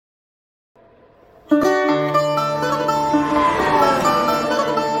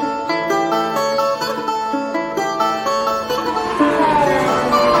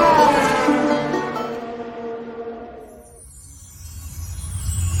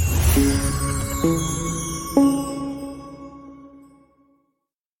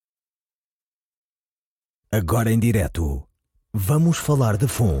Agora em direto, vamos falar de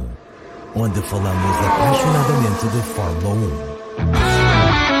FUN, onde falamos apaixonadamente de Fórmula 1.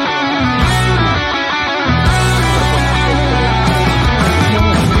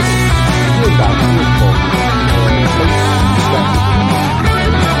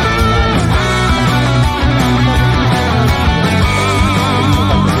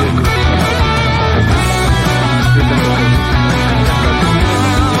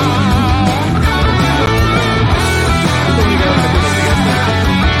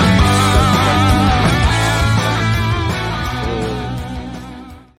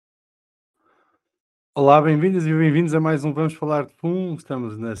 Olá, bem-vindas e bem-vindos a mais um Vamos Falar de FUN.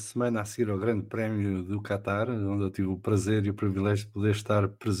 Estamos na semana a seguir ao Grande Prémio do Qatar, onde eu tive o prazer e o privilégio de poder estar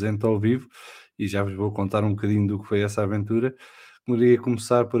presente ao vivo e já vos vou contar um bocadinho do que foi essa aventura. Queria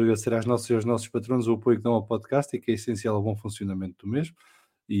começar por agradecer às nossas e aos nossos patronos o apoio que dão ao podcast e que é essencial ao bom funcionamento do mesmo.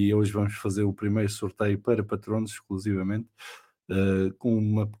 E hoje vamos fazer o primeiro sorteio para patronos, exclusivamente, com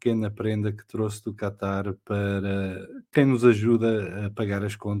uma pequena prenda que trouxe do Qatar para quem nos ajuda a pagar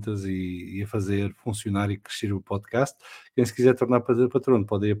as contas e a fazer funcionar e crescer o podcast. Quem se quiser tornar patrono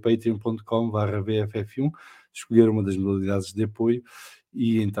pode ir a patreon.com/bff1, escolher uma das modalidades de apoio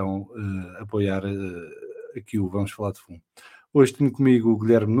e então apoiar aqui o Vamos Falar de Fundo. Hoje tenho comigo o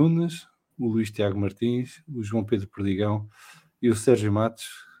Guilherme Nunes, o Luís Tiago Martins, o João Pedro Perdigão e o Sérgio Matos,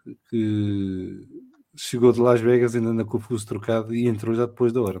 que chegou de Las Vegas ainda anda com o fuso trocado e entrou já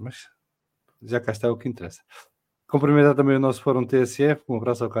depois da hora, mas já cá está o que interessa. Cumprimentar também o nosso fórum TSF, um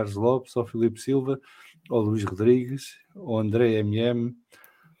abraço ao Carlos Lopes, ao Filipe Silva, ao Luís Rodrigues, ao André MM,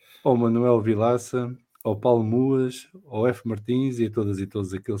 ao Manuel Vilaça, ao Paulo Muas, ao F. Martins e a todas e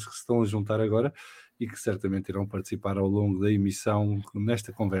todos aqueles que se estão a juntar agora e que certamente irão participar ao longo da emissão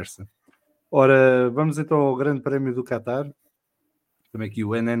nesta conversa. Ora, vamos então ao Grande Prémio do Qatar. Também aqui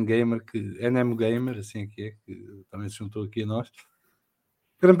o NM Gamer, assim que também se juntou aqui a nós.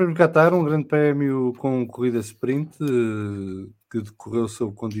 Grande Prémio do Qatar, um grande prémio com corrida sprint que decorreu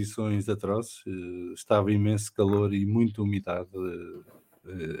sob condições atrozes. Estava imenso calor e muita umidade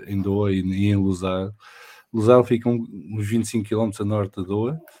em Doha e em Lusail. Lusail fica uns 25 km a norte de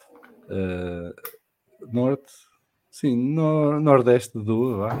Doha. Nordeste de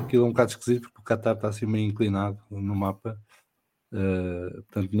Doha. Aquilo é um bocado esquisito porque o Qatar está assim meio inclinado no mapa.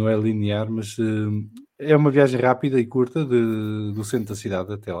 Portanto não é linear, mas é uma viagem rápida e curta do centro da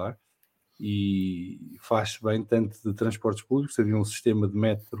cidade até lá e faz-se bem tanto de transportes públicos. Havia um sistema de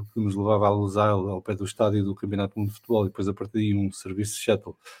metro que nos levava a Lusail, ao pé do estádio do Campeonato do Mundo de Futebol, e depois a partir daí um serviço de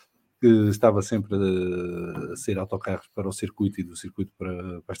shuttle que estava sempre a sair autocarros para o circuito e do circuito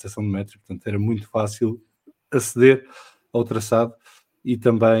para a estação de metro. Portanto era muito fácil aceder ao traçado e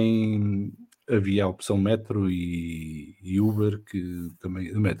também havia a opção metro e Uber, que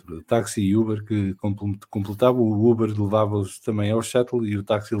também, metro, táxi e Uber, que completava. O Uber levava-os também ao shuttle e o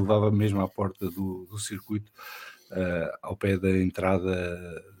táxi levava mesmo à porta do circuito, ao pé da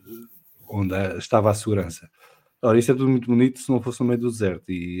entrada onde estava a segurança. Ora, isto é tudo muito bonito se não fosse no meio do deserto,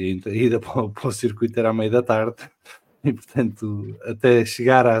 e a ida para o circuito era à meia da tarde, e portanto até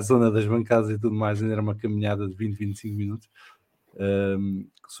chegar à zona das bancadas e tudo mais ainda era uma caminhada de 20-25 minutos,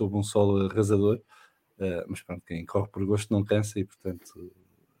 sob um sol arrasador, mas pronto, quem corre por gosto não cansa e portanto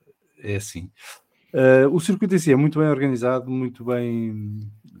é assim. O circuito em si é muito bem organizado, muito bem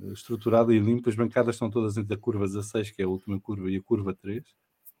estruturado e limpo. As bancadas estão todas entre a curva 16, que é a última curva, e a curva 3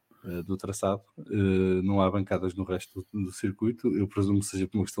 do traçado. Não há bancadas no resto do circuito. Eu presumo que seja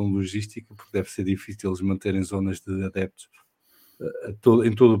por uma questão de logística, porque deve ser difícil eles manterem zonas de adeptos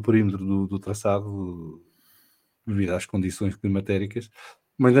em todo o perímetro do traçado, devido às condições climatéricas.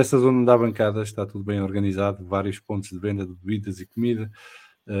 Mas nessa zona onde há bancadas está tudo bem organizado, vários pontos de venda de bebidas e comida.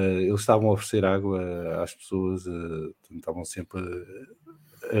 Eles estavam a oferecer água às pessoas, estavam sempre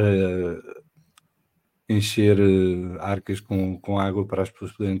a encher arcas com água para as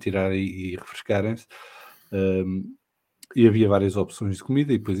pessoas poderem tirar e refrescarem-se. E havia várias opções de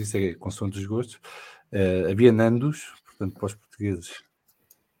comida, e depois isso é consoante os gostos. Havia nandos, portanto, para os portugueses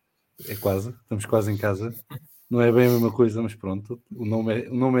estamos quase em casa. Não é bem a mesma coisa, mas pronto, o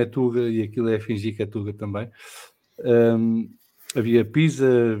nome é Tuga e aquilo é fingir que é Tuga também. Havia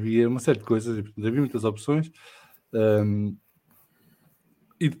pizza, havia uma série de coisas, e, portanto, havia muitas opções.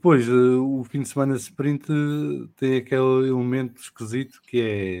 E depois o fim de semana sprint tem aquele elemento esquisito que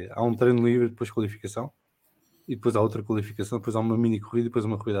é: há um treino livre, depois qualificação, e depois há outra qualificação, depois há uma mini corrida e depois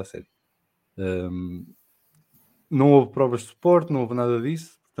uma corrida a sério. Não houve provas de suporte, não houve nada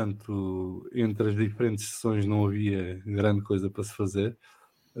disso, portanto entre as diferentes sessões não havia grande coisa para se fazer,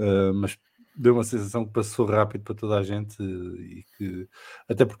 mas deu uma sensação que passou rápido para toda a gente, e que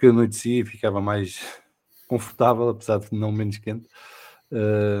até porque anoitecia e ficava mais confortável, apesar de não menos quente.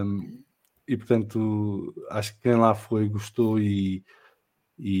 E portanto, acho que quem lá foi gostou e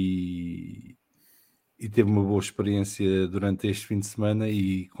teve uma boa experiência durante este fim de semana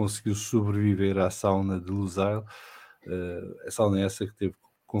e conseguiu sobreviver à sauna de Lusail. A sauna é essa que teve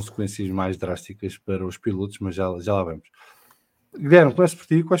consequências mais drásticas para os pilotos, mas já lá vamos. Guilherme, começo por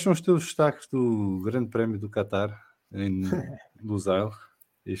ti. Quais são os teus destaques do Grande Prémio do Qatar em Lusail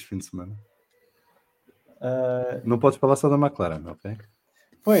este fim de semana? Não podes falar só da McLaren, ok?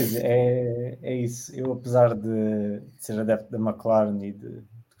 Pois, é isso. Eu, apesar de ser adepto da McLaren e de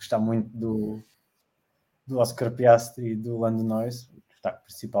gostar muito do Oscar Piastri e do Lando Norris, o destaque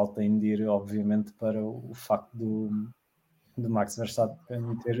principal tem de ir, obviamente, para o facto do Max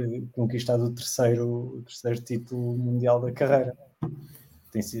Verstappen ter conquistado o terceiro título mundial da carreira.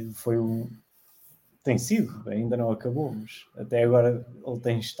 Tem sido, ainda não acabou, mas até agora ele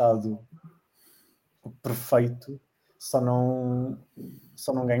tem estado perfeito, só não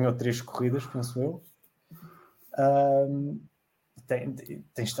ganhou 3 corridas, penso eu.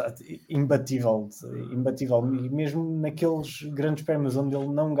 Tem estado imbatível, e mesmo naqueles grandes prémios onde ele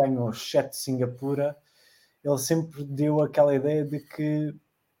não ganhou, exceto de Singapura, ele sempre deu aquela ideia de que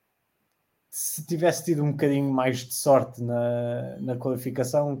se tivesse tido um bocadinho mais de sorte na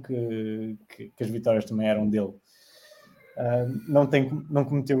qualificação, que as vitórias também eram dele. Não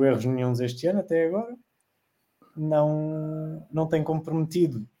cometeu erros nenhuns este ano até agora, não tem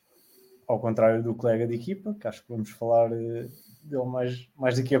comprometido, ao contrário do colega de equipa, que acho que vamos falar dele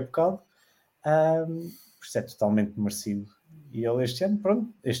mais daqui a bocado. Por isso é totalmente merecido. E ele este ano,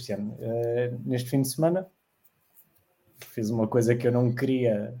 neste fim de semana, fez uma coisa que eu não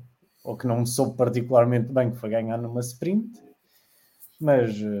queria, ou que não me soube particularmente bem, que foi ganhar numa sprint,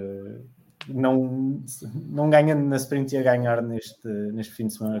 mas não ganhando na sprint, ia ganhar neste fim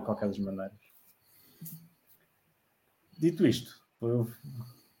de semana de qualquer das maneiras. Dito isto,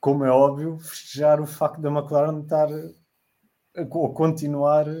 como é óbvio, festejar o facto da McLaren estar a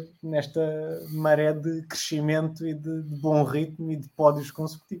continuar nesta maré de crescimento e de bom ritmo e de pódios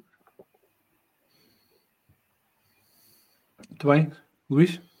consecutivos. Muito bem.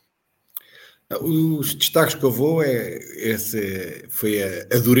 Luís? Os destaques que eu vou foi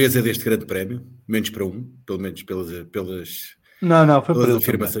a dureza deste grande prémio, menos para um, pelo menos pelas Não, foi para ele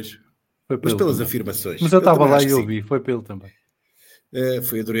afirmações. Foi para mas ele pelas também. afirmações. Mas eu estava lá e ouvi, foi para ele também.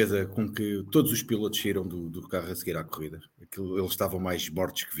 Foi a dureza com que todos os pilotos saíram do carro a seguir à corrida. Eles estavam mais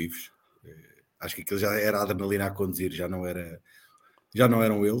mortos que vivos. Acho que aquilo já era a adrenalina a conduzir, já não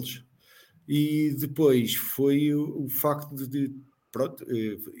eram eles. E depois foi o facto de pronto,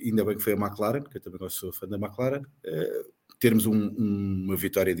 ainda bem que foi a McLaren, que eu também sou fã da McLaren, termos uma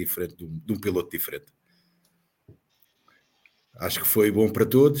vitória diferente, de um piloto diferente. Acho que foi bom para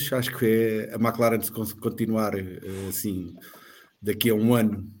todos. Acho que a McLaren, se continuar assim, daqui a um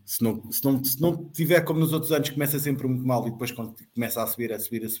ano, se não tiver como nos outros anos, começa sempre muito mal e depois começa a subir.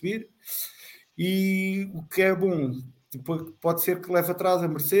 E o que é bom, depois pode ser que leve atrás a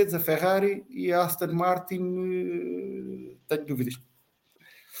Mercedes, a Ferrari e a Aston Martin. Tenho dúvidas.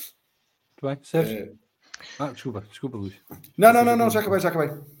 Muito bem, Sérgio? Desculpa, Luís. Não, já acabei.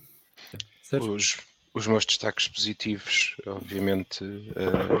 Sérgio? Os meus destaques positivos, obviamente,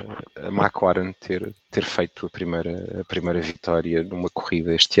 a McLaren ter feito a primeira vitória numa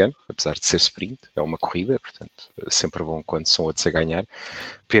corrida este ano, apesar de ser sprint, é uma corrida, portanto, sempre bom quando são outros a ganhar.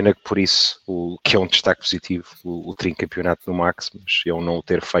 Pena que por isso, que é um destaque positivo, o tricampeonato do Max, mas eu não o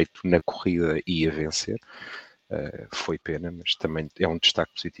ter feito na corrida e a vencer. Foi pena, mas também é um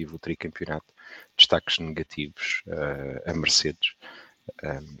destaque positivo o tricampeonato. Destaques negativos, a Mercedes.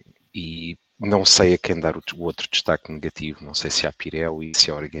 E não sei a quem dar o outro destaque negativo, não sei se a Pirelli, se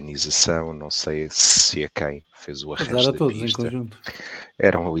a organização, não sei se a quem fez o arranjo da pista. Em conjunto.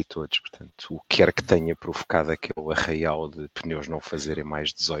 Eram ali todos, portanto, o que quer que tenha provocado aquele arraial de pneus não fazerem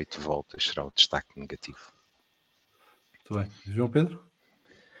mais 18 voltas será o destaque negativo. Muito bem. João Pedro?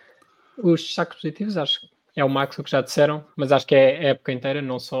 Os destaques positivos, acho que é o Max, o que já disseram, mas acho que é a época inteira,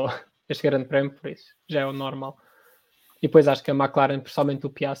 não só este grande prémio, por isso já é o normal. E depois acho que a McLaren, principalmente o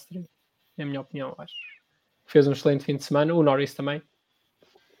Piastri, na minha opinião, acho que fez um excelente fim de semana, o Norris também.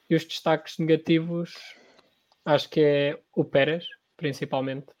 E os destaques negativos, acho que é o Pérez,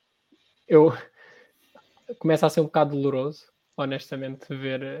 principalmente. Começa a ser um bocado doloroso, honestamente,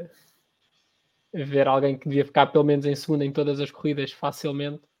 ver alguém que devia ficar pelo menos em segundo em todas as corridas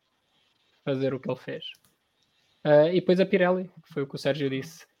facilmente fazer o que ele fez. E depois a Pirelli, que foi o que o Sérgio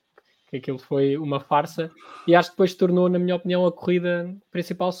disse, que aquilo foi uma farsa, e acho que depois tornou, na minha opinião, a corrida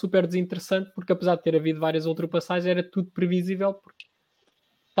principal super desinteressante, porque apesar de ter havido várias ultrapassagens, era tudo previsível, porque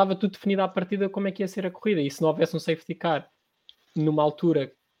estava tudo definido à partida como é que ia ser a corrida. E se não houvesse um safety car numa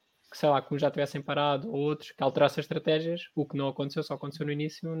altura que, sei lá, como já tivessem parado, ou outros que alterassem as estratégias, o que não aconteceu, só aconteceu no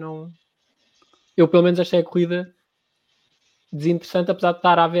início, não... Eu pelo menos achei a corrida desinteressante, apesar de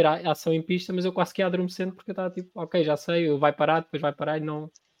estar a haver a ação em pista, mas eu quase que ia adormecendo porque eu estava tipo, ok, já sei, vai parar, depois vai parar e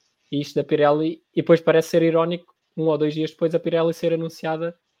não... E isto da Pirelli, e depois parece ser irónico, 1 ou 2 dias depois a Pirelli ser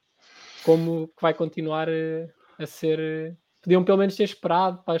anunciada como que vai continuar a ser... Podiam pelo menos ter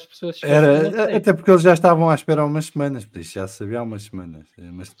esperado para as pessoas se Era, até porque eles já estavam à espera há umas semanas, por isso já sabia há umas semanas.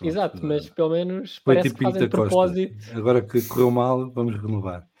 Mas pronto, Exato, mas pelo menos foi parece tipo que fazem de Pinto da Costa. propósito. Agora que correu mal, vamos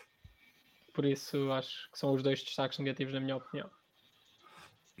renovar. Por isso acho que são os 2 destaques negativos, na minha opinião.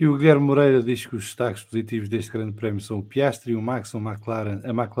 E o Guilherme Moreira diz que os destaques positivos deste grande prémio são o Piastri, o Max, a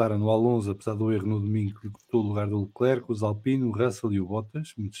McLaren, o Alonso, apesar do erro no domingo, que cortou o lugar do Leclerc, os Alpine, o Russell e o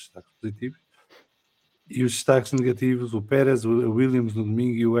Bottas, muitos destaques positivos. E os destaques negativos, o Pérez, o Williams no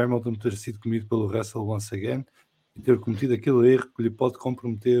domingo e o Hamilton ter sido comido pelo Russell once again e ter cometido aquele erro que lhe pode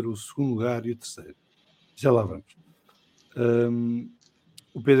comprometer o segundo lugar e o terceiro. Já lá vamos.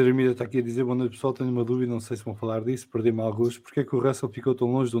 O Pedro Armida está aqui a dizer: boa noite pessoal, tenho uma dúvida, não sei se vão falar disso, perdi-me alguns. Porque é que o Russell ficou tão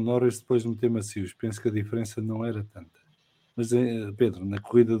longe do Norris depois de meter macios? Penso que a diferença não era tanta. Mas Pedro, na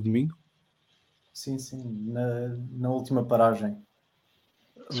corrida de domingo? Sim, na última paragem.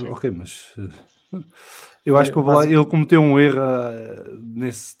 Sim. Ok, mas eu acho que ele cometeu um erro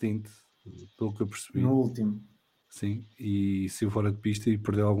nesse stint, pelo que eu percebi. No último. Sim, e saiu fora de pista e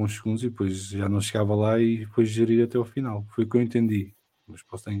perdeu alguns segundos e depois já não chegava lá e depois gerir até o final. Foi o que eu entendi, mas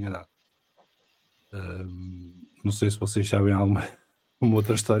posso estar enganado. Não sei se vocês sabem alguma uma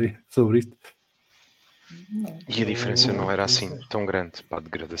outra história sobre isto. Não, E a diferença não era assim tão grande para a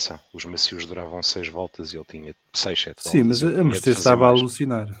degradação. Os macios duravam 6 voltas e ele tinha 6, 7 voltas. Sim, mas a Mercedes estava a mais.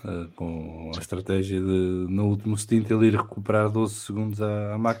 alucinar com a estratégia de, no último stint, ele ir recuperar 12 segundos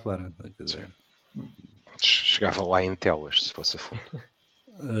à McLaren. Quer dizer, chegava lá em telas, se fosse a fundo.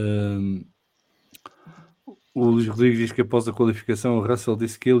 O Luís Rodrigues diz que após a qualificação o Russell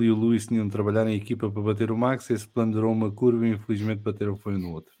disse que ele e o Lewis tinham de trabalhar em equipa para bater o Max. Esse plano durou uma curva e infelizmente bateram foi um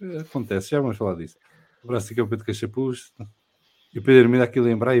no outro. Acontece, já vamos falar disso. Um abraço aqui ao Pedro Cachapuz. E o Pedro Armida aqui a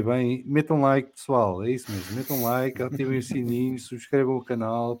lembrar, e bem, metam like pessoal, é isso mesmo, metam like, ativem o sininho, subscrevam o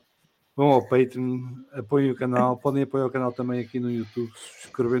canal, vão ao Patreon, apoiem o canal, podem apoiar o canal também aqui no YouTube,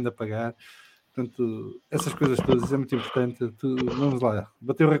 subscrevendo a pagar. Portanto, essas coisas todas é muito importante. Vamos lá,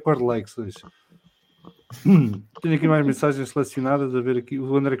 bateu o recorde de likes hoje. Tenho aqui mais mensagens selecionadas a ver aqui.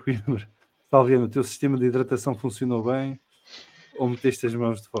 O André Coimbra, Salviano, o teu sistema de hidratação funcionou bem ou meteste as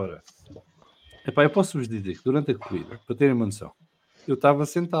mãos de fora? Epá, eu posso-vos dizer que durante a corrida, para terem uma noção, eu estava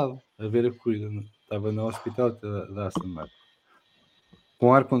sentado a ver a corrida, estava no hospital da Aston Martin,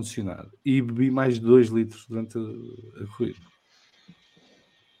 com ar-condicionado, e bebi mais de 2 litros durante a corrida.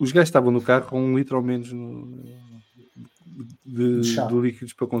 Os gajos estavam no carro com 1 litro ou menos de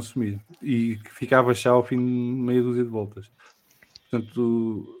líquidos para consumir, e que ficava chá ao fim de meia dúzia de voltas.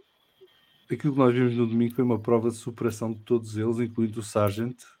 Portanto, aquilo que nós vimos no domingo foi uma prova de superação de todos eles, incluindo o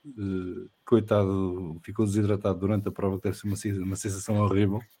Sargent, coitado, ficou desidratado durante a prova, que deve ser uma sensação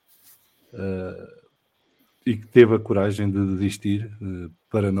horrível, e que teve a coragem de desistir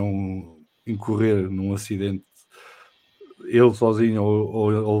para não incorrer num acidente, ele sozinho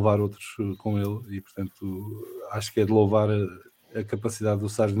ou levar outros com ele, e portanto acho que é de louvar a capacidade do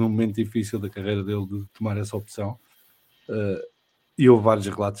Sargent num momento difícil da carreira dele de tomar essa opção. E houve vários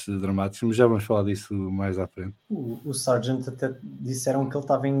relatos dramáticos, mas já vamos falar disso mais à frente. O Sargent até disseram que ele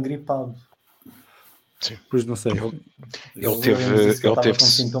estava engripado. Sim. Pois não sei. Ele teve com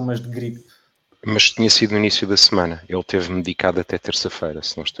sintomas de gripe. Mas tinha sido no início da semana. Ele teve medicado até terça-feira,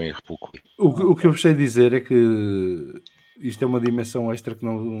 se não estou em repúblico. O que eu gostei de dizer é que isto é uma dimensão extra que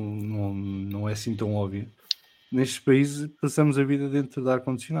não é assim tão óbvia. Nestes países passamos a vida dentro de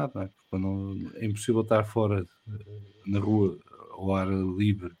ar-condicionado, não é? Porque é impossível estar fora na rua ao ar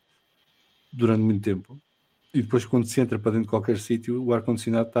livre durante muito tempo, e depois quando se entra para dentro de qualquer sítio o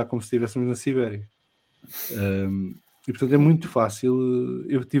ar-condicionado está como se estivéssemos na Sibéria, e portanto é muito fácil.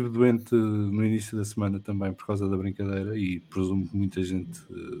 Eu estive doente no início da semana também por causa da brincadeira, e presumo que muita gente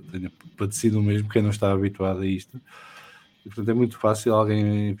tenha padecido o mesmo, quem não está habituado a isto, e portanto é muito fácil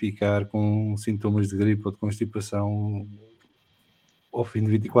alguém ficar com sintomas de gripe ou de constipação ao fim de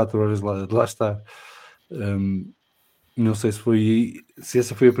 24 horas de lá estar. Não sei se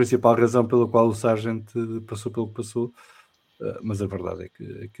essa foi a principal razão pela qual o Sargent passou pelo que passou, mas a verdade é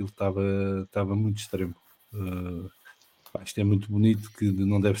que aquilo estava muito extremo. Isto é muito bonito, que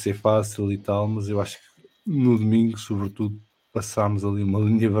não deve ser fácil e tal, mas eu acho que no domingo, sobretudo, passámos ali uma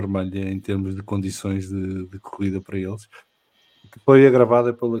linha vermelha em termos de condições de corrida para eles, que foi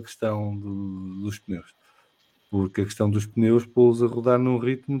agravada pela questão dos pneus. Porque a questão dos pneus pô-los a rodar num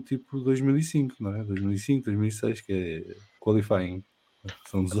ritmo tipo 2005, não é? 2005, 2006, que é qualifying.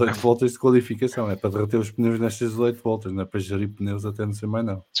 São 18 voltas de qualificação. É para derreter os pneus nestas 18 voltas, não é para gerir pneus até não sei mais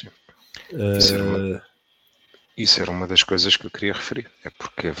não. Sim. Isso era uma das coisas que eu queria referir. É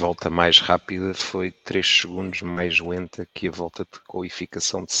porque a volta mais rápida foi 3 segundos mais lenta que a volta de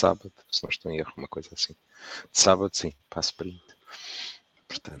qualificação de sábado. Se não estou em erro, uma coisa assim. De sábado, sim, para a sprint.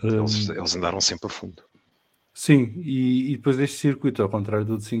 Portanto, eles andaram sempre a fundo. Sim, e depois este circuito, ao contrário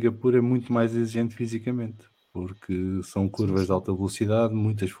do de Singapura, é muito mais exigente fisicamente, porque são curvas de alta velocidade,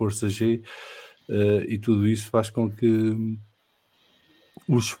 muitas forças G, e tudo isso faz com que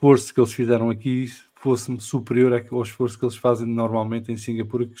o esforço que eles fizeram aqui fosse superior ao esforço que eles fazem normalmente em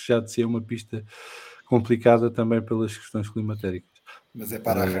Singapura, que já de ser uma pista complicada também pelas questões climatéricas. Mas é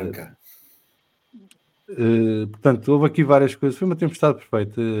para arrancar. Portanto, houve aqui várias coisas. Foi uma tempestade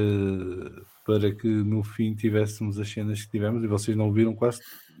perfeita para que no fim tivéssemos as cenas que tivemos, e vocês não viram quase,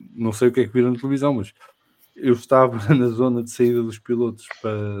 não sei o que é que viram na televisão, mas eu estava na zona de saída dos pilotos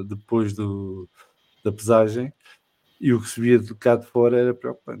para depois da pesagem, e o que se via de cá de fora era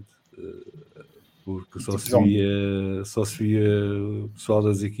preocupante, porque só se via o pessoal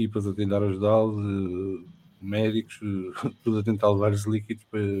das equipas a tentar ajudá-los, médicos, tudo a tentar levar os líquidos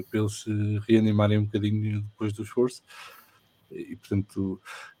para eles se reanimarem um bocadinho depois do esforço. E portanto,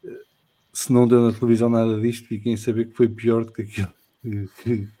 se não deu na televisão nada disto, fiquem a saber que foi pior do que aquilo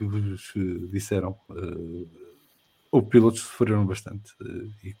que vos disseram. Houve pilotos que sofreram bastante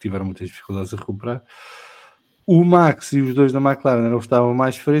e que tiveram muitas dificuldades a recuperar. O Max e os dois da McLaren não estavam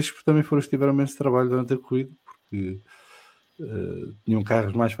mais frescos, porque também foram os que tiveram menos trabalho durante a corrida, porque tinham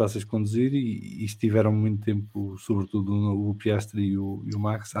carros mais fáceis de conduzir e estiveram muito tempo, sobretudo o Piastri e o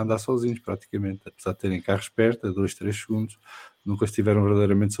Max, a andar sozinhos praticamente, apesar de terem carros perto, a 2, 3 segundos, nunca estiveram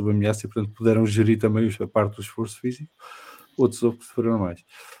verdadeiramente sob ameaça e portanto puderam gerir também a parte do esforço físico. Outros houve que sofreram mais.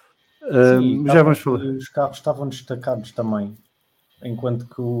 Sim, já vamos falar. os carros estavam destacados também, enquanto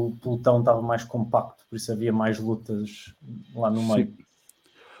que o pelotão estava mais compacto, por isso havia mais lutas lá no meio.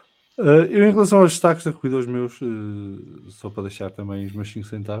 Eu, em relação aos destaques da corrida, os meus, só para deixar também os meus 5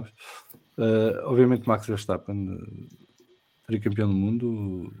 centavos, obviamente Max Verstappen, tricampeão do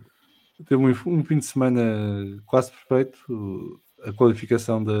mundo, teve um fim de semana quase perfeito. A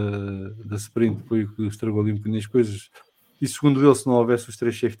qualificação da sprint foi o que estragou ali um bocadinho as coisas, e segundo ele, se não houvesse os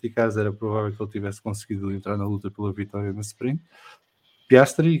 3 safety cars, era provável que ele tivesse conseguido entrar na luta pela vitória na sprint.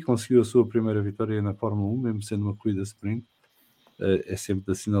 Piastri conseguiu a sua primeira vitória na Fórmula 1, mesmo sendo uma corrida sprint. É sempre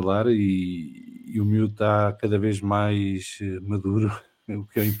de assinalar, e o miúdo está cada vez mais maduro, o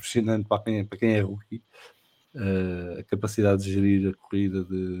que é impressionante para quem é rookie. A capacidade de gerir a corrida,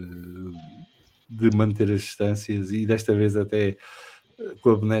 de manter as distâncias, e desta vez até com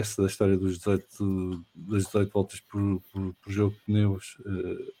a benesse da história das 18 voltas por jogo de pneus,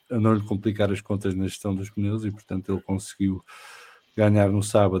 a não lhe complicar as contas na gestão dos pneus, e portanto ele conseguiu ganhar no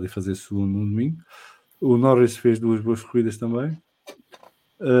sábado e fazer segundo no domingo. O Norris fez 2 boas corridas também.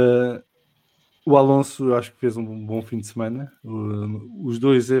 O Alonso acho que fez um bom fim de semana. Os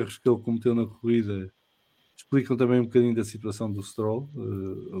 2 erros que ele cometeu na corrida explicam também um bocadinho da situação do Stroll.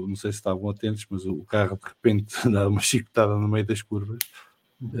 Não sei se estavam atentos, mas o carro de repente dá uma chicotada no meio das curvas,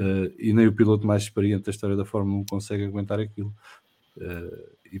 e nem o piloto mais experiente da história da Fórmula 1 consegue aguentar aquilo.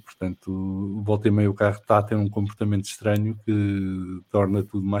 E portanto, volta e meia o carro está a ter um comportamento estranho que torna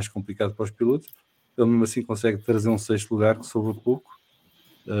tudo mais complicado para os pilotos. Ele mesmo assim consegue trazer um 6º lugar, que soube pouco,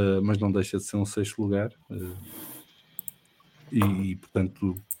 mas não deixa de ser um 6º lugar, e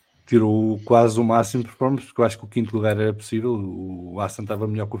portanto tirou quase o máximo de performance, porque eu acho que o 5º lugar era possível. O Aston estava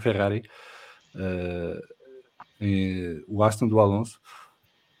melhor que o Ferrari, o Aston do Alonso.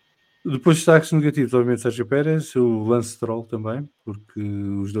 Depois destaques negativos, obviamente Sérgio Pérez, o Lance Stroll também, porque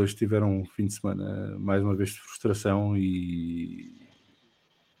os dois tiveram um fim de semana mais uma vez de frustração, e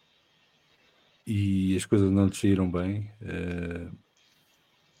as coisas não lhes saíram bem.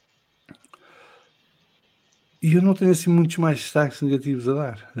 E eu não tenho assim muitos mais destaques negativos a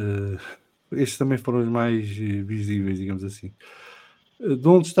dar. Estes também foram os mais visíveis, digamos assim.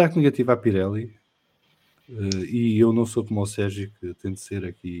 Dou um destaque negativo à Pirelli, e eu não sou como o Sérgio, que tem de ser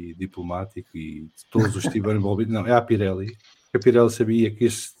aqui diplomático e todos os que estiveram envolvidos. Não, é a Pirelli. A Pirelli sabia que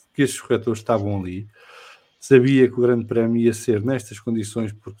estes corretores estavam ali, sabia que o Grande Prémio ia ser nestas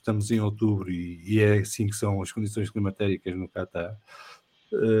condições, porque estamos em outubro e é assim que são as condições climatéricas no Qatar.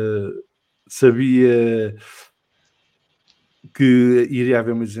 Sabia que iria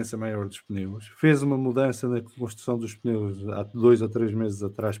haver uma exigência maior dos pneus. Fez uma mudança na construção dos pneus há 2 ou 3 meses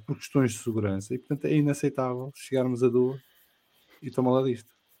atrás por questões de segurança, e portanto é inaceitável chegarmos a Doha e toma lá disto.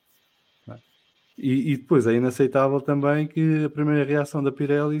 Não é? E depois é inaceitável também que a primeira reação da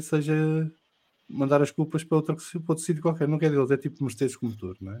Pirelli seja mandar as culpas para outro sítio qualquer. Não é deles, é tipo Mercedes com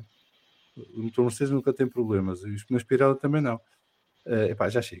motor, não é? O motor Mercedes nunca tem problemas, e os pneus Pirelli também não. Epá,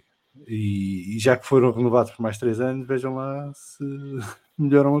 já chega. E já que foram renovados por mais 3 anos, vejam lá se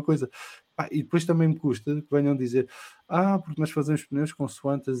melhoram a coisa. E depois também me custa que venham dizer porque nós fazemos pneus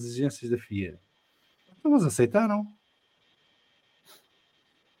consoante as exigências da FIA. Então, mas aceitaram.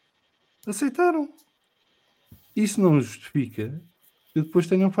 Isso não justifica que depois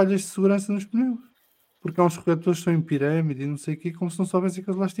tenham falhas de segurança nos pneus. Porque há uns corretores que são em pirâmide e não sei o quê, como se não soubessem que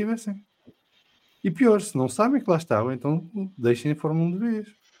eles lá estivessem. E pior, se não sabem que lá estavam, então deixem a Fórmula 1 de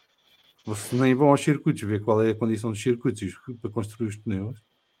vez. Se nem vão aos circuitos ver qual é a condição dos circuitos para construir os pneus,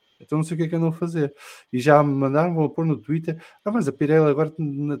 então não sei o que é que andam a fazer. E já me mandaram, vou pôr no Twitter, mas a Pirelli agora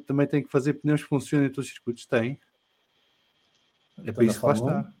também tem que fazer pneus que funcionem em todos os circuitos. Tem. É para isso que lá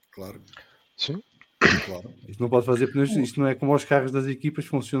está. Claro. Sim. Claro. Isto não pode fazer pneus, isto não é como os carros das equipas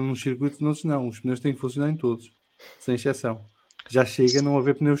que funcionam nos circuitos, não. Os pneus têm que funcionar em todos, sem exceção. Já chega a não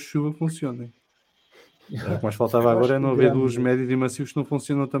haver pneus de chuva que funcionem. O que mais faltava agora é não haver duros médios e macios que não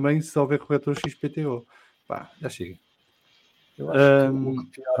funcionam também se houver corretor XPTO. Já chega. Eu acho que o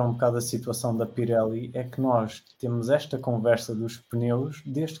que piora um bocado a situação da Pirelli é que nós temos esta conversa dos pneus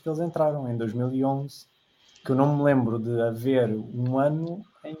desde que eles entraram, em 2011, que eu não me lembro de haver um ano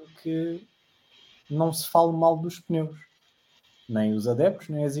em que não se fale mal dos pneus. Nem os adeptos,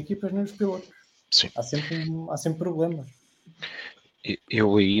 nem as equipas, nem os pilotos. Sim. Há sempre problemas.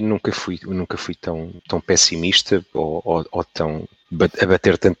 Eu aí nunca fui tão pessimista ou tão a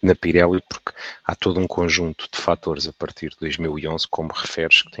bater tanto na Pirelli, porque há todo um conjunto de fatores a partir de 2011, como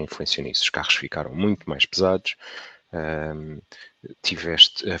referes, que têm influência nisso. Os carros ficaram muito mais pesados,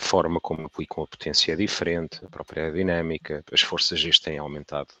 tiveste a forma como aplicam a potência é diferente, a própria aerodinâmica, as forças G têm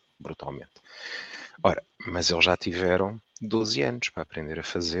aumentado brutalmente. Ora, mas eles já tiveram 12 anos para aprender a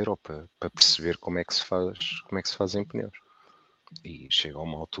fazer ou para perceber como é que se fazem pneus. E chega a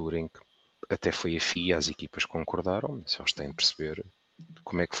uma altura em que até foi a FIA, as equipas concordaram, mas eles têm de perceber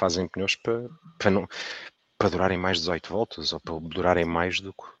como é que fazem pneus para durarem mais de 18 voltas ou para durarem mais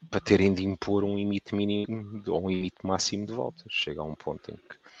do que para terem de impor um limite mínimo ou um limite máximo de voltas. Chega a um ponto em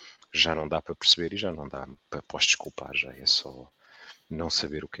que já não dá para perceber e já não dá para desculpar, já é só não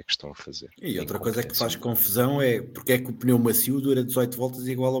saber o que é que estão a fazer. E outra coisa que faz confusão é porque é que o pneu macio dura 18 voltas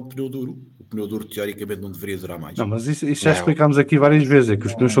igual ao pneu duro. O pneu duro teoricamente não deveria durar mais. Não, mas isso já explicámos aqui várias vezes, é que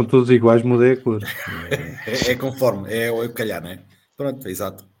os pneus são todos iguais, mudei a cor. É conforme, é o calhar, não é? Pronto,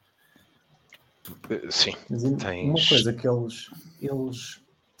 exato. Sim. Mas uma coisa que eles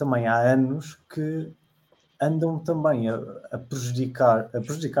também há anos que andam também a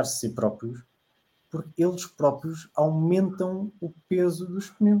prejudicar-se a si próprios, porque eles próprios aumentam o peso dos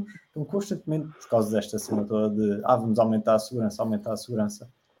pneus. Então, constantemente, por causa desta cena toda de vamos aumentar a segurança,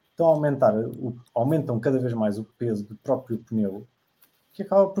 então aumentam cada vez mais o peso do próprio pneu, que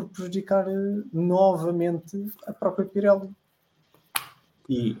acaba por prejudicar novamente a própria Pirelli.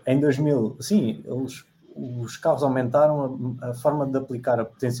 E em 2000, sim, os carros aumentaram, a forma de aplicar a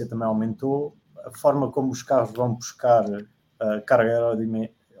potência também aumentou, a forma como os carros vão buscar a carga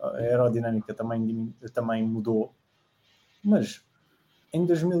aerodinâmica também mudou. Mas em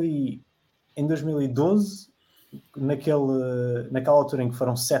 2012, naquela altura em que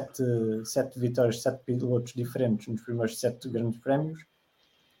foram 7 vitórias, 7 pilotos diferentes nos primeiros 7 grandes prémios,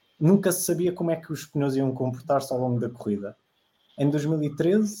 nunca se sabia como é que os pneus iam comportar-se ao longo da corrida. Em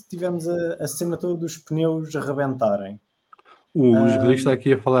 2013 tivemos a cena toda dos pneus arrebentarem. O Luís está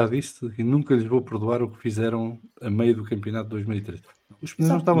aqui a falar disto e nunca lhes vou perdoar o que fizeram a meio do campeonato de 2013. Os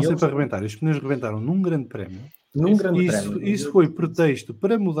pneus não estavam sempre a arrebentar. Os pneus rebentaram num grande prémio. Isso foi pretexto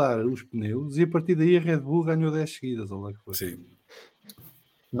para mudar os pneus e a partir daí a Red Bull ganhou 10 seguidas. Ou lá que foi. Sim.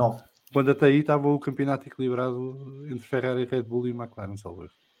 9. Quando até aí estava o campeonato equilibrado entre Ferrari, Red Bull e McLaren, salvo.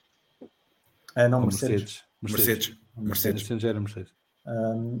 Não, Mercedes. Já era Mercedes.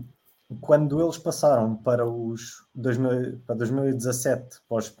 Quando eles passaram para 2017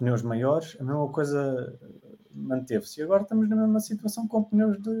 para os pneus maiores, a mesma coisa manteve-se. E agora estamos na mesma situação com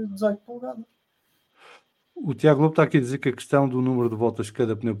pneus de 18 polegadas. O Tiago Lobo está aqui a dizer que a questão do número de voltas que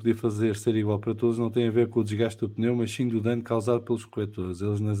cada pneu podia fazer ser igual para todos não tem a ver com o desgaste do pneu, mas sim do dano causado pelos corretores.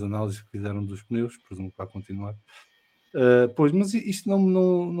 Eles nas análises que fizeram dos pneus, presumo que vai continuar. Pois, mas isto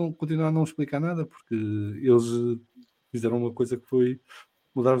não continua a não explicar nada, porque eles fizeram uma coisa que foi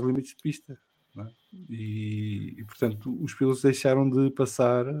mudar os limites de pista, não é? E portanto os pilotos deixaram de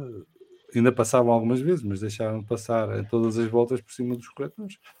passar, ainda passavam algumas vezes, mas deixaram de passar em todas as voltas por cima dos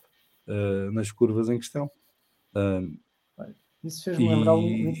corretores nas curvas em questão. Isso fez-me lembrar,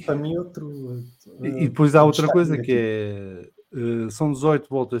 para mim, outro... E depois há outra destaque coisa que negativo. são 18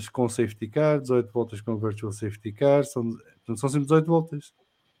 voltas com safety car, 18 voltas com virtual safety car, são sempre 18 voltas.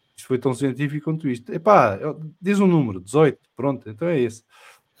 Isto foi tão científico quanto isto. Epá, diz um número, 18, pronto, então é esse.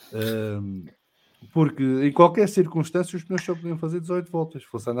 Porque em qualquer circunstância os pneus só podiam fazer 18 voltas.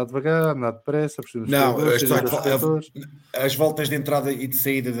 Fosse andar devagar, andar depressa, Não, as voltas de entrada e de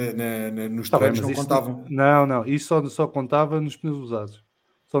saída nos treinos não contavam. Não, isso só contava nos pneus usados.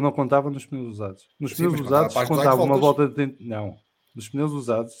 Só não contava nos pneus usados. Nos pneus usados descontava uma volta de... Não. Nos pneus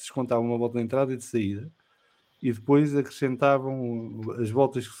usados descontava uma volta de entrada e de saída e depois acrescentavam as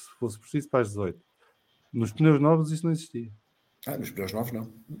voltas que fosse preciso para as 18. Nos pneus novos isso não existia. Nos pneus novos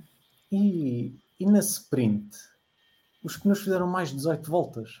não. E na sprint, os pneus fizeram mais de 18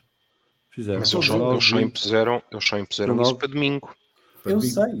 voltas. Fizeram. Mas eles só impuseram isso para domingo. Eu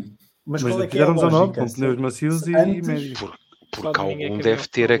sei. Mas qual é que é fizeram a lógica? Com pneus macios e médios. Porque algum deve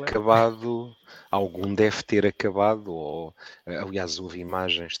ter acabado, ou aliás houve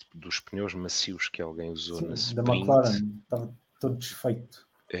imagens dos pneus macios que alguém usou na sprint. Da McLaren, estava todo desfeito.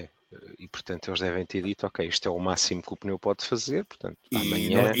 E portanto eles devem ter dito, ok, isto é o máximo que o pneu pode fazer, portanto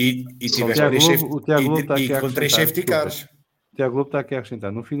amanhã... O Tiago Globo está aqui a acrescentar. O Tiago Globo está aqui a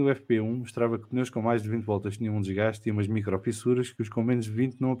acrescentar. No fim do FP1 mostrava que pneus com mais de 20 voltas tinham um desgaste e umas microfissuras que os com menos de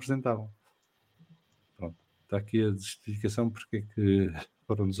 20 não apresentavam. Pronto. Está aqui a justificação porque é que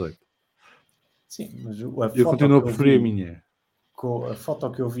foram 18. Sim, mas eu continuo a preferir a minha. A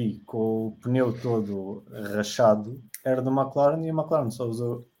foto que eu vi com o pneu todo rachado era da McLaren e a McLaren só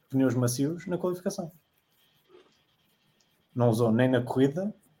usou pneus macios na qualificação. Não usou nem na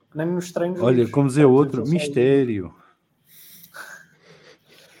corrida, nem nos treinos. Olha, como dizer outro, mistério.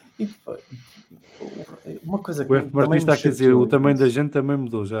 E uma coisa que o F. Martins está a dizer, o tamanho da gente também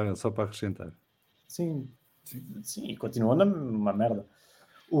mudou, já só para acrescentar. Sim, e continua uma merda.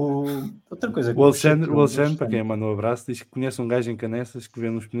 Outra coisa que o Alexandre, para quem manda um abraço, diz que conhece um gajo em Canessas que vê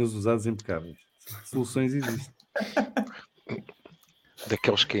nos pneus usados impecáveis. Soluções existem.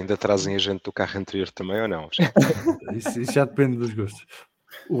 Daqueles que ainda trazem a gente do carro anterior também ou não? Isso já depende dos gostos.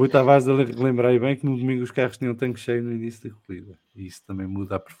 O Rui Tavares lembrar bem que no domingo os carros tinham tanque cheio no início da corrida. E isso também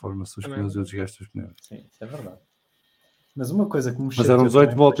muda a performance dos pneus e o desgaste dos pneus. Sim, isso é verdade. Mas uma coisa que me Mas eram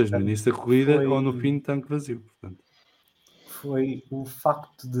 18 voltas no início da corrida ou no fim de tanque vazio. Portanto. Foi o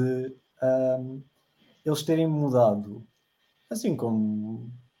facto de eles terem mudado, assim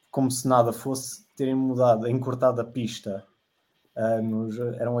como se nada fosse, terem mudado, encurtado a pista.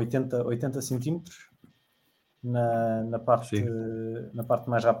 Eram 80 centímetros na parte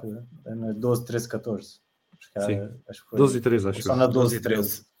mais rápida, na 12, 13, 14. Acho que foi 12 e 13, acho. Só na 12 e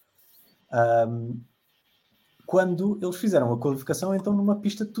 13. Quando eles fizeram a qualificação, então numa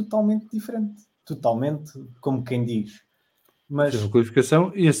pista totalmente diferente. Totalmente, como quem diz. Mas a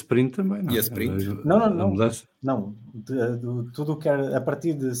qualificação e a sprint também, não? E a sprint? Não. Tudo que era a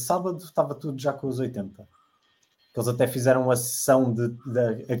partir de sábado estava tudo já com os 80. Eles até fizeram a sessão da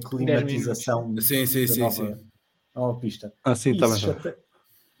aclimatização da nova pista. Sim, está bem.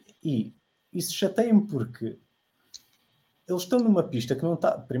 E isso chateia-me porque eles estão numa pista que não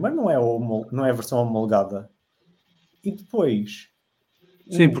está... Primeiro não é a versão homologada. E depois...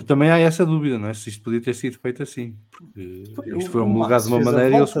 Sim, porque também há essa dúvida, não é? Se isto podia ter sido feito assim. Porque isto foi homologado de uma maneira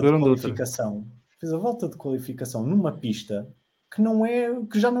e eles escolheram de outra. Fez a volta de qualificação numa pista que não é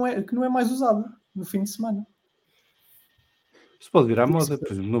mais usada no fim de semana. Isso pode virar moda,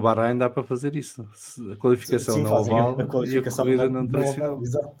 por exemplo, no Bahrein dá para fazer isso. A qualificação na oval e a corrida não tradicional.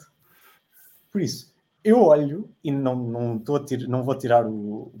 Exato. Por isso, eu olho e não vou tirar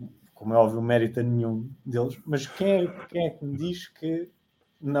como é óbvio, o mérito a nenhum deles, mas quem é que me diz que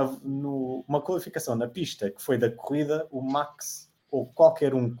uma qualificação na pista que foi da corrida, o Max ou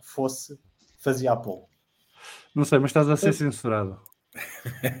qualquer um que fosse fazia a pole? Não sei, mas estás a ser censurado.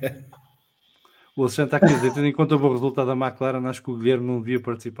 O Alexandre está aqui a dizer, tendo em conta o bom resultado da McLaren, acho que o Guilherme não devia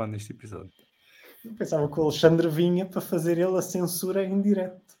participar neste episódio. Eu pensava que o Alexandre vinha para fazer ele a censura em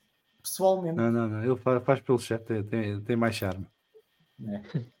direto, pessoalmente. Não, ele faz pelo chat, tem mais charme.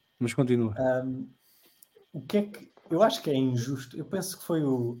 Mas continua. O que é que... Eu acho que é injusto. Eu penso que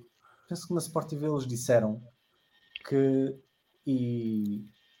penso que na Sport TV eles disseram que...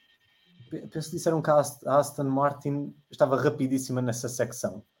 Penso que disseram que a Aston Martin estava rapidíssima nessa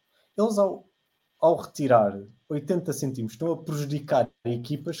secção. Eles, ao retirar 80 centímetros, estão a prejudicar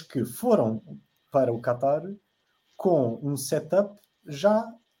equipas que foram para o Qatar com um setup já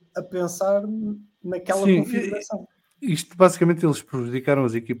a pensar naquela configuração. Isto, basicamente, eles prejudicaram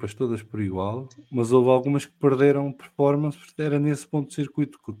as equipas todas por igual, mas houve algumas que perderam performance, porque era nesse ponto de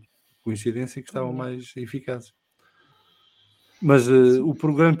circuito, coincidência, que estavam mais eficazes. Mas o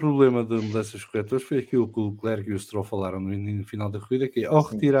grande problema da mudança dos corretores foi aquilo que o Leclerc e o Stroll falaram no final da corrida, que é, ao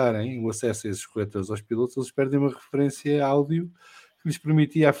retirarem o acesso a esses corretores aos pilotos, eles perdem uma referência áudio que lhes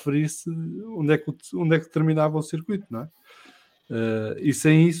permitia aferir-se onde é que terminava o circuito, não é? E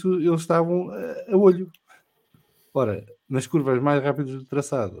sem isso eles estavam a olho. Ora, nas curvas mais rápidas do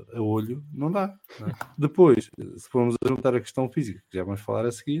traçado, a olho não dá. Não é? Depois, se formos a juntar a questão física, que já vamos falar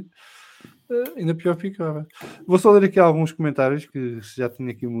a seguir, ainda pior ficava. Vou só ler aqui alguns comentários, que já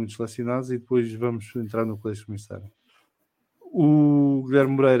tinha aqui muitos selecionados, e depois vamos entrar no colégio comissário. O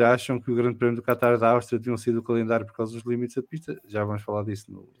Guilherme Moreira acham que o Grande Prémio do Qatar da Áustria tinham sido o calendário por causa dos limites da pista. Já vamos falar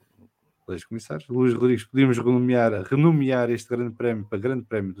disso no colégio comissário. Luís Rodrigues, podíamos renomear este Grande Prémio para Grande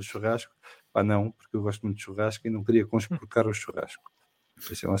Prémio do Churrasco. Pá, não, porque eu gosto muito de churrasco e não queria conspurcar o churrasco.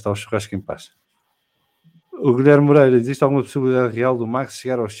 Deixa lá estar o churrasco em paz. O Guilherme Moreira, existe alguma possibilidade real do Max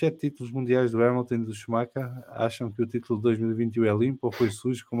chegar aos 7 títulos mundiais do Hamilton e do Schumacher? Acham que o título de 2021 é limpo ou foi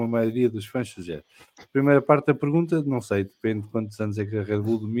sujo, como a maioria dos fãs sugere? Primeira parte da pergunta, não sei, depende de quantos anos é que a Red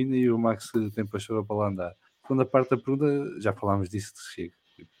Bull domina e o Max tem pachorra para lá andar. Segunda parte da pergunta, já falámos disso que chega.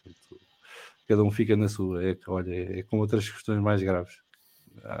 Cada um fica na sua, é com outras questões mais graves.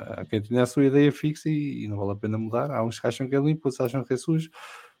 Há quem tenha a sua ideia fixa e não vale a pena mudar. Há uns que acham que é limpo, outros acham que é sujo.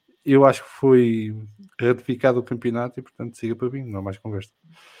 Eu acho que foi ratificado o campeonato e, portanto, siga para mim, não há mais conversa.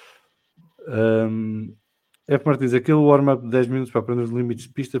 F. Martins, aquele warm-up de 10 minutos para aprender os limites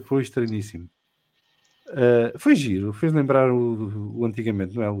de pista foi estranhíssimo. Foi giro, fez lembrar o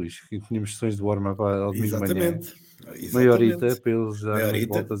antigamente, não é, Luís? Que tínhamos sessões de warm-up ao domingo de manhã. Meia horita para eles darem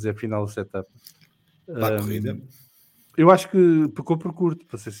voltas e afinal o setup. Para a corrida. Eu acho que pecou por curto,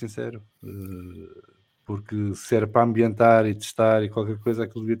 para ser sincero. Porque se era para ambientar e testar e qualquer coisa,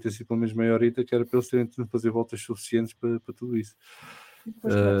 aquilo devia ter sido pelo menos meia horita, que era para eles terem de fazer voltas suficientes para tudo isso.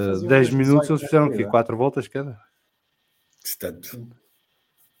 10 minutos eles fizeram o quê? 4 voltas cada? Tanto.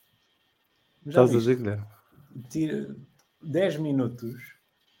 Estás a dizer, Guilherme? 10 minutos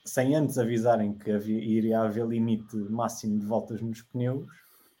sem antes avisarem que iria haver limite máximo de voltas nos pneus,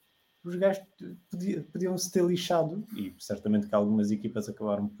 os gajos podiam-se ter lixado, e certamente que algumas equipas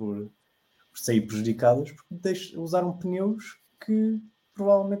acabaram por sair prejudicadas porque usaram pneus que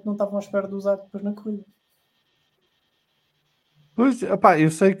provavelmente não estavam à espera de usar depois na corrida. Pois, opá,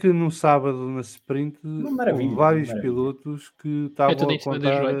 eu sei que no sábado na sprint houve vários pilotos que estavam a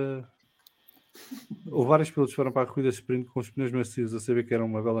contar. Houve vários pilotos que foram para a corrida de sprint com os pneus macios a saber que era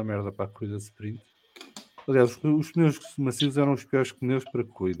uma bela merda para a corrida de sprint. Aliás, os pneus macios eram os piores pneus para a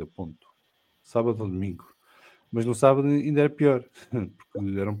corrida, ponto. Sábado ou domingo. Mas no sábado ainda era pior,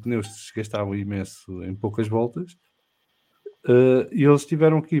 porque eram pneus que se gastavam imenso em poucas voltas. E eles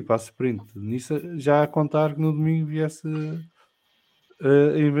tiveram que ir para a sprint nisso, já a contar que no domingo viesse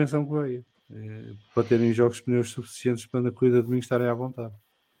a invenção que veio, para terem jogos de pneus suficientes para na corrida de domingo estarem à vontade.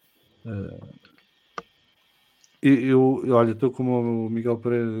 Olha, estou como o Miguel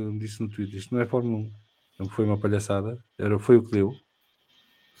Pereira disse no Twitter, isto não é Fórmula 1, não foi uma palhaçada, foi o que deu.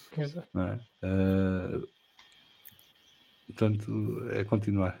 Exato. Não é? Portanto, é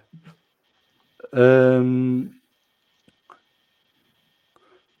continuar.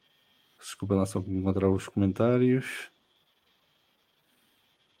 Desculpa lá só para encontrar os comentários.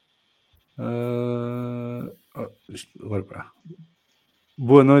 Agora para.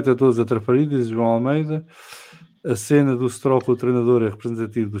 Boa noite a todos atrapalhados, João Almeida. A cena do Stroll com o treinador é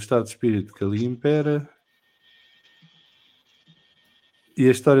representativo do estado de espírito que ali impera. E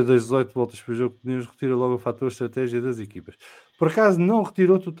a história das 18 voltas para o jogo de pneus retira logo o fator estratégia das equipas. Por acaso não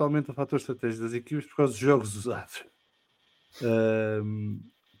retirou totalmente o fator estratégia das equipas por causa dos jogos usados.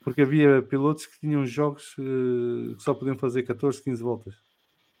 Porque havia pilotos que tinham jogos que só podiam fazer 14, 15 voltas.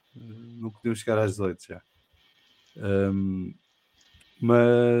 Não podiam chegar às 18 já.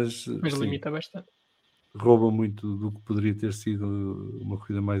 Mas limita bastante. Rouba muito do que poderia ter sido uma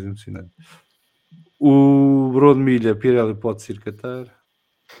corrida mais emocionante. O Bro de Milha, Pirelli pode-se ir catar.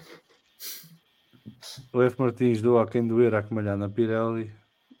 O F. Martins doa a quem doer a que malhar na Pirelli.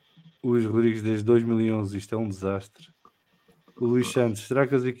 O Luís Rodrigues desde 2011, isto é um desastre. O Luís Santos, será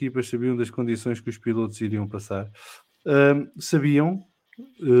que as equipas sabiam das condições que os pilotos iriam passar? Sabiam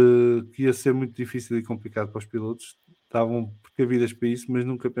que ia ser muito difícil e complicado para os pilotos. Estavam precavidas para isso, mas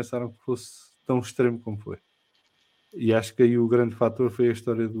nunca pensaram que fosse tão extremo como foi. E acho que aí o grande fator foi a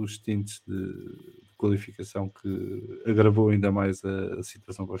história dos stints de qualificação que agravou ainda mais a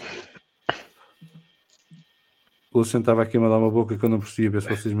situação para os pilotos. O Luciano estava aqui a mandar uma boca que eu não percebia, ver se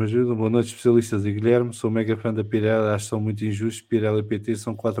vocês me ajudam. Boa noite, especialistas e Guilherme. Sou mega fã da Pirelli, acho que são muito injustos. Pirelli e PT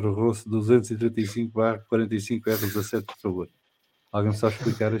são 4 ROS 235/45R17, por favor. Alguém me sabe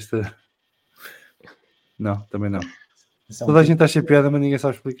explicar esta? Não, também não. Toda a gente está chapeada, mas ninguém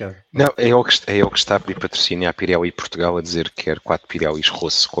sabe explicar. Não, é ele que está a pedir patrocínio à Pirelli Portugal a dizer que quer 4 Pirellis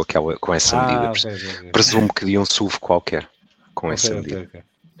rosso com essa medida. Ok. Presumo que de um SUV qualquer com essa medida. Ok.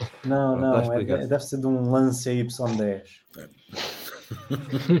 Não, Pronto, está não, explicado. deve ser de um Lancia Y10.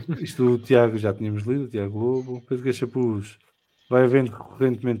 Isto o Tiago já tínhamos lido, o Tiago Lobo. Pedro Cachapuz. Vai havendo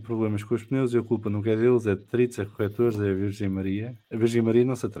recorrentemente problemas com os pneus e a culpa não é deles, é de detritos, é corretores, é a Virgem Maria. A Virgem Maria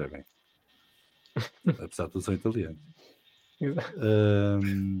não se atrevem. Apesar de tudo são italianos.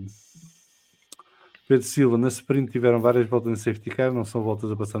 Pedro Silva, na sprint tiveram várias voltas em safety car, não são voltas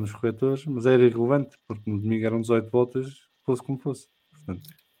a passar nos corretores, mas era irrelevante, porque no domingo eram 18 voltas, fosse como fosse. Portanto,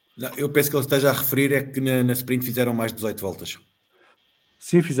 Não, eu penso que ele esteja a referir é que na sprint fizeram mais de 18 voltas.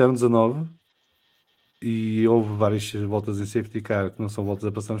 sim, fizeram 19 e houve várias voltas em safety car que não são voltas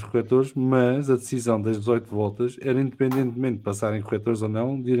a passar nos corretores, mas a decisão das 18 voltas era independentemente de passarem corretores ou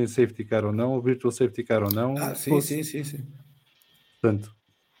não, de irem safety car ou não, ou virtual safety car ou não. Sim. Portanto,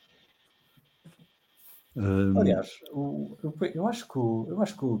 Aliás, eu acho que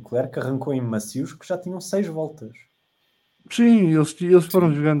o Leclerc arrancou em macios que já tinham 6 voltas. sim, eles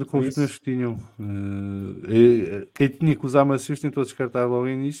foram jogando com foi os pneus que tinham. Quem tinha que usar macios tentou descartar logo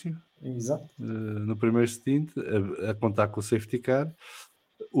no início. Exato. No primeiro stint, a contar com o safety car.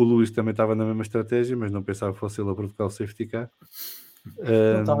 O Lewis também estava na mesma estratégia, mas não pensava que fosse ele a provocar o safety car.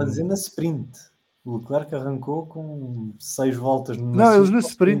 Não estava a dizer na sprint. O Leclerc arrancou com 6 voltas no Não, eles na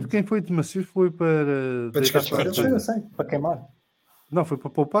sprint, quem foi de macios foi para descartar. Eu sei, para queimar. Não, foi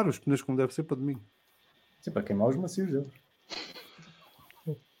para poupar os pneus como deve ser para domingo. Sim, para queimar os macios deles.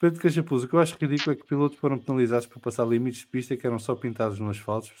 Pedro Cachapuz, o que eu acho ridículo é que pilotos foram penalizados por passar limites de pista que eram só pintados no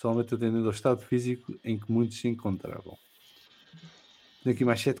asfalto, especialmente atendendo ao estado físico em que muitos se encontravam. Tenho aqui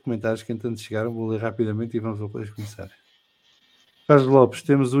mais 7 comentários que entanto chegaram, vou ler rapidamente e vamos depois começar. Carlos Lopes,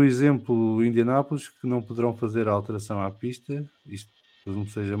 temos o exemplo Indianápolis, que não poderão fazer a alteração à pista, isto não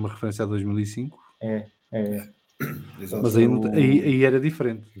seja uma referência a 2005. É. Mas aí era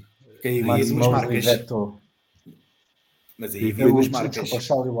diferente. Aí havia duas marcas. Mas aí havia duas marcas.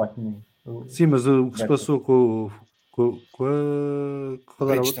 Sim, mas o que se passou com a...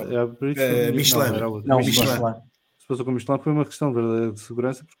 Qual era a outra? Michelin. Não, Michelin. Michelin. Se passou com o Michelin foi uma questão de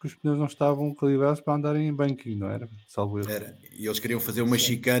segurança, porque os pneus não estavam calibrados para andarem em banking, não era? Salvo erro. Era. E eles queriam fazer uma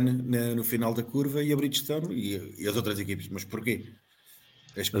chicane no final da curva e a Bridgestone e as outras equipes. Mas porquê?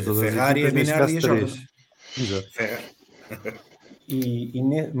 A Ferrari, a Minardi e a Jordan. Exato.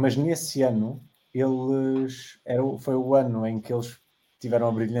 Mas nesse ano, foi o ano em que eles tiveram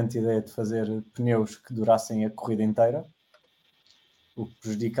a brilhante ideia de fazer pneus que durassem a corrida inteira, o que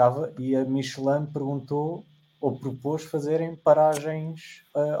prejudicava, e a Michelin propôs fazerem paragens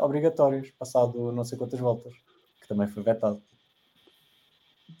obrigatórias, passado não sei quantas voltas, que também foi vetado.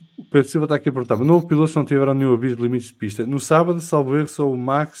 O Pedro Silva está aqui a perguntar, mas não, pilotos não tiveram nenhum aviso de limites de pista. No sábado, salvo erro, só o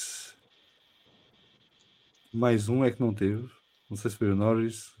Max, mais um é que não teve. Não sei se foi o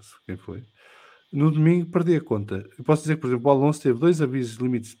Norris, quem foi. No domingo perdi a conta. Eu posso dizer que, por exemplo, o Alonso teve 2 avisos de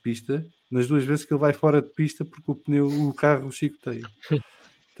limites de pista nas 2 vezes que ele vai fora de pista porque o carro chicoteia.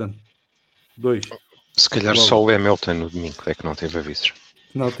 Portanto, 2. Se calhar logo. só o Hamilton no domingo é que não teve avisos.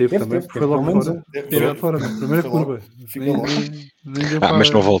 Não, teve também, porque foi logo fora. Foi logo fora, na primeira curva. Nem deu para... Mas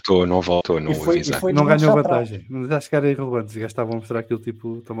não voltou, não avisar. Não ganhou vantagem. Mas acho que era irrelevante. Os gajos estavam a mostrar aquilo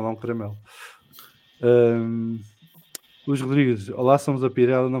tipo, toma lá um caramelo. Luís Rodrigues, olá, somos a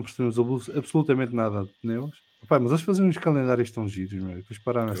Pirelli, não percebemos absolutamente nada de pneus. Pai, mas eles faziam uns calendários tão giros, meu. Depois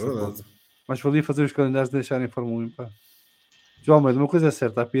pararam essa volta. Mas valia fazer os calendários de deixarem Fórmula 1 em paz. João Almeida, uma coisa é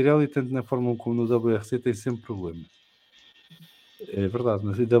certa, a Pirelli, tanto na Fórmula 1 como no WRC, tem sempre problemas. É verdade,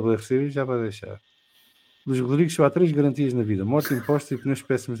 mas o WRC já vai deixar. Luís Rodrigues, só há 3 garantias na vida: morte, impostos e pneus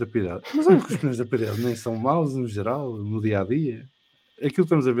péssimos da Pirelli. Mas olha que os pneus da Pirelli nem são maus no geral, no dia a dia. Aquilo que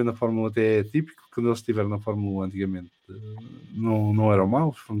estamos a ver na Fórmula 1 até é típico, quando eles estiveram na Fórmula 1 antigamente não eram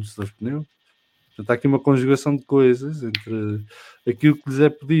maus, fornecedores de pneus. Portanto, há aqui uma conjugação de coisas entre aquilo que lhes é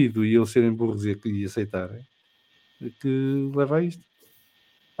pedido e eles serem burros e aceitarem, que leva a isto.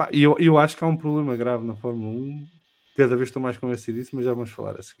 Eu acho que há um problema grave na Fórmula 1, cada vez estou mais convencido disso, mas já vamos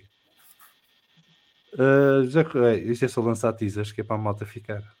falar a seguir. Isto é só lançar teasers, que é para a malta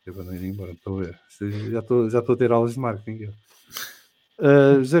ficar, que é para não ir embora, estou a ver. Já estou a ter aulas de marketing.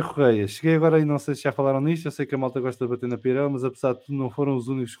 José Correia, cheguei agora e não sei se já falaram nisto, eu sei que a malta gosta de bater na Pirelli, mas apesar de tudo não foram os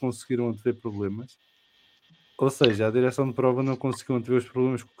únicos que conseguiram antever problemas. Ou seja, a direção de prova não conseguiu antever os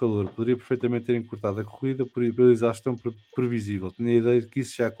problemas com o calor. Poderia perfeitamente ter encurtado a corrida por exaustão previsível. Tinha a ideia de que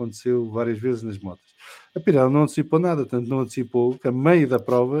isso já aconteceu várias vezes nas motas. A Pirelli não antecipou nada, tanto não antecipou que a meio da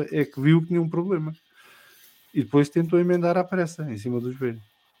prova é que viu que tinha um problema. E depois tentou emendar à pressa, em cima do joelho.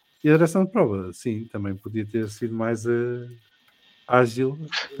 E a direção de prova, sim, também podia ter sido mais ágil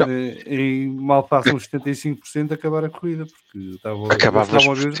em mal façam uns 75% acabar a corrida, porque eles estavam a ver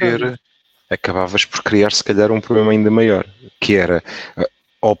os rádios. Acabavas por criar se calhar um problema ainda maior, que era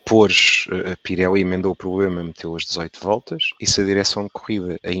ao pôres a Pirelli emendou o problema, meteu as 18 voltas, e se a direção de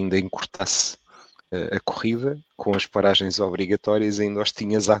corrida ainda encurtasse a corrida, com as paragens obrigatórias ainda os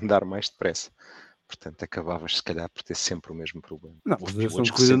tinhas a andar mais depressa. Portanto, acabavas se calhar por ter sempre o mesmo problema. Não, Os a direção pilotos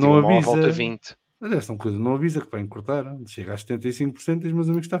de que corrida sentiam não mal à volta avisa. 20. A direção de corrida não avisa que vai encurtar. Chega a 75% e meus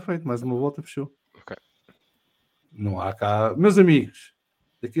amigos, está feito. Mais uma volta, fechou. Ok. Não há cá... Meus amigos,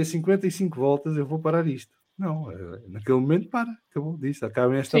 daqui a 55 voltas eu vou parar isto. Não, naquele momento para. Acabou disto.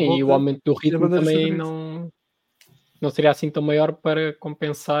 Acabem esta volta. Sim, e o aumento do ritmo também não seria assim tão maior para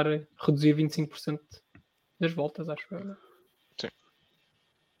compensar reduzir 25% das voltas, acho eu. Não? Sim.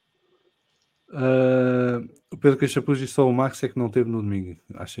 O Pedro Cachapuz disse só o Max é que não teve no domingo,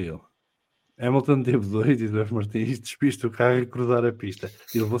 acha ele. Hamilton teve 2 e Eduardo Martins despiste o carro e cruzar a pista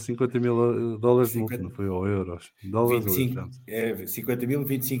e levou 50 mil dólares de multa, não foi? Ou euros? Dólares 25, ou euros? 50 mil,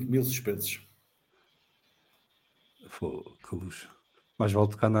 25 mil suspensos. Que luxo. Mais vale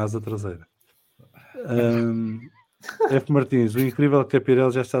tocar na asa traseira. F. Martins, o incrível que a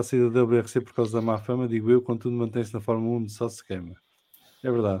Pirelli já está a sair da WRC por causa da má fama, digo eu, contudo mantém-se na Fórmula 1 só se queima. É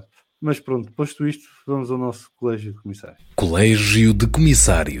verdade. Mas pronto, posto isto, vamos ao nosso colégio de comissários. Colégio de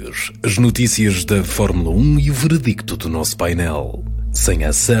Comissários. As notícias da Fórmula 1 e o veredicto do nosso painel. Sem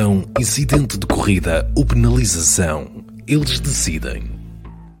ação, incidente de corrida ou penalização, eles decidem.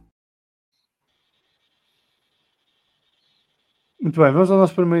 Muito bem, vamos ao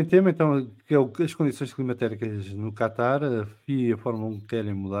nosso primeiro tema, então, que é as condições climatéricas no Qatar. A FIA e a Fórmula 1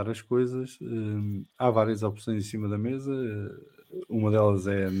 querem mudar as coisas. Há várias opções em cima da mesa. Uma delas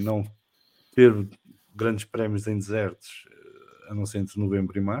é não ter grandes prémios em desertos, a não ser entre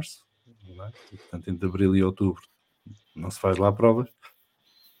novembro e março. Não é? Portanto, entre abril e outubro não se faz lá provas.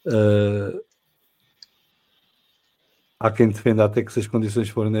 Há quem defenda até que se as condições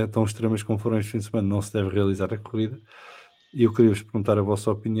forem tão extremas como foram este fim de semana, não se deve realizar a corrida. E eu queria-vos perguntar a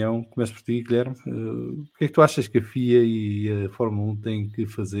vossa opinião. Começo por ti, Guilherme. O que é que tu achas que a FIA e a Fórmula 1 têm que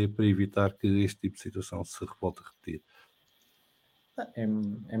fazer para evitar que este tipo de situação se volte a repetir?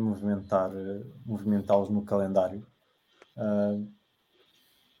 É movimentá-los no calendário.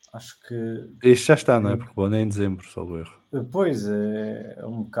 Acho que... Este já está, não é? Porque o ano é em dezembro, só o erro. Pois, é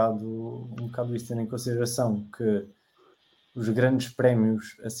um bocado isso tendo em consideração que os grandes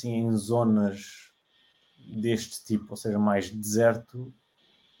prémios, assim, em zonas deste tipo, ou seja, mais deserto,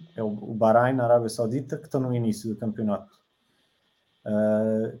 é o Bahrein, a Arábia Saudita, que estão no início do campeonato.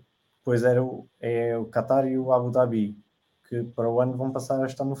 Depois é o Qatar e o Abu Dhabi, que para o ano vão passar a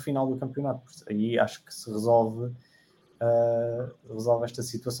estar no final do campeonato. Aí acho que se resolve esta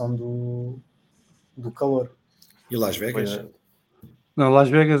situação do calor. E Las Vegas? Não, Las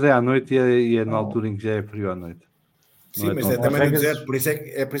Vegas é à noite e é na altura em que já é frio à noite. Sim, mas é também no deserto, por isso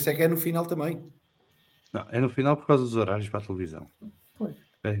é que é no final também. Não, é no final por causa dos horários para a televisão. Pois.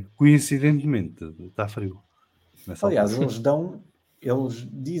 Coincidentemente, está frio. Aliás, eles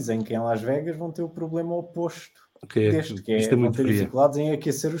dizem que em Las Vegas vão ter o problema oposto vão ter dificuldades em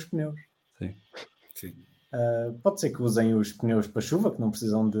aquecer os pneus. Sim. Pode ser que usem os pneus para chuva, que não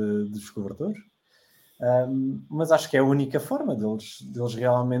precisam dos cobertores. Mas acho que é a única forma deles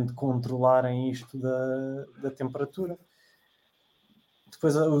realmente controlarem isto da temperatura.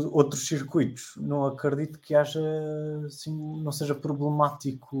 Depois, outros circuitos, não acredito que haja, assim, não seja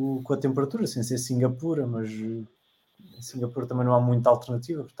problemático com a temperatura, sem ser Singapura, mas em Singapura também não há muita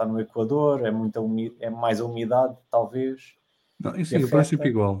alternativa, porque está no Equador, é mais a umidade, talvez. Não, em Singapura é sempre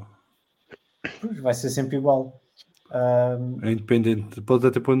igual. Pois, vai ser sempre igual. É independente, pode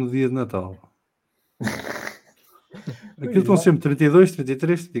até pôr no dia de Natal. Aquilo estão sempre 32,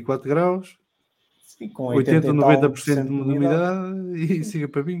 33, 34 graus. Sim, com 80, 90% de umidade e siga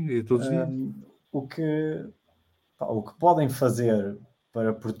para mim todos os dias. O que podem fazer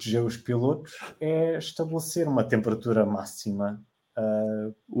para proteger os pilotos é estabelecer uma temperatura máxima.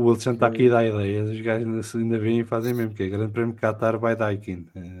 O Alexandre está aqui a dar ideias, os gajos ainda vêm e fazem mesmo, que é grande prémio Qatar by Daikin.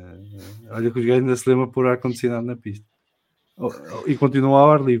 Olha que os gajos ainda se lembram por ar-condicionado na pista. E continuam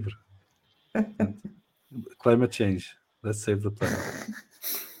ao ar livre. Climate change. Let's save the planet.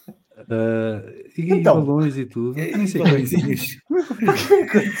 E então, balões e tudo. Nem sei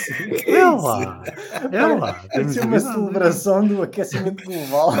é lá. Temos uma celebração do aquecimento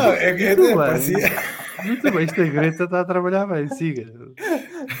global. Muito bem, esta Greta está a trabalhar bem. Siga.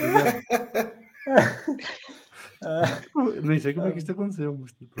 Nem sei como é que isto aconteceu,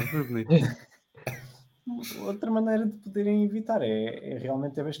 mas foi bonito. outra maneira de poderem evitar é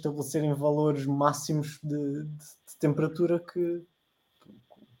realmente estabelecerem valores máximos de temperatura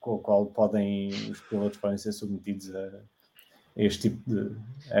com o qual os pilotos podem ser submetidos a este tipo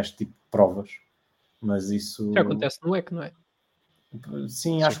de provas. Mas isso... Já acontece no EC, não é?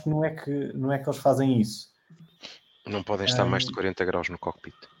 Sim, acho que não é que eles fazem isso. Não podem estar mais de 40 graus no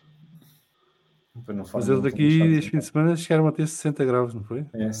cockpit. Mas eles aqui, este fim de semana, chegaram a ter 60 graus, não foi?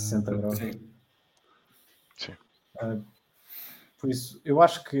 É, 60 graus. Sim. Por isso, eu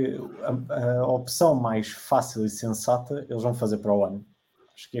acho que a opção mais fácil e sensata eles vão fazer para o ano.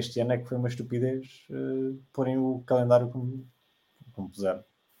 Acho que este ano é que foi uma estupidez porem o calendário como puseram.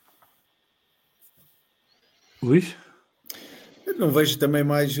 Luís? Eu não vejo também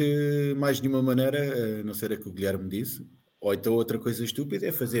mais nenhuma maneira, a não ser a que o Guilherme disse. Ou então outra coisa estúpida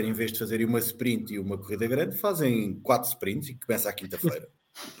é fazer, em vez de fazerem uma sprint e uma corrida grande, fazem 4 sprints e começa à quinta-feira.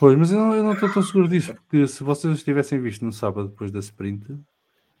 Pois, mas eu não estou tão seguro disso, porque se vocês tivessem visto no sábado depois da sprint,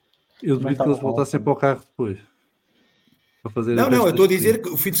 eu duvido que eles voltassem para o carro depois. Para fazer Não, eu estou a dizer sprint.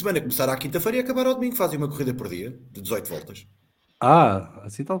 que o fim de semana começar à quinta-feira e acabar ao domingo, fazem uma corrida por dia, de 18 voltas.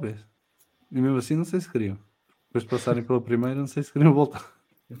 Assim talvez. E mesmo assim não sei se queriam. Depois de passarem pela primeira, não sei se queriam voltar.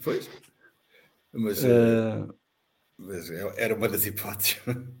 Pois. Mas era uma das hipóteses.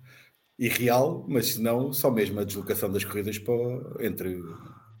 Irreal, mas se não, só mesmo a deslocação das corridas para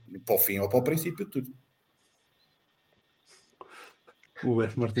o fim ou para o princípio de tudo. O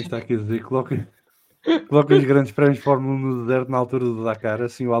F. Martins está aqui a dizer que coloquem os grandes prémios de Fórmula 1 no deserto na altura do Dakar,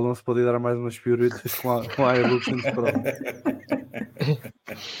 assim o Alonso pode dar mais umas piruetas com a Hilux antes de prova.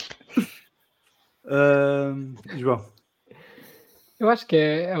 João. Eu acho que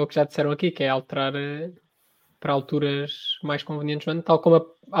é o que já disseram aqui, que é alterar para alturas mais convenientes do ano, tal como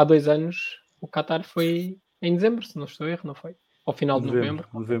há 2 anos o Qatar foi em dezembro, se não estou a erro, não foi? Ao final de novembro.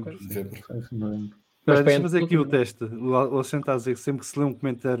 Novembro. Mas Deixa eu fazer aqui o teste. O Alexandre está a dizer que sempre que se lê um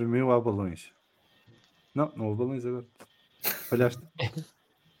comentário meu há balões. Não há balões agora. Falhaste.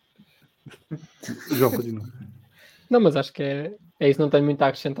 João, continua. Não, mas acho que é isso, não tenho muito a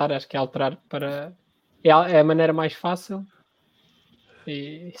acrescentar, acho que é alterar para... É a maneira mais fácil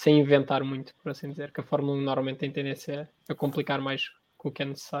e sem inventar muito, por assim dizer, que a Fórmula 1 normalmente tem tendência a complicar mais com o que é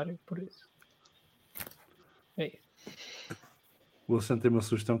necessário, por isso. É isso. O Alexandre tem uma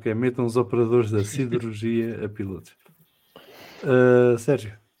sugestão que é metam os operadores da siderurgia a pilotos.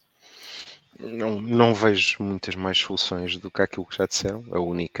 Sérgio? Não vejo muitas mais soluções do que aquilo que já disseram. A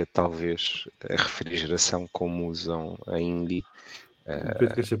única, talvez, a refrigeração, como usam a Indy. O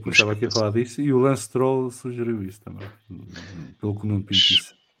Pedro Cachapuz estava aqui a falar disso e o Lance Stroll sugeriu isso também, pelo que o Nuno Pinto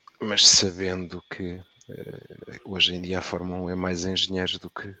disse. Mas sabendo que hoje em dia a Fórmula 1 é mais engenheiros do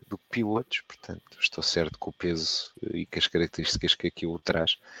que pilotos, portanto estou certo que o peso e que as características que aquilo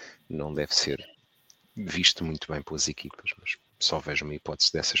traz não deve ser visto muito bem pelas equipas, mas só vejo uma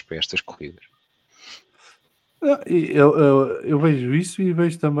hipótese dessas para estas corridas. Eu vejo isso e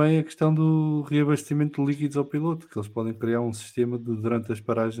vejo também a questão do reabastecimento de líquidos ao piloto, que eles podem criar um sistema de, durante as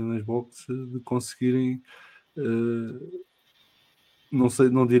paragens nas boxes, de conseguirem,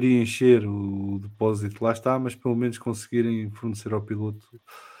 não diria encher o depósito, lá está, mas pelo menos conseguirem fornecer ao piloto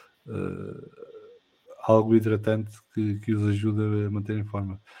algo hidratante que os ajude a manter em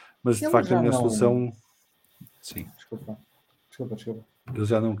forma. Mas de facto a minha solução... Sim. Desculpa. Eles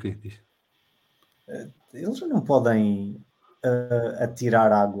já não o quê? Diz? Eles já não podem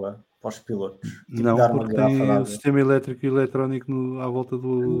atirar água para os pilotos. Tipo, não, dar porque uma tem o sistema elétrico e eletrónico à volta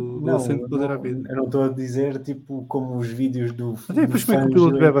do assento para poder à vida. Eu não estou a dizer tipo como os vídeos do depois como é que o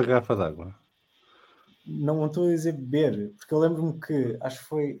piloto bebe a garrafa de água? Não estou a dizer beber, porque eu lembro-me que acho que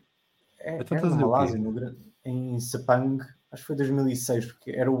foi era na Malásia, em Sepang, acho que foi 2006,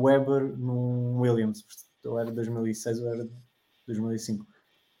 porque era o Weber num Williams, ou era 2006 ou era 2005.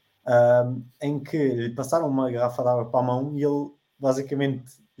 Em que lhe passaram uma garrafa de água para a mão e ele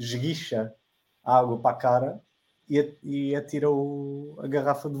basicamente esguicha a água para a cara e atira a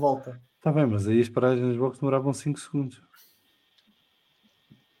garrafa de volta. Está bem, mas aí as paragens nas boxes demoravam 5 segundos.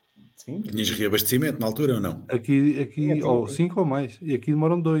 Sim. Tinhas reabastecimento na altura ou não? Aqui ou 5 ou mais. E aqui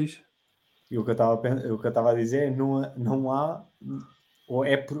demoram 2. E o que eu estava a dizer é não há... Ou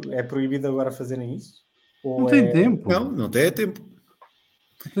é proibido agora fazerem isso? Ou não tem tempo. Não tem tempo.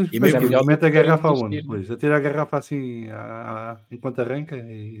 E mesmo mete a garrafa aonde? Pois, atira a garrafa assim enquanto arranca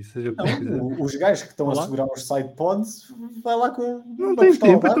e seja o que quiser. Os gajos que estão a segurar os side pods, vai lá com... Não tem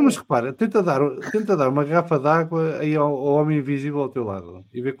tempo, então, mas repara, tenta dar uma garrafa de água aí ao homem invisível ao teu lado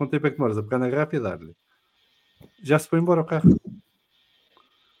e ver quanto tempo é que demoras a pegar na garrafa e dar-lhe. Já se foi embora o carro.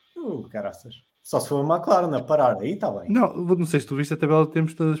 Caraças. Só se for a McLaren a parar, aí está bem. Não sei se tu viste a tabela de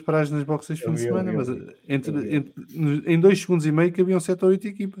tempos das paragens nas boxes este fim de semana, mas em 2 segundos e meio cabiam 7 ou 8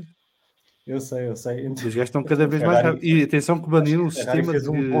 equipas. Eu sei. E os gajos estão cada vez mais rápidos. E atenção que baniram o sistema fez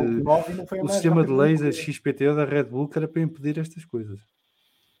 1.9 e não foi a o mais sistema de rápida da laser corrida. XPTO da Red Bull, que era para impedir estas coisas.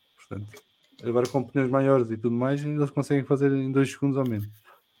 Portanto, agora com pneus maiores e tudo mais, eles conseguem fazer em 2 segundos ou menos.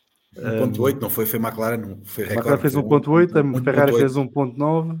 1.8 não foi McLaren, não foi A recorde. McLaren fez 1.8, a Ferrari fez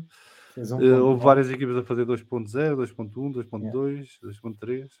 1.9. Fez Houve várias equipas a fazer 2.0, 2.1, 2.2,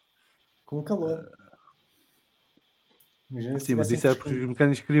 2.3. Com calor. Imagina se Sim, mas tivessem isso é porque os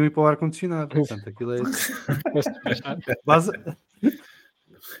mecânicos queriam ir para o ar-condicionado. Portanto, aquilo é base.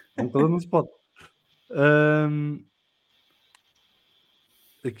 Um calor não se pode.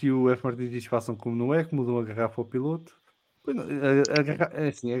 Aqui o F. Martins diz: façam como no EC, mudam a garrafa ao piloto. A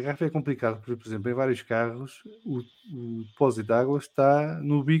garrafa é complicado, porque, por exemplo, em vários carros o depósito de água está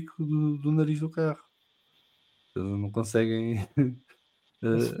no bico do nariz do carro. Eles não conseguem,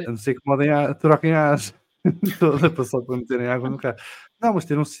 a não ser que troquem a asa toda para só para meterem água no carro. Não, mas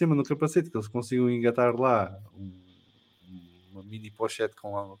ter um sistema no capacete que eles consigam engatar lá uma mini pochete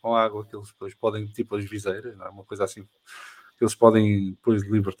com água que eles depois podem, tipo as viseiras, não é? Uma coisa assim que eles podem depois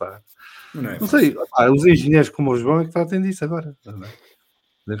libertar. Não sei, os engenheiros como o João é que tratem disso agora. Não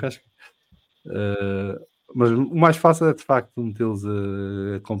é? Mas o mais fácil é de facto metê-los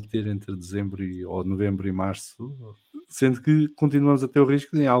a competir entre dezembro ou novembro e março, sendo que continuamos a ter o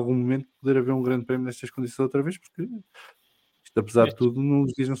risco de em algum momento poder haver um grande prémio nestas condições outra vez, porque isto, apesar de tudo,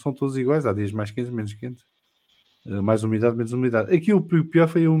 os dias não são todos iguais, há dias mais quentes, menos quentes. Mais umidade, menos umidade. Aqui o pior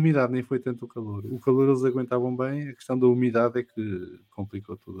foi a umidade, nem foi tanto o calor. O calor eles aguentavam bem, a questão da umidade é que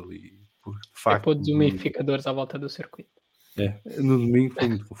complicou tudo ali. Porque, de facto, pôr desumidificadores à volta do circuito. No domingo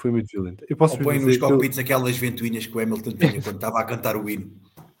foi muito violento. Eu posso põe dizer nos cockpits aquelas ventoinhas que o Hamilton tinha quando estava a cantar o hino.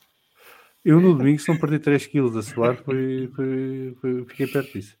 Eu no domingo, se não perdi 3 kg a suar, fiquei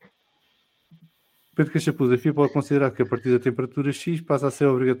perto disso. Pedro Cachapuz, a FIA pode considerar que a partir da temperatura X passa a ser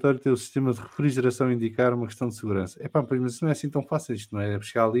obrigatório ter o sistema de refrigeração indicar uma questão de segurança. Mas isso não é assim tão fácil, isto não é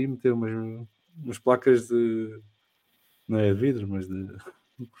chegar ali e meter umas placas de, não é de vidro, mas de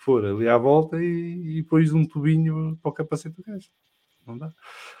o que for, ali à volta e depois um tubinho para o capacete do gajo. Não dá.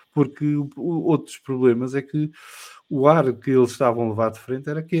 Porque outros problemas é que o ar que eles estavam a levar de frente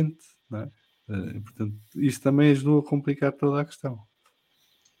era quente, não é? Portanto, isso também ajudou a complicar toda a questão.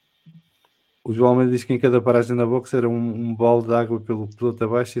 O João Almeida diz que em cada paragem na box era um balde de água pelo piloto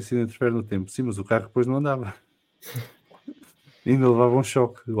abaixo e assim não interfere no tempo. Sim, mas o carro depois não andava. Ainda levava um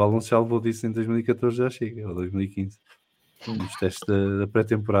choque. O Alonso já levou disso em 2014, já chega, ou 2015. Nos testes da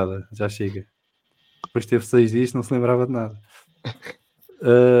pré-temporada, já chega. Depois teve 6 dias, não se lembrava de nada.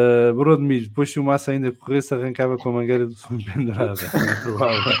 Bruno de Milho, depois se o Massa ainda corresse, arrancava com a mangueira do sumo pendurada. É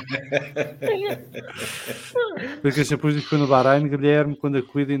provável. Porque depois diz que foi no Bahrein, Guilherme, quando a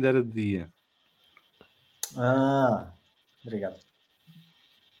corrida ainda era de dia. Obrigado.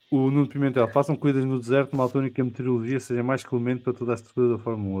 O Nuno Pimentel, façam corridas no deserto numa altura em que a meteorologia seja mais clemente para toda a estrutura da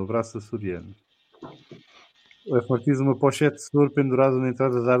Fórmula 1. Abraço açoriano. O F. Martins, uma pochete de soro pendurada na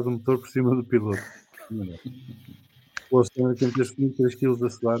entrada da ar do motor por cima do piloto. O senhor que meteu 3 kg a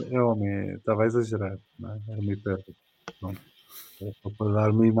suar, estava a exagerar, não é? Era meio perto. Pronto. Era só para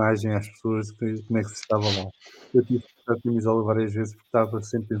dar uma imagem às pessoas de como é que se estava lá. Eu tive que estar camisola várias vezes porque estava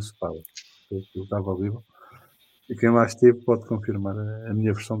sempre ensopado. Eu estava vivo. E quem lá esteve pode confirmar a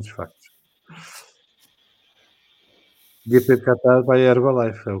minha versão dos factos. GP de Qatar vai a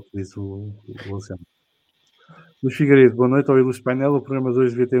Herbalife, é o que diz o Luciano. Luís Figueiredo, boa noite ao ilustre painel. O programa de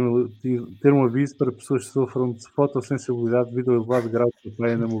hoje devia ter um aviso para pessoas que sofram de fotossensibilidade devido ao elevado grau de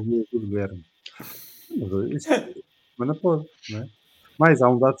praia na mobília do governo. Mas não pode, não é? Mais, há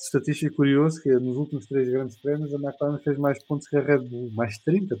um dado estatístico curioso, que é nos últimos 3 grandes prémios a McLaren fez mais pontos que a Red Bull, mais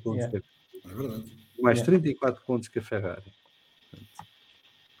 30 pontos que a mais 34 pontos que a Ferrari.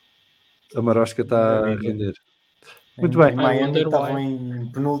 A Marosca está a render. Muito bem. Em Miami estavam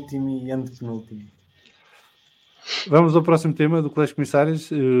em penúltimo e antepenúltimo. Vamos ao próximo tema do Colégio de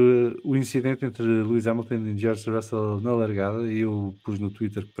Comissários, o incidente entre Lewis Hamilton e George Russell na largada. Eu pus no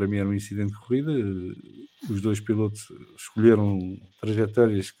Twitter que para mim era um incidente de corrida. Os dois pilotos escolheram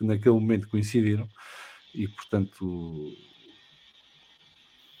trajetórias que naquele momento coincidiram e, portanto,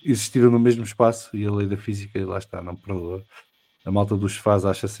 existiram no mesmo espaço e a lei da física, lá está, não perdoa. A malta dos faz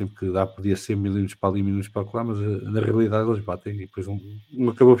acha sempre que podia ser milímetros para ali, milímetros para lá, mas na realidade eles batem e depois um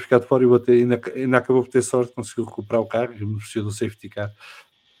acabou por ficar de fora e ainda acabou por ter sorte, conseguiu recuperar o carro e beneficiou do safety car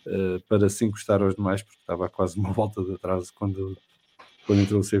para se encostar aos demais, porque estava quase uma volta de atraso quando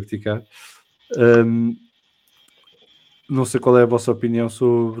entrou o safety car. Não sei qual é a vossa opinião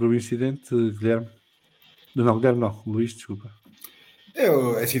sobre o incidente, Guilherme. Não, Luís, desculpa. É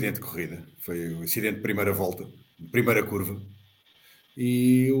o acidente de corrida. Foi o acidente de primeira volta, primeira curva.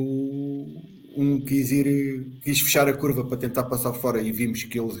 E quis fechar a curva para tentar passar fora e vimos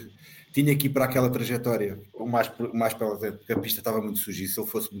que ele tinha que ir para aquela trajetória o mais para dentro, porque a pista estava muito suja e se ele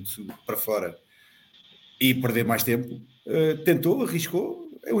fosse muito para fora e perder mais tempo, tentou, arriscou,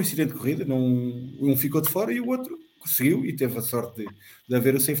 é um incidente de corrida, não, um ficou de fora e o outro conseguiu e teve a sorte de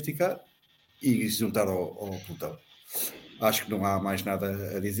haver o safety car e se juntar ao pelotão. Acho que não há mais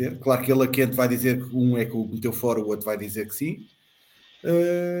nada a dizer. Claro que ele a quente vai dizer que um é que o meteu fora, o outro vai dizer que sim.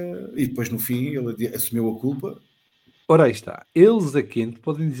 E depois no fim ele assumiu a culpa. Ora, aí está. Eles a quente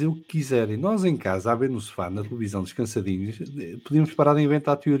podem dizer o que quiserem. Nós em casa, a ver no sofá, na televisão, descansadinhos, podíamos parar de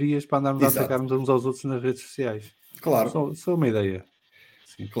inventar teorias para andarmos Exato. a atacarmos uns aos outros nas redes sociais. Claro. Só uma ideia.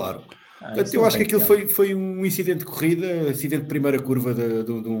 Sim. Claro. Portanto, eu acho que aquilo foi um incidente de corrida, acidente de primeira curva,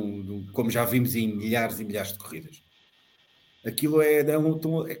 como já vimos em milhares e milhares de corridas. Aquilo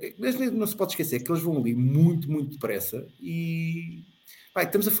mas não se pode esquecer que eles vão ali muito, muito depressa e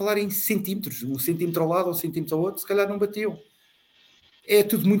estamos a falar em centímetros, um centímetro ao lado ou um centímetro ao outro, se calhar não batiam. É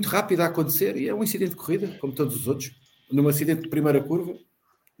tudo muito rápido a acontecer e é um incidente de corrida, como todos os outros. Num acidente de primeira curva,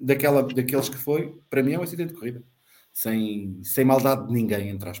 daqueles que foi, para mim é um acidente de corrida. Sem maldade de ninguém,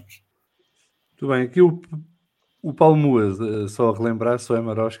 entre aspas. Muito bem, aqui o Paulo Muas, só a relembrar, só é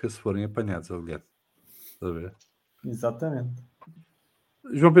marosca se forem apanhados, aliás. Está a ver? Exatamente.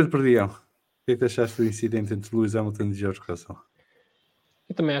 João Pedro Perdião, o que é que achaste do incidente entre Lewis Hamilton e George Russell?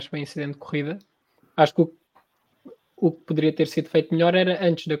 Eu também acho bem incidente de corrida. Acho que o que poderia ter sido feito melhor era,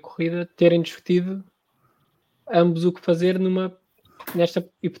 antes da corrida, terem discutido ambos o que fazer nesta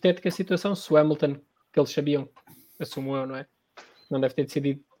hipotética situação. Se o Hamilton, que eles sabiam, assumo eu, não é? Não deve ter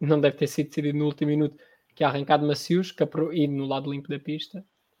sido decidido no último minuto, que a arrancada macios e no lado limpo da pista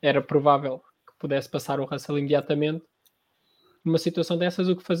era provável que pudesse passar o Russell imediatamente. Numa situação dessas,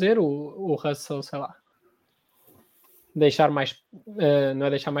 o que fazer? O Russell, sei lá, deixar mais, não é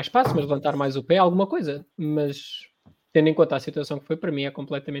deixar mais espaço, mas levantar mais o pé, alguma coisa. Mas tendo em conta a situação que foi, para mim é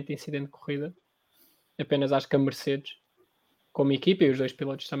completamente incidente de corrida. Apenas acho que a Mercedes, como equipa, e os dois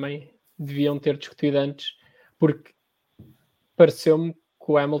pilotos também deviam ter discutido antes, porque pareceu-me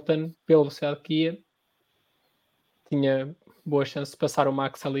que o Hamilton, pela velocidade que ia, tinha boa chance de passar o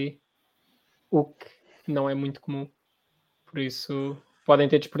Max ali, o que não é muito comum. Por isso, podem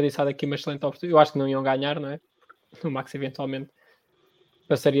ter desperdiçado aqui uma excelente oportunidade. Eu acho que não iam ganhar, não é? O Max eventualmente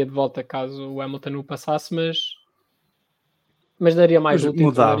passaria de volta caso o Hamilton o passasse, mas daria mais luta e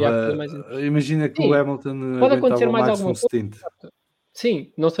tornaria a corrida mais interessante. Imagina que o Hamilton pode acontecer aguentava mais Max alguma um stint.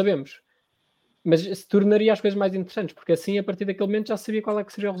 Sim, não sabemos. Mas se tornaria as coisas mais interessantes, porque assim, a partir daquele momento, já sabia qual é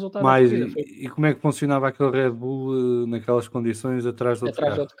que seria o resultado da corrida. E como é que funcionava aquele Red Bull naquelas condições atrás do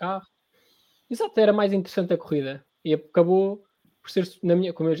outro carro? Exato, era mais interessante a corrida. E acabou por ser,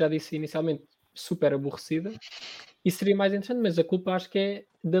 como eu já disse inicialmente, super aborrecida. E seria mais interessante, mas a culpa acho que é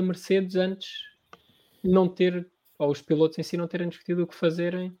da Mercedes antes não ter, ou os pilotos em si não terem discutido o que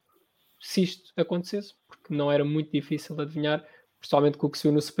fazerem se isto acontecesse, porque não era muito difícil de adivinhar, principalmente com o que se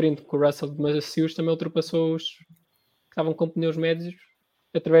viu no sprint, que o Russell de macios também ultrapassou os que estavam com pneus médios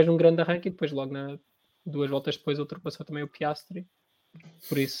através de um grande arranque e depois logo 2 voltas depois ultrapassou também o Piastri.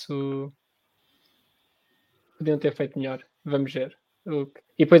 Por isso podiam ter feito melhor. Vamos ver.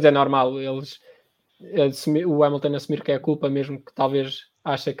 E depois é normal o Hamilton assumir que é a culpa, mesmo que talvez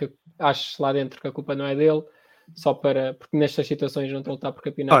ache lá dentro que a culpa não é dele, porque nestas situações não estão a lutar por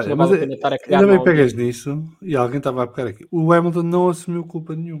campeonatos. Olha, não vale a pena estar a criar ainda bem pegas nisso, e alguém estava a pegar aqui. O Hamilton não assumiu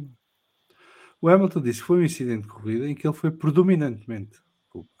culpa nenhuma. O Hamilton disse que foi um incidente de corrida em que ele foi predominantemente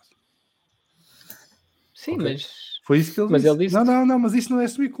culpado. Sim, okay? mas... Foi isso que ele disse. Ele disse. Não, mas isso não é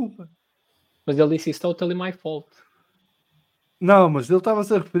assumir culpa. Mas ele disse, it's totally my fault. Não, mas ele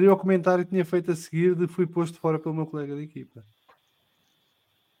estava-se a referir ao comentário que tinha feito a seguir de fui posto fora pelo meu colega de equipa.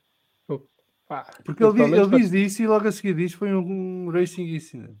 Porque ele diz disso e logo a seguir diz foi um racing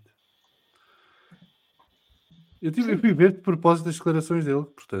incident. Eu fui ver de propósito das declarações dele,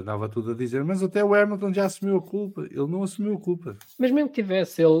 portanto estava tudo a dizer, mas até o Hamilton já assumiu a culpa. Ele não assumiu a culpa. Mas mesmo que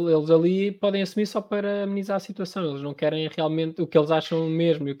tivesse, eles ali podem assumir só para amenizar a situação. Eles não querem realmente o que eles acham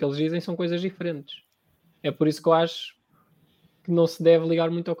mesmo e o que eles dizem são coisas diferentes. É por isso que eu acho que não se deve ligar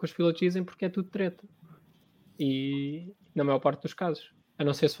muito ao que os pilotos dizem, porque é tudo treta. E na maior parte dos casos, a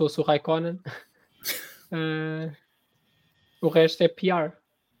não ser se fosse o Raikkonen, o resto é PR.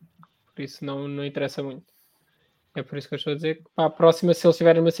 Por isso não interessa muito. É por isso que eu estou a dizer que para a próxima, se eles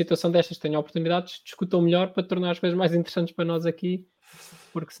tiverem uma situação destas, tenham oportunidades, discutam melhor para tornar as coisas mais interessantes para nós aqui,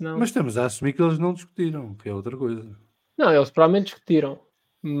 porque senão... Mas estamos a assumir que eles não discutiram, que é outra coisa. Não, eles provavelmente discutiram,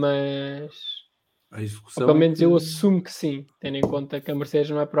 mas A ou execução pelo é menos que- eu assumo que sim, tendo em conta que a Mercedes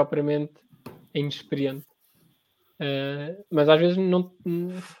não é propriamente inexperiente. Mas às vezes não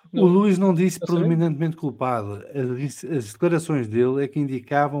O Luís não disse não sabemos. predominantemente culpado. As declarações dele é que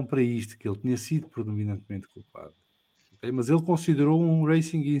indicavam para isto, que ele tinha sido predominantemente culpado. Ok? Mas ele considerou um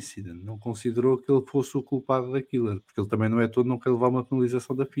racing incident, não considerou que ele fosse o culpado daquilo, porque ele também não é todo, não quer levar uma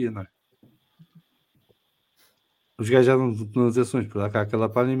penalização da FIA, não é? Os gajos já dão penalizações por dar cá aquela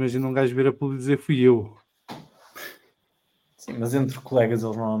palha, imagina um gajo vir a público e dizer fui eu. Sim, mas entre colegas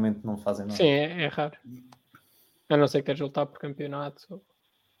eles normalmente não fazem nada. Sim, é raro. A não ser que esteja a lutar por campeonato.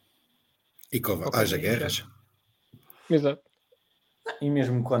 E que Ok, haja sim, guerras. Exato. E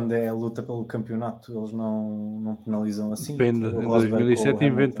mesmo quando é a luta pelo campeonato, eles não penalizam assim. Depende, Foi o em Rosberg 2007 com o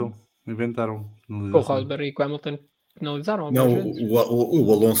Hamilton. inventaram Com o penalização. Rosberg e com o Hamilton penalizaram Não, algumas vezes.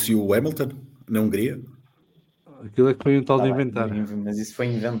 o Alonso e o Hamilton, na Hungria. Aquilo é que foi um tal Tá de bem, inventar. mas isso foi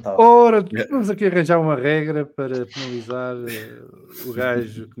inventado. Ora, vamos aqui arranjar uma regra para penalizar o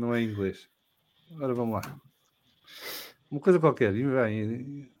gajo que não é inglês. Ora, vamos lá. Uma coisa qualquer. E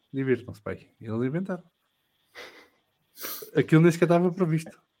bem, divirtam-se, pai. Eles inventaram. Aquilo nem sequer estava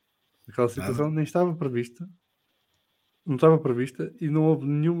previsto. Aquela situação nem estava prevista. Não estava prevista e não houve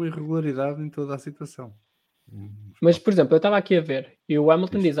nenhuma irregularidade em toda a situação. Mas, por exemplo, eu estava aqui a ver e o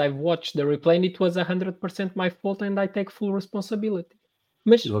Hamilton diz: I've watched the replay and it was 100% my fault and I take full responsibility.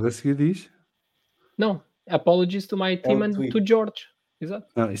 Mas, E logo a seguir diz... não. Apologies to my team and tweet. to George. Exato.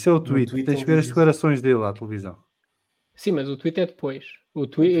 Não, isso é o No tweet. tweet Tens ele que ver as diz isso. declarações dele à televisão. Sim, mas o tweet é depois.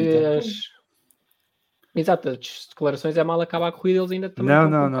 tweet é depois. Exato, as declarações é mal acabar a corrida, eles ainda também estão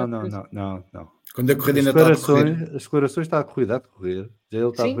com um bocado preso. Não. Quando a corrida ainda está a decorrer. As declarações está a correr. Já ele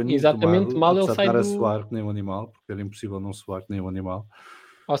está Sim, bem exatamente, tomado, mal a ele sai estar a do... suar que nem um animal, porque era impossível não suar que nem um animal.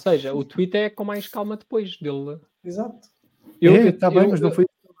 Ou seja, o tweet é com mais calma depois dele. Exato. Está bem, mas não foi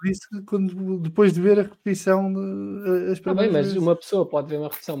isso quando, depois de ver a repetição as Está bem, primeiras mas vezes. uma pessoa pode ver uma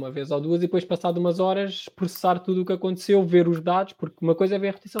repetição uma vez ou duas e depois, passado umas horas, processar tudo o que aconteceu, ver os dados, porque uma coisa é ver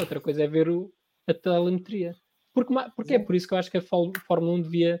a repetição, outra coisa é ver a telemetria. Porque é por isso que eu acho que a Fórmula 1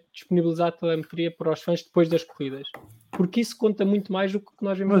 devia disponibilizar a telemetria para os fãs depois das corridas. Porque isso conta muito mais do que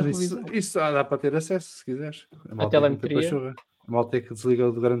nós vemos na Mas televisão. isso dá para ter acesso, se quiseres. A telemetria. A malta é que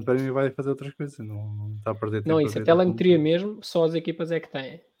desliga do Grande Prémio e vai fazer outras coisas. Não está a perder tempo. Não, isso, a telemetria mesmo, só as equipas é que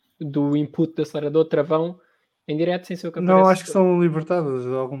têm. Do input do acelerador, travão, em direto, sem ser o que aparece. Não, acho que são libertadas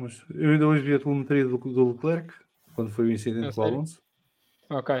algumas. Eu ainda hoje vi a telemetria do Leclerc, quando foi o incidente com o Alonso.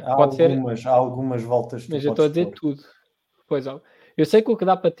 Ok, Há pode ser. Há algumas voltas que Mas tu eu estou a podes dizer pôr. tudo. Pois, ó. Eu sei que o que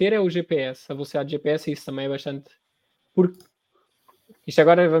dá para ter é o GPS, a velocidade de GPS, e isso também é bastante. Porque isto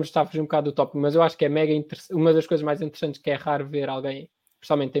agora vamos estar a fugir um bocado do tópico, mas eu acho que é mega interessante. Uma das coisas mais interessantes que é raro ver alguém,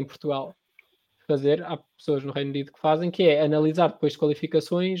 principalmente em Portugal, fazer, há pessoas no Reino Unido que fazem, que é analisar depois de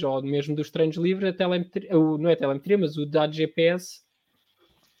qualificações ou mesmo dos treinos livres a telemetria, não é a telemetria, mas o dado GPS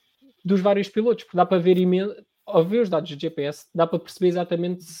dos vários pilotos, porque dá para ver ao ver os dados de GPS, dá para perceber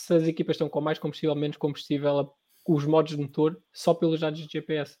exatamente se as equipas estão com mais combustível, menos combustível, os modos de motor, só pelos dados de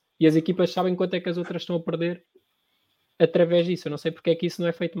GPS. E as equipas sabem quanto é que as outras estão a perder através disso. Eu não sei porque é que isso não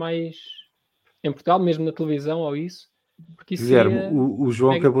é feito mais em Portugal, mesmo na televisão ou isso. Porque isso Guilherme, seria... o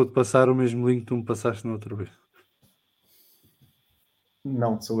João acabou de passar o mesmo link que tu me passaste na outra vez.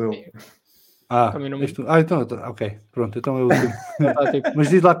 Não, sou eu. Então, ok, pronto, então eu tipo... Mas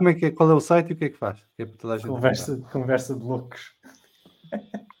diz lá como é que é, qual é o site e o que é que faz? Que é para toda a gente Conversa de loucos.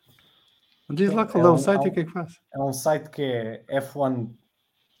 Diz lá qual é o site e o que é que faz. É um site que é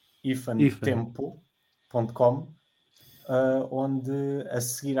f1-tempo.com, onde a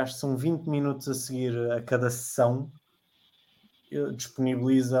seguir, acho que são 20 minutos a seguir a cada sessão,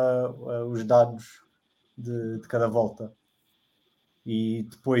 disponibiliza os dados de cada volta. E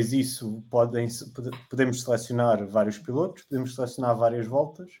depois disso podemos selecionar vários pilotos, podemos selecionar várias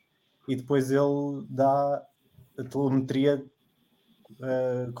voltas e depois ele dá a telemetria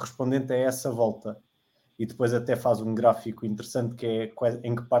correspondente a essa volta. E depois até faz um gráfico interessante que é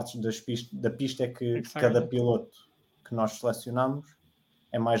em que partes da pista é que cada piloto que nós selecionamos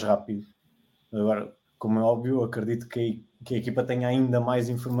é mais rápido. Agora, como é óbvio, eu acredito que a equipa tenha ainda mais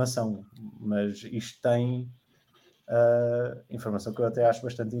informação, mas isto tem informação que eu até acho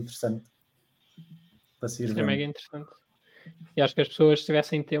bastante interessante para se ir vendo. É mega interessante. E acho que as pessoas, se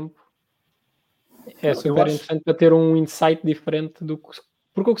tivessem tempo, é super interessante para ter um insight diferente do que...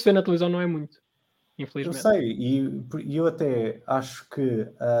 Porque o que se vê na televisão não é muito, infelizmente. Eu sei, e eu até acho que,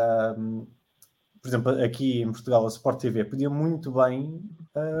 por exemplo, aqui em Portugal, a Sport TV podia muito bem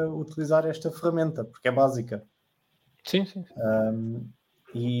utilizar esta ferramenta, porque é básica. Sim.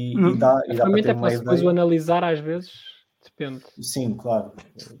 E dá a ferramenta para ter é para uma depois ideia. o analisar às vezes. depende. Sim, claro.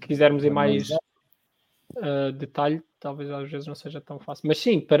 Se quisermos ir mais detalhe, talvez às vezes não seja tão fácil. Mas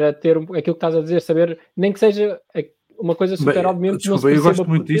sim, para ter aquilo que estás a dizer, saber, nem que seja uma coisa super óbvia, mesmo que não se Desculpa, eu gosto perceba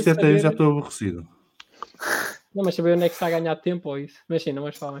muito porquê, disto, até saber... eu já estou aborrecido. Não, mas saber onde é que está a ganhar tempo ou isso. Mas sim, não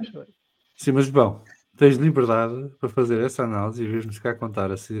vamos falar mais sobre isso. Sim, mas bom, tens liberdade para fazer essa análise e vês-nos cá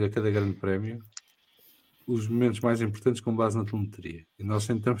contar a seguir a cada grande prémio os momentos mais importantes com base na telemetria. E nós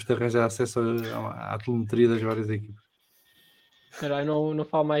tentamos te arranjar acesso à telemetria das várias equipas. Eu não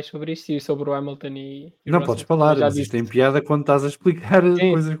falo mais sobre isto e sobre o Hamilton e Não Russell, podes falar, já mas disse. isto tem piada quando estás a explicar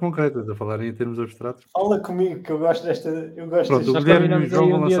Sim. coisas concretas, a falar em termos abstratos. Fala comigo, que eu gosto desta. Eu gosto Pronto, o Nós Guilherme e o combinamos João aí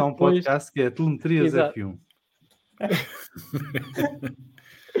vão um dia lançar um depois. podcast que é Telemetrias Exato. F1.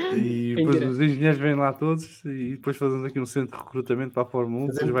 E Em depois direto. os engenheiros vêm lá todos e depois fazemos aqui um centro de recrutamento para a Fórmula 1,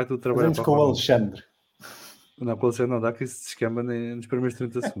 depois vai tudo trabalhar Fazemos para a com o Fórmula 1. Alexandre. Não, com o Alexandre não dá, que isso se escama nos primeiros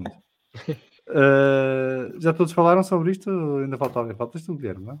 30 segundos. Já todos falaram sobre isto ou ainda falta alguém? Faltas tu,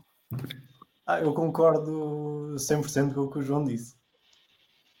 Guilherme, não? Eu concordo 100% com o que o João disse.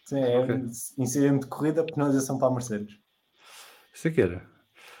 Sim, é Ok. incidente de corrida, penalização para a Mercedes. Isso é que era.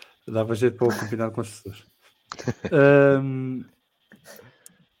 Dava jeito para o combinado com as pessoas.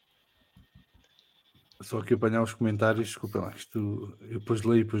 Só aqui apanhar os comentários, desculpem lá, isto eu depois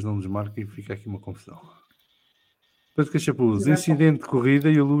leio e depois não desmarco e fica aqui uma confusão. Pedro Cachapuz, incidente de corrida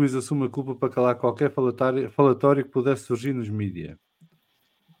e o Luís assume a culpa para calar qualquer falatório que pudesse surgir nos mídias.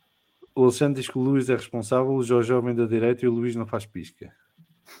 O Alexandre diz que o Luís é responsável, o Jorge vem da direita e o Luís não faz pisca.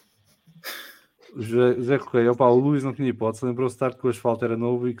 O José Correia, o Luís não tinha hipótese, lembrou-se tarde que o asfalto era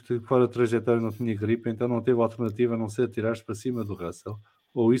novo e que fora de trajetória não tinha gripe, então não teve alternativa a não ser atirar-se para cima do Russell,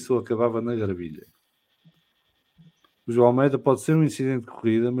 ou isso acabava na gravilha. O João Almeida pode ser um incidente de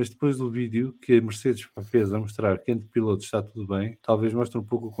corrida, mas depois do vídeo que a Mercedes fez a mostrar que entre pilotos está tudo bem, talvez mostre um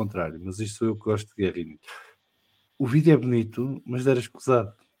pouco o contrário, mas isto sou eu que gosto de Guerrinho. O vídeo é bonito, mas era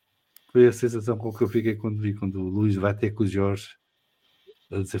escusado. Foi a sensação com que eu fiquei quando o Luís vai ter com o Jorge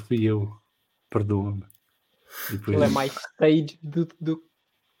a dizer fui eu, perdoa-me. Depois... Ele é mais stage do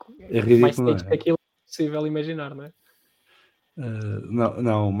É ridículo, mais stage não é? que aquilo é possível imaginar, não é?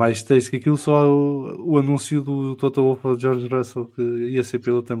 Não, mais texto que aquilo, só o anúncio do Toto Wolff ao George Russell que ia ser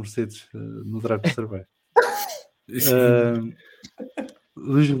piloto da Mercedes no Drive to Survive.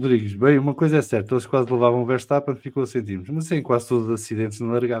 Luís Rodrigues, bem, uma coisa é certa, eles quase levavam o Verstappen, ficou a centímetros, mas tem quase todos os acidentes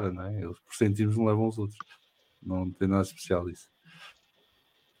na largada, não é? Eles por centímetros não levam os outros, não tem nada especial isso.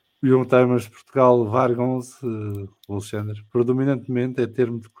 Young Timers Portugal, Vargons, Alexandre, predominantemente é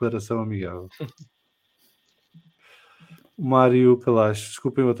termo de declaração amigável. Mário Calacho,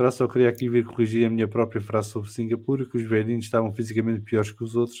 desculpem o atraso, só queria aqui vir corrigir a minha própria frase sobre Singapura, que os velhinhos estavam fisicamente piores que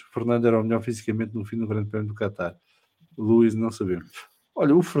os outros. Fernando era o melhor fisicamente no fim do Grande Prémio do Qatar. Luís, não sabemos.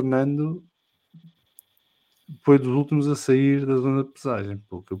 Olha, o Fernando foi dos últimos a sair da zona de pesagem,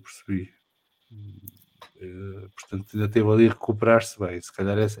 pelo que eu percebi. Portanto, ainda teve ali a recuperar-se bem. Se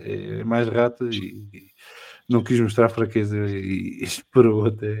calhar é mais rato e não quis mostrar fraqueza e esperou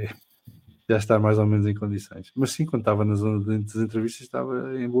até já estar mais ou menos em condições. Mas sim, quando estava na zona das entrevistas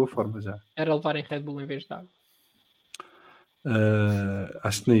estava em boa forma já. Era levar em Red Bull em vez de água.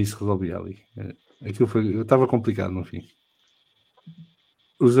 Acho que nem isso resolvia ali. Aquilo estava complicado no fim.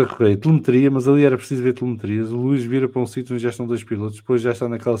 O José Correia, telemetria, mas ali era preciso ver telemetrias. O Luís vira para um sítio onde já estão dois pilotos, depois já está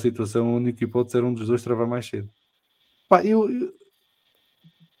naquela situação, a única hipótese era um dos dois travar mais cedo. Pá, eu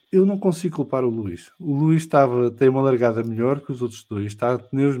não consigo culpar o Luís. O Luís tem uma largada melhor que os outros dois, está a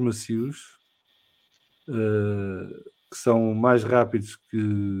pneus macios, que são mais rápidos que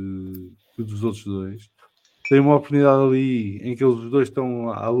os dos outros dois. Tem uma oportunidade ali em que os dois estão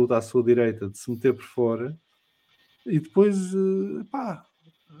à luta à sua direita de se meter por fora e depois, pá,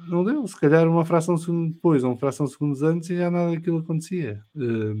 não deu. Se calhar uma fração de segundo depois ou uma fração de segundos antes e já nada daquilo acontecia.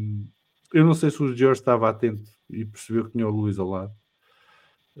 Eu não sei se o Jorge estava atento e percebeu que tinha o Luís ao lado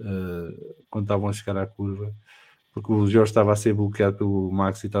quando estavam a chegar à curva, porque o Jorge estava a ser bloqueado pelo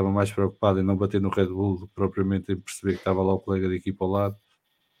Max e estava mais preocupado em não bater no Red Bull do que propriamente em perceber que estava lá o colega de equipa ao lado.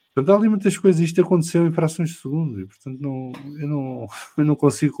 Portanto, há ali muitas coisas. Isto aconteceu em frações de segundo e, portanto, eu não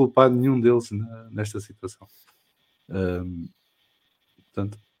consigo culpar nenhum deles nesta situação.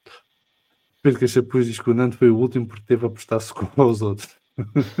 Portanto, Pedro Cachapuz diz que o Nando foi o último porque teve a prestar-se aos outros.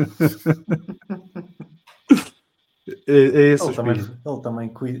 É esse ele também,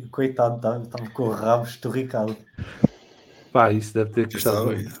 coitado, estava com o rabo esturricado. Pá, isso deve ter custado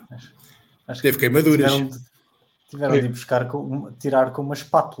muito. Acho teve queimaduras. Tiveram de ir buscar, tirar com uma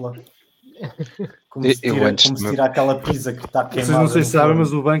espátula. Como se tira aquela pizza que está queimada. Vocês não sei se sabem,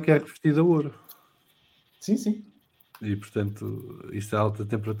 mas o banco é revestido a ouro. Sim, sim. E, portanto, isto a alta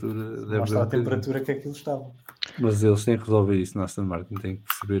temperatura... Mostra a temperatura que aquilo estava. Mas eles têm que resolver isso na Aston Martin, têm que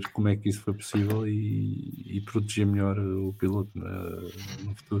perceber como é que isso foi possível e proteger melhor o piloto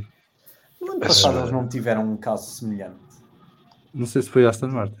no futuro. No ano passado eles não tiveram um caso semelhante. Não sei se foi a Aston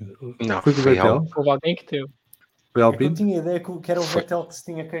Martin. Não, Foi com o foi Vettel? Houve alguém que teve. Foi É que eu Alpine? tinha ideia que era o Foi. Vettel que se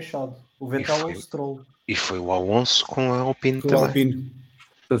tinha queixado. O Vettel ou foi. o Stroll. E foi o Alonso com a Alpine Com o também. Alpine.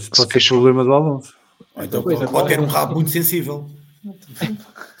 Portanto, Se pode ser queixou. problema do Alonso. Ou então Pois, pode ter um agora- rabo muito sensível.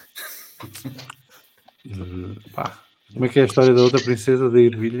 Pá, como é que é a história da outra princesa da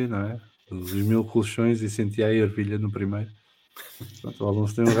ervilha, não é? Dos 1000 colchões e sentia a ervilha no primeiro. Pronto, o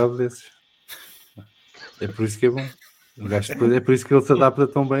Alonso tem um rabo desses. É por isso que é bom. O gajo depois, é por isso que ele se adapta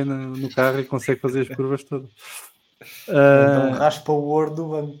tão bem no carro e consegue fazer as curvas todas. Ou então raspa o ouro do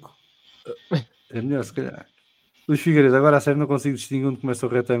banco. É melhor, se calhar. Luís Figueiredo, agora a sério não consigo distinguir onde começa o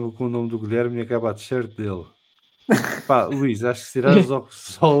retângulo com o nome do Guilherme e acaba a t-shirt dele. Pá, Luís, acho que tirar os óculos de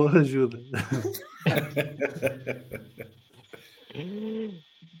sol ajuda.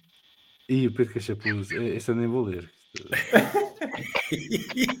 E o Pedro Cachapuz, esse eu nem vou ler.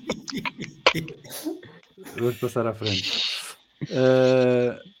 Vamos passar à frente.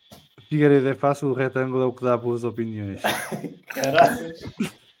 Figueiredo é fácil, o retângulo é o que dá boas opiniões. Caralho.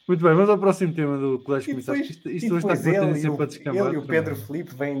 Muito bem, vamos ao próximo tema do Colégio de Comissários. Isto hoje está depois com uma ele tendência para descambar. ele e o Pedro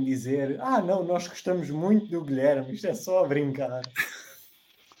Filipe vêm dizer: não, nós gostamos muito do Guilherme, isto é só a brincar.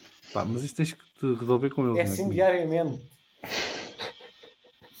 Pá, mas isto tens que te resolver com eles, É não é assim comigo? diariamente.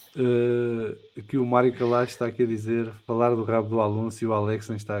 Aqui o Mário Calais está aqui a dizer falar do rabo do Alonso e o Alex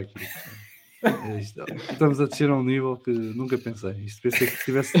nem está aqui. Estamos a descer a um nível que nunca pensei. Isto pensei que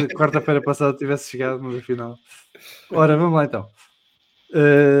tivesse quarta-feira passada tivesse chegado, mas afinal. Ora, vamos lá então.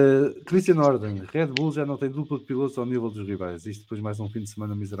 Christian Horner, Red Bull já não tem dupla de pilotos ao nível dos rivais. Isto depois mais um fim de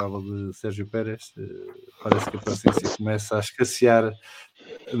semana miserável de Sérgio Pérez. Parece que a paciência começa a escassear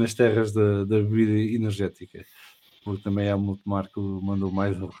nas terras da bebida energética. Porque também há muito Marco mandou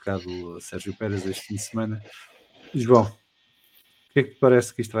mais um recado a Sérgio Pérez este fim de semana. João, o que é que te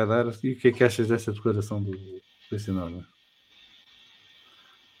parece que isto vai dar e o que é que achas desta declaração do Christian Horner?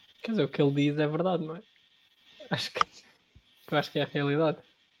 Quer dizer, o que ele diz é verdade, não é? Eu acho que é a realidade.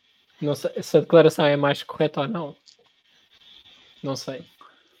 Não sei se a declaração é mais correta ou não. Não sei.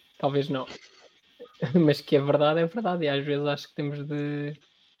 Talvez não. Mas que é verdade. E às vezes acho que temos de,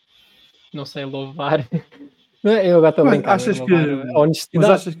 não sei, louvar. Não é? Eu agora estou a brincar. Achas que, a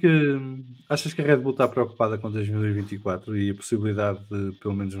honestidade. mas achas que a Red Bull está preocupada com 2024 e a possibilidade de,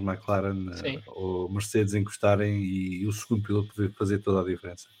 pelo menos, os McLaren ou Mercedes encostarem e o segundo piloto poder fazer toda a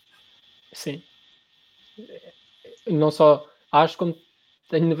diferença? Sim. Não só acho, como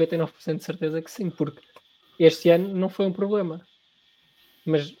tenho 99% de certeza que sim, porque este ano não foi um problema.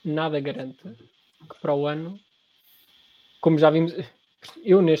 Mas nada garante que para o ano, como já vimos,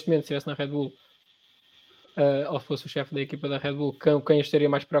 eu neste momento, se estivesse na Red Bull, ou fosse o chefe da equipa da Red Bull, quem estaria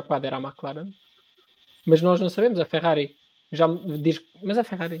mais preocupado era a McLaren. Mas nós não sabemos. A Ferrari já diz, mas a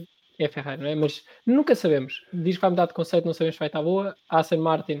Ferrari é a Ferrari, não é? Mas nunca sabemos. Diz que vai mudar de conceito, não sabemos se vai estar boa. A Aston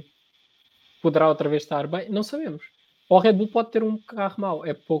Martin poderá outra vez estar bem, não sabemos. Ou a Red Bull pode ter um carro mau,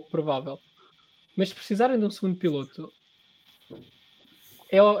 é pouco provável. Mas se precisarem de um segundo piloto,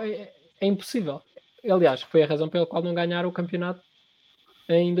 é impossível. Aliás, foi a razão pela qual não ganharam o campeonato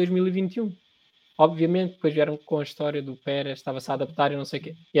em 2021. Obviamente, depois vieram com a história do Pérez, estava-se a adaptar e não sei o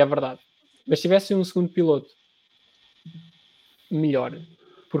quê. E é verdade. Mas se tivesse um segundo piloto melhor,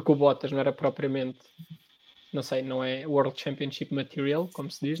 porque o Bottas não era propriamente, não sei, não é World Championship Material, como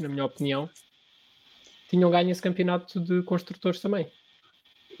se diz, na minha opinião, tinham ganho esse campeonato de construtores também.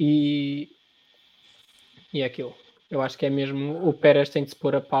 E é aquilo. Eu acho que é mesmo o Pérez tem de se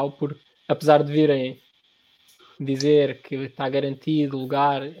pôr a pau, porque apesar de virem dizer que está garantido o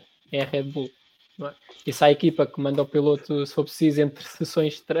lugar, é a Red Bull. Não é? E se a equipa que manda o piloto, se for preciso, entre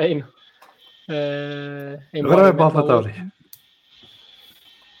sessões de treino, Agora vai para a AlphaTauri.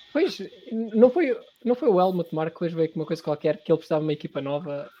 Pois, não foi o Helmut Marko que veio com uma coisa qualquer que ele precisava de uma equipa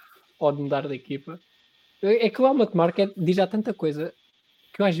nova ou de mudar de equipa. É que o Helmut Marko diz já tanta coisa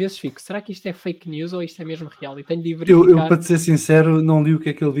que eu às vezes fico, será que isto é fake news ou isto é mesmo real? E tenho de verificar. Eu, para te ser sincero, não li o que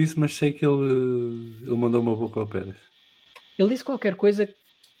é que ele disse, mas sei que ele mandou uma boca ao Pérez. Ele disse qualquer coisa que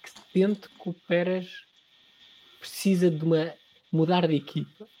tente que o Pérez precisa de mudar de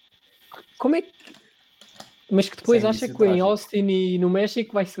equipa. Como é que... Mas que depois acha que em Austin e no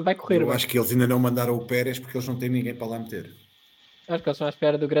México vai correr. Eu acho que eles ainda não mandaram o Pérez porque eles não têm ninguém para lá meter. Acho que eles estão à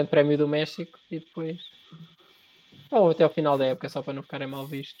espera do Grande Prémio do México e depois... Ou até ao final da época, só para não ficarem mal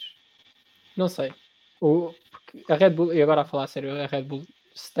vistos. Não sei. Porque a Red Bull, e agora a falar a sério, a Red Bull,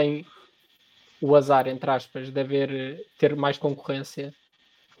 se tem o azar, entre aspas, de ter mais concorrência.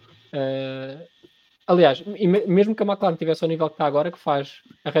 Aliás, mesmo que a McLaren tivesse ao nível que está agora, que faz,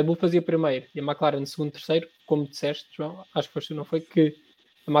 a Red Bull fazia primeiro e a McLaren segundo, terceiro, como disseste, João, acho que foste, não foi, que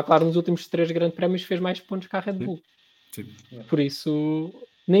a McLaren nos últimos 3 grandes prémios fez mais pontos que a Red Bull. Sim. Por isso,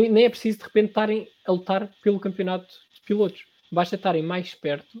 nem é preciso de repente estarem a lutar pelo campeonato de pilotos. Basta estarem mais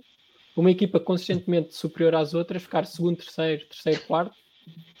perto, uma equipa consistentemente superior às outras, ficar segundo, terceiro, quarto,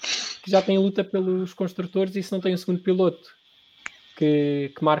 que já tem luta pelos construtores, e se não tem um segundo piloto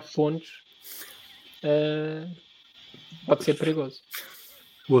que marque pontos, pode ser perigoso.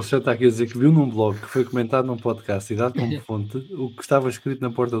 O Alexandre está aqui a dizer que viu num blog que foi comentado num podcast e dado como fonte o que estava escrito na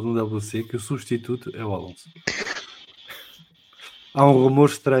porta do WC, que o substituto é o Alonso. Há um rumor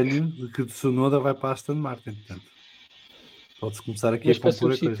estranho de que Tsunoda vai para a Aston Martin, portanto. Pode-se começar aqui Mas a para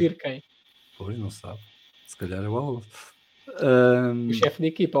compor a coisa. substituir quem? Pois, não se sabe. Se calhar é o Alonso. O chefe de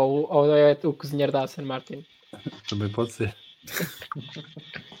equipa ou é o cozinheiro da Aston Martin? Também pode ser.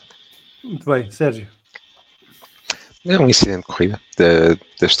 Muito bem, Sérgio. É um incidente de corrida.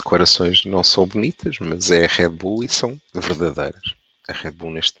 As declarações não são bonitas, mas é a Red Bull e são verdadeiras. A Red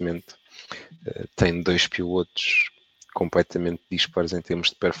Bull, neste momento, tem 2 pilotos completamente dispares em termos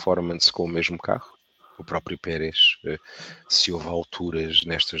de performance com o mesmo carro. O próprio Pérez, se houve alturas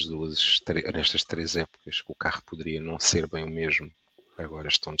nestas 3 épocas que o carro poderia não ser bem o mesmo, agora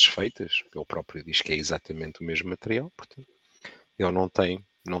estão desfeitas. Ele próprio diz que é exatamente o mesmo material, portanto, ele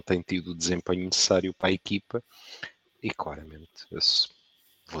não tem tido o desempenho necessário para a equipa. E claramente,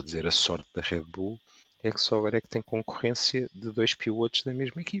 vou dizer, a sorte da Red Bull é que só agora é que tem concorrência de 2 pilotos da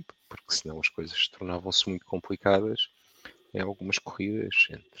mesma equipa, porque senão as coisas tornavam-se muito complicadas em algumas corridas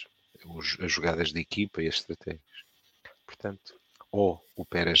entre as jogadas de equipa e as estratégias. Portanto, ou o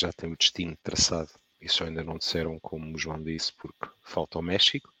Pérez já tem o destino traçado, isso ainda não disseram, como o João disse, porque falta o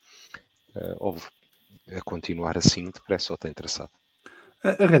México, ou a continuar assim depressa ou tem traçado.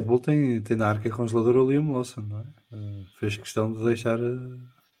 A Red Bull tem na arca congeladora o Liam Lawson, não é? Fez questão de deixar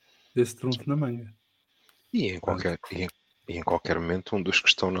esse trunfo na manga. E em qualquer momento, um dos que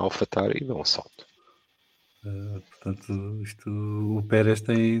estão na AlphaTauri dão um salto. Portanto, o Pérez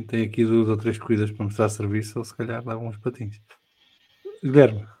tem aqui 2 ou 3 corridas para mostrar serviço, ou se calhar dava uns patins.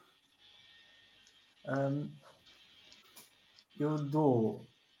 Guilherme. Eu dou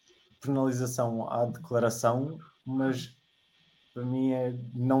penalização à declaração, mas para mim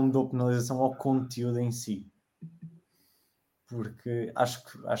não dou penalização ao conteúdo em si, porque acho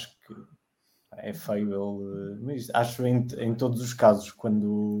que é feio ele, mas acho em todos os casos,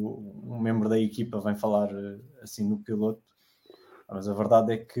 quando um membro da equipa vem falar assim no piloto, mas a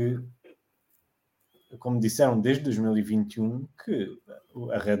verdade é que, como disseram desde 2021, que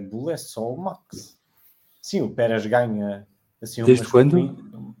a Red Bull é só o Max. Sim, o Pérez ganha assim desde quando?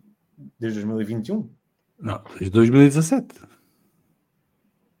 Desde 2021. Não, desde 2017.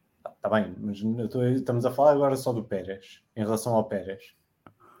 Está bem, mas estamos a falar agora só do Pérez, em relação ao Pérez.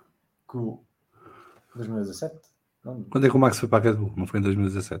 Que 2017? Não, quando é que o Max foi para a Red Bull? Não foi em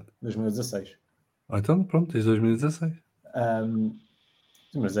 2017? 2016. Então, pronto, desde 2016.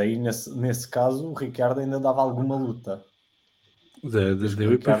 Mas aí, nesse caso, o Ricardo ainda dava alguma luta. Deu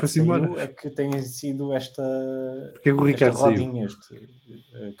e depois foi-se embora. É que tem sido esta rodinha,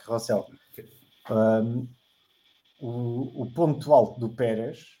 este carrossel. O ponto alto do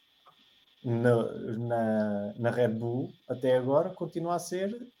Pérez na Red Bull até agora continua a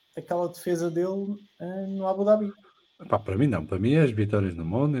ser aquela defesa dele no Abu Dhabi. Para mim não, para mim é as vitórias no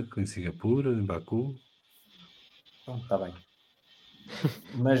Mónaco, em Singapura, em Baku. Está bem.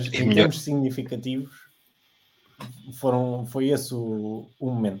 Mas em termos significativos foi esse o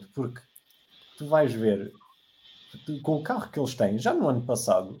momento, porque tu vais ver com o carro que eles têm, já no ano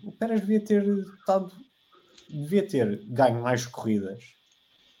passado o Pérez devia ter ganho mais corridas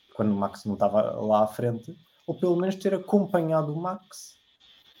quando o Max não estava lá à frente, ou pelo menos ter acompanhado o Max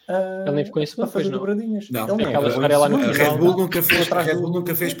ele nem ficou em segundo, a fazer não. dobradinhas. Não, ele nem aquela história lá no a final. Red Bull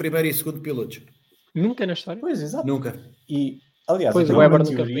nunca fez primeiro e segundo pilotos. Nunca na história? Pois, exato. Nunca. E, aliás, pois o Weber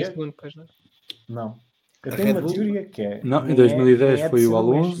nunca fez segundo, pois não. Não. Eu tenho uma teoria que é... Não, em 2010 foi o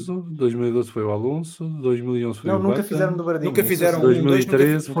Alonso, 2012 foi o Alonso, 2011 foi o Button. Nunca fizeram dobradinhas. Nunca fizeram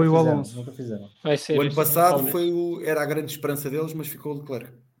 2013 foi o Alonso. Nunca fizeram. Vai ser o ano passado era a grande esperança deles, mas ficou o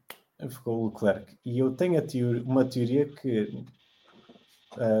Leclerc. Ficou o Leclerc. E eu tenho uma teoria que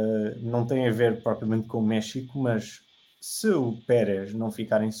não tem a ver propriamente com o México, mas se o Pérez não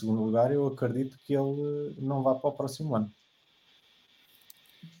ficar em segundo lugar, eu acredito que ele não vá para o próximo ano.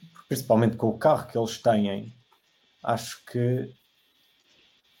 Principalmente com o carro que eles têm, acho que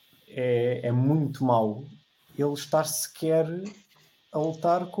é muito mau ele estar sequer a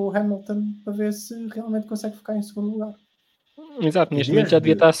lutar com o Hamilton para ver se realmente consegue ficar em segundo lugar. Exato, neste momento já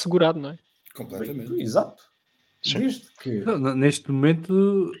devia estar assegurado, não é? Completamente. Exato. Sim. Desde que... Não, neste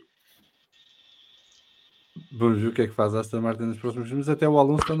momento, vamos ver o que é que faz a Aston Martin nos próximos meses. Até o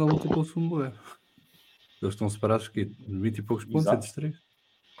Alonso está na luta pelo segundo lugar. Eles estão separados aqui, 20 e poucos pontos Exato. entre os três.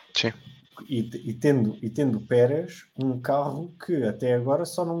 Sim. E tendo Pérez um carro que até agora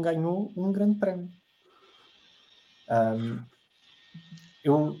só não ganhou um grande prémio.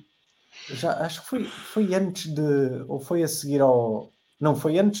 Eu já acho que foi antes de, ou foi a seguir ao, não,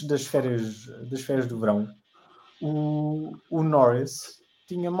 foi antes das férias do verão. O Norris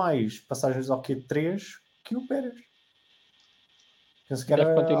tinha mais passagens ao Q3 que o Pérez. Penso que Deve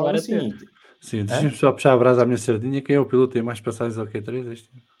era continuar algo a assim. ter. Sim, deixa-me só puxar a brasa à minha sardinha. Quem é o piloto que tem mais passagens ao Q3 este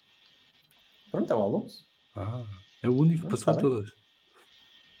ano? Pronto, é o Alonso. É o único que passou Está bem. todas.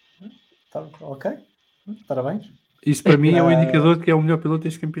 Ok. Parabéns. Isso para mim é um indicador de que é o melhor piloto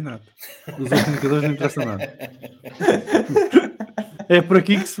deste campeonato. Os outros indicadores não interessam nada. É por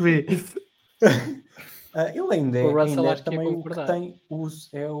aqui que se vê. Ele ainda O Russell é acho que ia também o que concordar. tem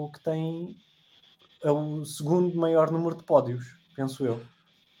é o segundo maior número de pódios, penso eu.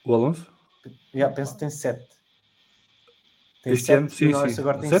 O Alonso? Penso que tem 7. Este ano, sim, e o Norris sim.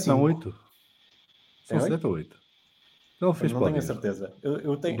 agora tem 7 não, 5. 8. São Tem 7 ou 8. Ele fez Não tenho a pódios. certeza.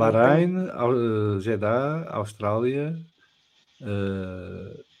 Eu tenho... Bahrein, Jeddah, Austrália. O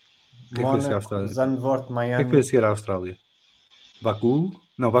que é que foi a seguir à Mónaco, Austrália? Zandvoort, O que é que Miami. foi a seguir à Austrália? Baku?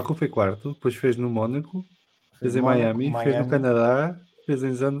 Não, Baku foi quarto. Depois fez no Mónaco. Fez em Mónaco, Miami. Fez no Canadá. Fez em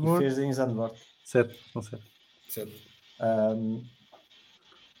e Zandvoort. fez em Zandvoort. 7. São 7.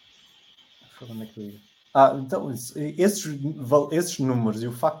 Onde é que eu ia? Então, esses números e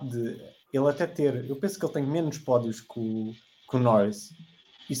o facto de ele até ter... Eu penso que ele tem menos pódios que o Norris.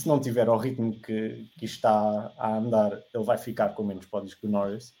 E se não tiver ao ritmo que está a andar, ele vai ficar com menos pódios que o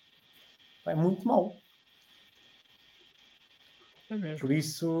Norris. É muito mau. É mesmo. Por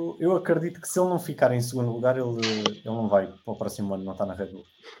isso, eu acredito que se ele não ficar em segundo lugar, ele não vai para o próximo ano, não está na Red Bull.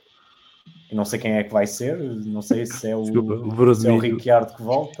 E não sei quem é que vai ser, não sei se é Desculpa, o Brodemilho. Ricciardo que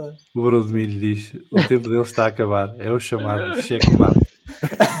volta. O Brodemilho diz: o tempo dele está a acabar. É o chamado Checo-Mate.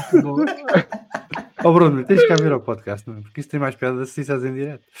 Bruno, tens que ver o podcast, não é? Porque isso tem mais piada se estás em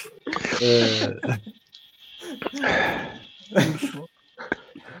direto.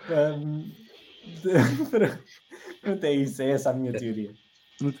 Pronto, é isso, é essa a minha teoria.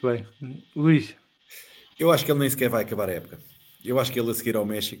 Muito bem. Luís. Eu acho que ele nem sequer vai acabar a época. Eu acho que ele a seguir ao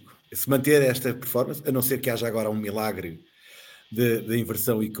México, se manter esta performance, a não ser que haja agora um milagre de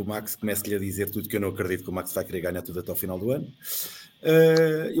inversão e que o Max comece-lhe a dizer tudo que eu não acredito que o Max vai querer ganhar tudo até ao final do ano.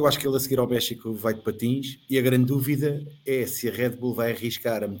 Eu acho que ele a seguir ao México vai de patins e a grande dúvida é se a Red Bull vai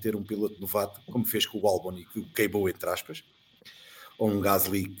arriscar a meter um piloto novato, como fez com o Albon e que o queimou entre aspas, ou um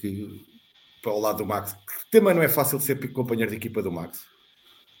Gasly que para o lado do Max, que também não é fácil de ser companheiro de equipa do Max,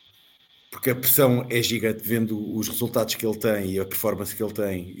 porque a pressão é gigante vendo os resultados que ele tem e a performance que ele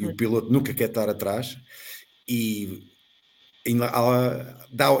tem, e o piloto nunca quer estar atrás, e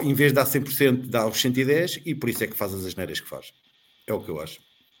em vez de dar 100%, dá os 110%, e por isso é que faz as asneiras que faz. É o que eu acho.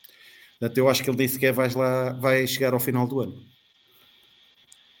 Portanto, eu acho que ele nem sequer vai chegar ao final do ano.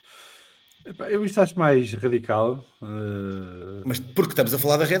 Eu isto acho mais radical. Mas porque estamos a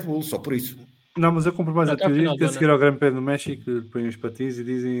falar da Red Bull, só por isso. Não, mas eu compro mais a Até ao teoria final de que a do seguir ao Grande Prémio do México põem os patins e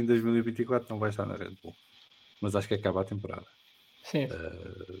dizem em 2024 não vai estar na Red Bull. Mas acho que acaba a temporada. Sim.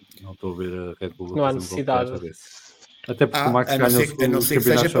 Não estou a ver a Red Bull Não há fazer necessidade. Até porque o Max a não ganhou ser, a não os ser que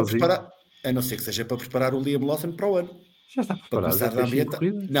seja campeonatos para sozinho. preparar, a não ser que seja para preparar o Liam Lawson para o ano. Já está Para preparado, começar já a fez 5 ambientar.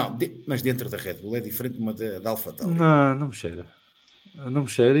 corridas. Não, mas dentro da Red Bull é diferente de uma da AlphaTauri. Não me cheira. Não me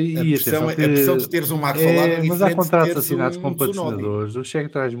cheira. E A atenção que pressão de teres um Max ao lado é mas há diferente de contratos teres assinados com um Tsunoda. patrocinadores. O Checo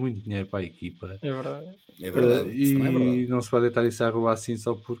traz muito dinheiro para a equipa. É verdade. É verdade, isso não é verdade. E não se vai deitar isso a rolar assim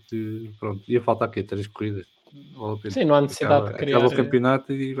só porque, pronto, ia faltar aqui 3 corridas. Não vale a pena. Sim, não há necessidade de criar... Acaba o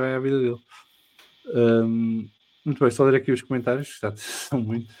campeonato e vai à vida dele. Muito bem, só ler aqui os comentários, que já são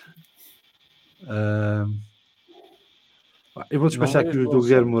muitos. Eu vou despachar aqui os do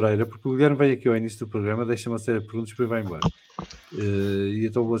Guilherme Moreira, porque o Guilherme veio aqui ao início do programa, deixa-me uma série de perguntas e depois vai embora. E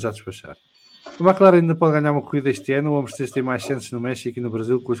então vou já despachar. O McLaren ainda pode ganhar uma corrida este ano, ou a Mercedes tem mais chances no México e no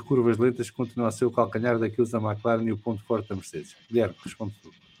Brasil, com as curvas lentas que continua a ser o calcanhar daquilo da McLaren e o ponto forte da Mercedes. Guilherme, responde tu.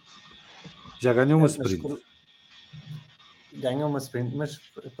 Já ganhou uma sprint. Ganhou uma sprint, mas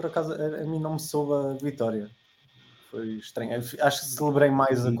por acaso a mim não me soube a vitória. Foi estranho. Acho que celebrei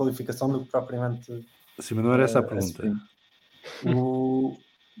mais a qualificação do que propriamente. Sim, mas não era essa a pergunta.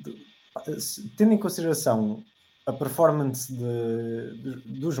 Tendo em consideração a performance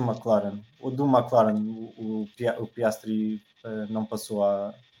dos McLaren, ou do McLaren, o Piastri não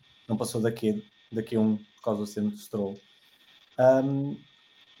passou daqui a um por causa do centro de Stroll.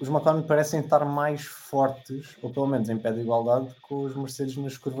 os McLaren parecem estar mais fortes, ou pelo menos em pé de igualdade, com os Mercedes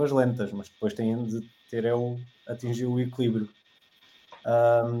nas curvas lentas, mas depois têm de ter atingir o equilíbrio.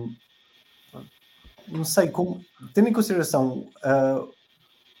 Não sei, tendo em consideração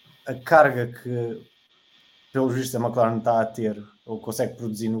a carga que, pelos vistos, a McLaren está a ter, ou consegue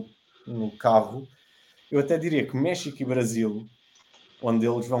produzir no carro, eu até diria que México e Brasil, onde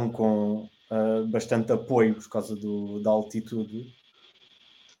eles vão com bastante apoio por causa da altitude,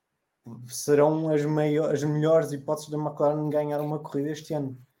 serão as melhores hipóteses da McLaren ganhar uma corrida este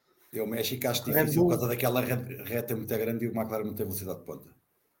ano. Eu, México, acho difícil por causa daquela reta muito grande e o McLaren não tem velocidade de ponta.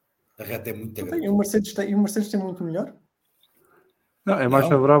 A reta é muito grande. E o Mercedes tem muito melhor? Não, é mais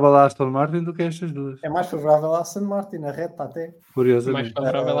favorável à Aston Martin do que estas duas. É mais favorável à Aston Martin, na reta até. Curiosamente. Mais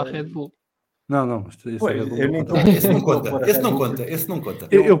favorável à Red Bull. Não, mas esse Pois, Red Bull eu não nem conta. Esse não conta. Esse não conta.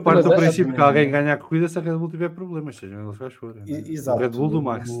 Eu parto do Mas princípio que alguém ganha a corrida se a Red Bull tiver problemas, sejam eles quais forem. Exato. O Red Bull do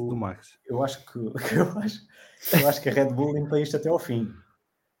Max. Eu acho que a Red Bull limpa isto até ao fim.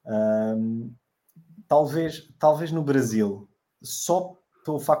 Talvez no Brasil, só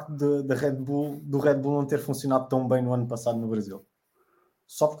pelo facto do Red Bull não ter funcionado tão bem no ano passado no Brasil.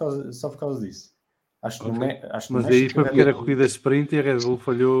 Só por causa disso. Acho que Mas aí foi porque era corrida sprint e a Red Bull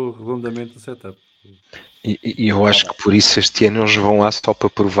falhou redondamente no setup. E eu acho que por isso este ano eles vão lá só para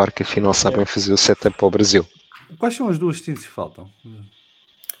provar que afinal sabem fazer o setup para o Brasil. Quais são as duas destinos que faltam?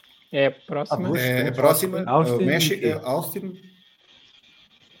 É a próxima. É a próxima. Austin, México, e Austin.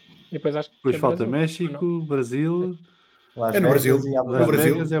 E depois acho que depois é falta Brasil. México, Brasil. Las É no Vegas Brasil. e Abu Las Dhabi.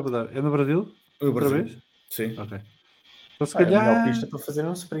 Vegas e Abu Dhabi. É no Brasil? No Outra Brasil. vez? Sim. Ok. Então se É a melhor calhar pista para fazer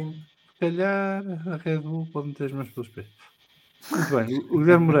um sprint. a Red Bull pode meter as mãos pelos pés. Muito bem. O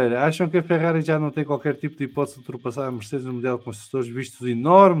Guilherme Moreira, acham que a Ferrari já não tem qualquer tipo de hipótese de ultrapassar a Mercedes no Mundial de Construtores, vistos os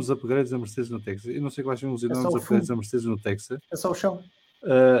enormes upgrades da Mercedes no Texas? Eu não sei quais são os enormes upgrades da Mercedes no Texas. É só o chão.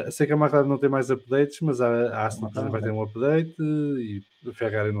 Sei que a McLaren não tem mais updates, mas a Aston, por exemplo, vai ter um update e a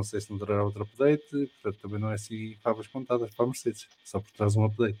Ferrari não sei se não terá outro update, portanto também não é assim favas contadas para a Mercedes, só por trás um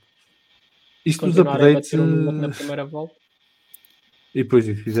update. Isto dos Continuarem a updates bater um no outro na primeira volta. e depois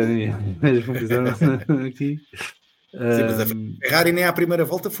fizerem mesmo fizeram aqui. Sim, mas a Ferrari nem à primeira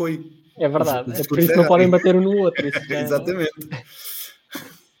volta foi. É verdade. É por Ferrari. isso que não podem bater um no outro. Isso já... Exatamente.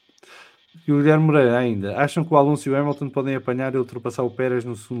 E o Guilherme Moreira ainda, acham que o Alonso e o Hamilton podem apanhar e ultrapassar o Pérez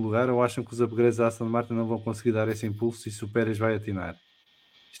no segundo lugar, ou acham que os upgrades da Aston Martin não vão conseguir dar esse impulso e se o Pérez vai atinar?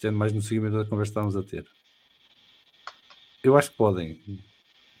 Isto é mais no seguimento da conversa que estamos a ter. Eu acho que podem.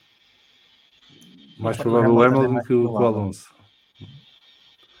 Mais provável o Hamilton que o Alonso.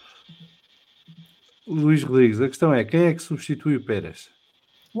 O Luís Rodrigues, a questão é, quem é que substitui o Pérez?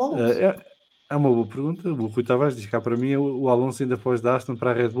 O Alonso. É uma boa pergunta. O Rui Tavares diz cá para mim o Alonso ainda pode dar Aston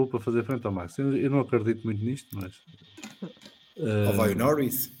para a Red Bull para fazer frente ao Max. Eu não acredito muito nisto, mas... Ou vai o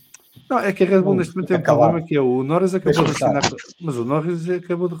Norris? Não, é que a Red Bull neste momento tem um problema que é o Norris acabou de assinar... Mas o Norris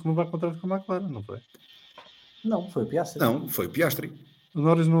acabou de renovar o contrato com a McLaren, não foi? Não, foi o Piastri. Não, foi o Piastri. O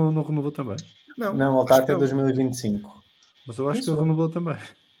Norris não renovou também? Não, ele está até 2025. Mas eu acho que ele renovou também.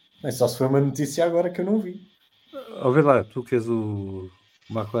 É só se foi uma notícia agora que eu não vi. Ó, vê lá, tu que és o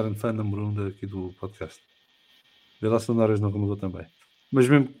McLaren fan número 1 daqui do podcast. Vê lá se o Norris não renovou também. Mas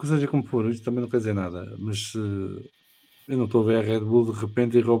mesmo que seja como for, isto também não quer dizer nada. Mas eu não estou a ver a Red Bull de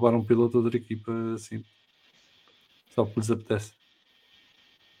repente e roubar um piloto ou outra equipa assim. Só porque lhes apetece.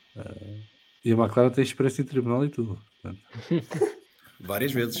 E a McLaren tem experiência em tribunal e tudo. Portanto,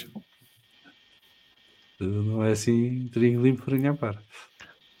 várias vezes. Não é assim trinho limpo para ninguém par.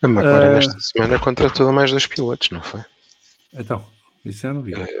 A McLaren esta semana contratou mais 2 pilotos, não foi? Então, isso eu não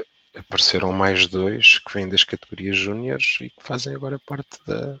vi. Apareceram mais 2 que vêm das categorias júniores e que fazem agora parte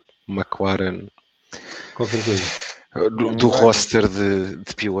da McLaren. Qualquer coisa. Do roster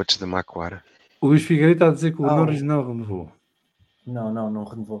de pilotos da McLaren. O Luís Figueiredo está a dizer que o Norris não renovou. Não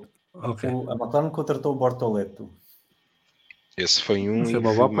renovou. Okay. A McLaren contratou o Bortoleto. Esse foi um e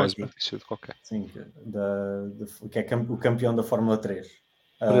mais uma notícia de qualquer. Sim, que é o campeão da Fórmula 3.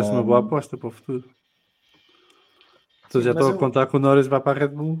 Parece uma boa aposta para o futuro. Então já estão a contar que o Norris vai para a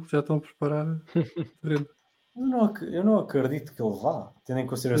Red Bull, já estão a preparar. Eu não acredito que ele vá, tendo em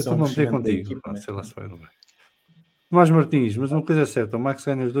consideração o crescimento da equipa. Sei lá se vai ou não vai. Tomás Martins, mas uma coisa é certa, o Max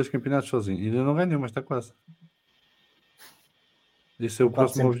ganha os 2 campeonatos sozinho. Ainda não ganhou, mas está quase. Esse é o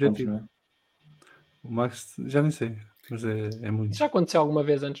próximo objetivo. Pontos, o Max, já nem sei, mas é muito. Já aconteceu alguma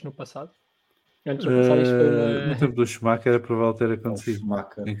vez antes no passado? Antes no passado isto foi uma... No tempo do Schumacher era provável ter acontecido,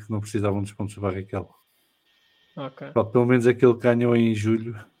 em que não precisavam dos pontos do Barrichello. Okay. Pelo menos aquele que ganhou em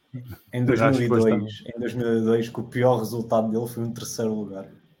julho. Em 2002, que o pior resultado dele foi um 3º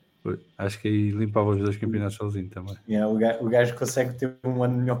lugar. Acho que aí limpava os 2 campeonatos sozinho também. O gajo consegue ter um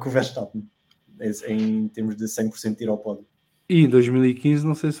ano melhor que o Verstappen, em termos de 100% de ir ao pódio. E em 2015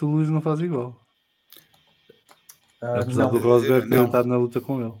 não sei se o Lewis não faz igual. Apesar do Rosberg ter estado na luta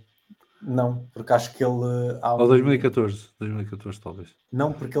com ele. Não, porque acho que ele... Ou 2014 talvez.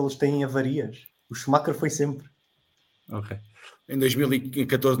 Não, porque eles têm avarias. O Schumacher foi sempre. Ok. Em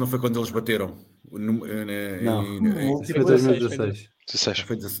 2014 não foi quando eles bateram? Isso foi 2016.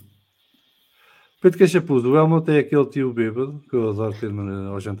 Foi 16. Pedro Cachapuz, o Helmut é aquele tio bêbado que eu adoro ter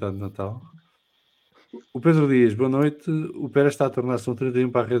ao jantar de Natal. O Pedro Dias, boa noite. O Pérez está a tornar-se um 31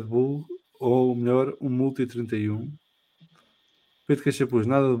 para a Red Bull, ou melhor, um multi 31. Pedro Cachapuz,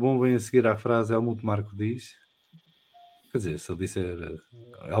 nada de bom vem a seguir à frase Helmut Marko diz. Quer dizer, se ele disser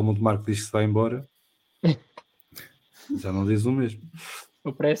Helmut Marko diz que se vai embora, já não diz o mesmo.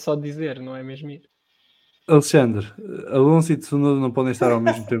 O pré é só dizer, não é mesmo ir. Alexandre, Alonso e Tsunoda não podem estar ao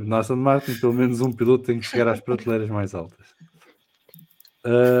mesmo tempo na Aston Martin, pelo menos um piloto tem que chegar às prateleiras mais altas.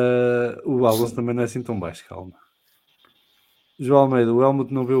 O Alonso também não é assim tão baixo, calma. João Almeida, o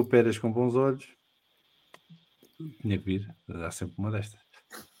Helmut não vê o Pérez com bons olhos. Tinha que vir, há sempre uma destas.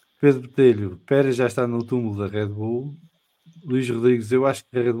 Pedro Botelho, Pérez já está no túmulo da Red Bull. Luís Rodrigues, eu acho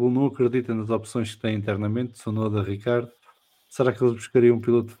que a Red Bull não acredita nas opções que tem internamente. Tsunoda, Ricardo. Será que eles buscariam um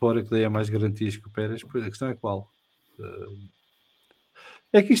piloto de fora que dê mais garantias que o Pérez? Pois a questão é qual?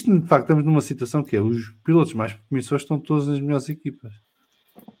 É que isto, de facto, estamos numa situação que é os pilotos mais promissores estão todos nas melhores equipas.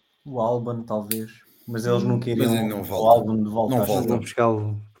 O Albon, talvez. Mas eles não queriam o Albon de volta. Não Vão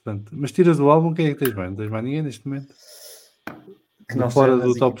buscá-lo. Portanto, mas tiras o álbum, quem é que tens mais? Não tens mais ninguém neste momento? Que não fora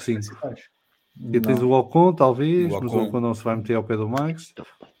do top 5. E tens o Ocon, talvez, mas o Ocon não se vai meter ao pé do Max.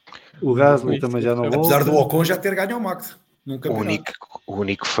 O Gasly também já não volta. Apesar do Ocon já ter ganho o Max. O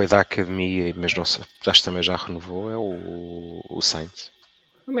único que foi da academia, mas não sei, acho que também já renovou, é o Sainz.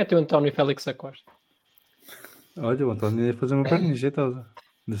 Mete o António Félix Acosta. Olha, o António ia fazer uma perninha jeitosa.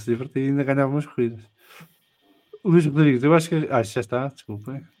 Ainda se divertia e ainda ganhava umas corridas. Luís Rodrigues, eu acho que já está,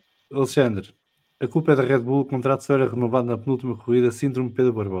 desculpem. Alexandre, a culpa é da Red Bull, o contrato só era renovado na penúltima corrida, síndrome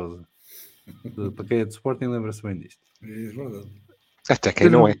Pedro Barbosa. Para quem é de Sporting lembra-se bem disto. É verdade. Até quem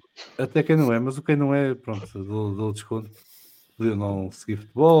não é. Até quem não é, mas o quem não é, pronto, dou desconto. Podiam não seguir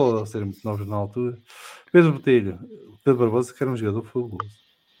futebol, ou serem muito novos na altura. Pedro Botelho, Pedro Barbosa, que era um jogador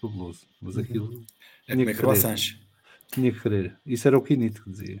fabuloso. Mas aquilo tinha que querer. Tinha que querer. Isso era o Quinito que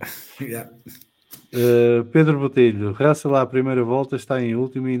dizia. Yeah. Pedro Botelho, raça lá a primeira volta, está em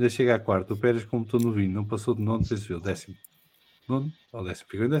último e ainda chega à quarta. O Pérez completou no vinho, não passou de nono, penso eu, 10º. Nono? Ou 10º?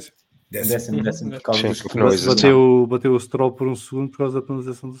 Ficou em 10º. Décimo por causa dos bateu o Stroll por um segundo por causa da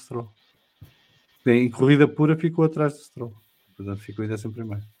penalização do Stroll. Em corrida pura ficou atrás do Stroll. Portanto, ficou em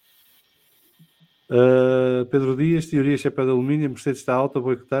 11º. Pedro Dias, teoria chapéu de alumínio, a Mercedes está alta a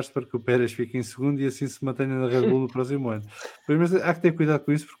boicotar-se para que o Pérez fique em segundo e assim se mantenha na Red Bull no próximo ano. Mas há que ter cuidado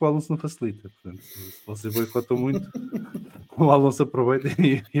com isso porque o Alonso não facilita. Portanto, se vocês boicotam muito, o Alonso aproveita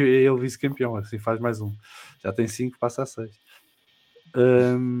e é ele vice-campeão. Assim faz mais um. Já tem 5, passa a 6.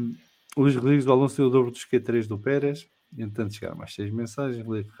 Luís Rodrigues, o Alonso deu o dobro dos Q3 do Pérez. Entretanto, chegaram mais 6 mensagens,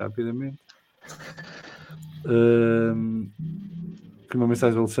 leio rapidamente. Uma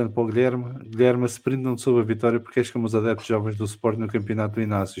mensagem do Alexandre para o Guilherme. Guilherme, a sprint não soube a vitória porque és como os adeptos jovens do Sport no campeonato do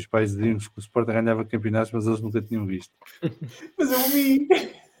Inácio. Os pais diziam-nos que o Sport ganhava campeonatos, mas eles nunca tinham visto. Mas eu vi.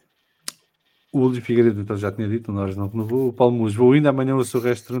 O Lúcio Figueiredo então já tinha dito, nós não renovou. O Paulo Mus, vou ainda amanhã o seu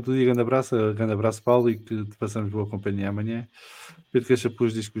restaurante do dia. Grande abraço Paulo, e que te passamos boa companhia amanhã. Pedro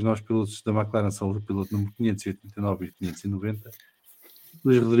Cachapuz diz que os novos pilotos da McLaren são o piloto número 589 e 590.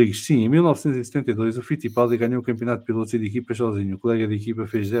 Luís Rodrigues, sim, em 1972 o Fittipaldi ganhou o campeonato de pilotos e de equipas sozinho. O colega de equipa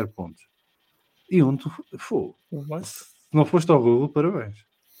fez 0 pontos. E onde foi? Se não foste ao Google, parabéns.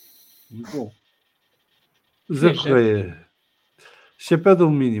 Muito bom. José Correia, chapéu de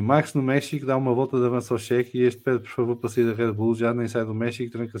alumínio. Max no México dá uma volta de avanço ao cheque e este pede por favor para sair da Red Bull. Já nem sai do México e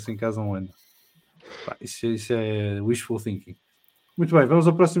tranca-se em casa um ano. Isso é wishful thinking. Muito bem, vamos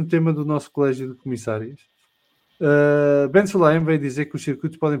ao próximo tema do nosso colégio de comissários. Ben Sulayem veio dizer que os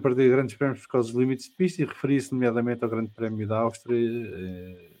circuitos podem perder grandes prémios por causa dos limites de pista e referia-se nomeadamente ao Grande Prémio da Áustria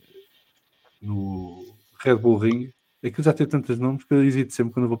no Red Bull Ring. Aquilo já tem tantos nomes que eu hesito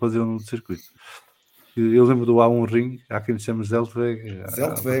sempre quando vou fazer o nome do circuito. Eu lembro do A1 Ring, há quem lhe chama Zeltweg.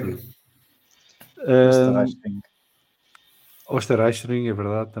 Osterreichring, é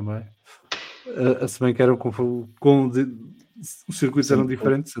verdade também. Se bem que eram os circuitos eram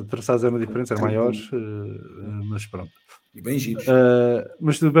diferentes, os traçados eram diferentes, eram maiores, mas pronto. E bem giros.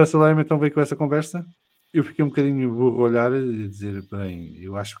 Mas o Bessalem então veio com essa conversa. Eu fiquei um bocadinho burro a olhar e dizer, bem,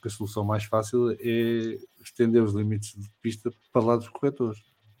 eu acho que a solução mais fácil é estender os limites de pista para lá dos corretores.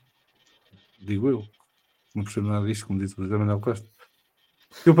 digo eu. Não percebo nada disto, como disse o José Manuel Costa.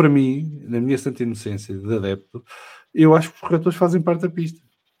 Eu, para mim, na minha santa inocência de adepto, eu acho que os corretores fazem parte da pista.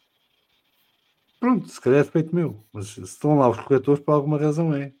 Pronto, se calhar é defeito meu, mas se estão lá os corretores, por alguma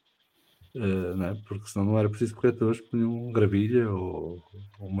razão é. Não é? Porque senão não era preciso corretores, punham gravilha ou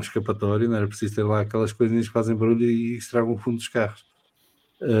uma escapatória, não era preciso ter lá aquelas coisinhas que fazem barulho e estragam o fundo dos carros.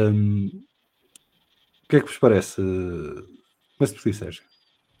 O que é que vos parece? Começo por ti, Sérgio.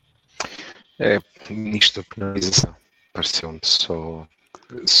 Nisto da penalização, pareceu-me só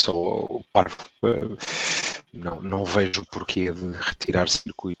o parvo. Não vejo o porquê de retirar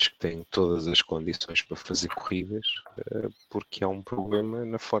circuitos que têm todas as condições para fazer corridas, porque há um problema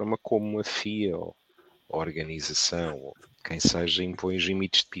na forma como a FIA ou a organização ou quem seja impõe os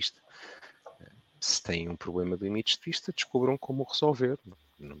limites de pista. Se têm um problema de limites de pista, descubram como resolver.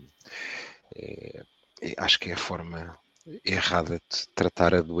 Acho que é a forma errada de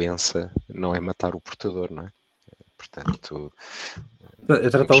tratar a doença, não é matar o portador, não é? Portanto, é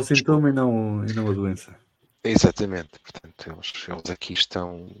tratar o sintoma e não a doença. Exatamente, portanto, eles aqui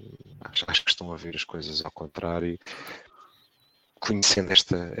estão, acho que estão a ver as coisas ao contrário, conhecendo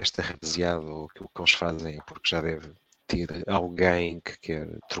esta rapaziada, ou aquilo que eles fazem é porque já deve ter alguém que quer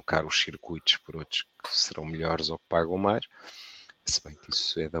trocar os circuitos por outros que serão melhores ou que pagam mais, se bem que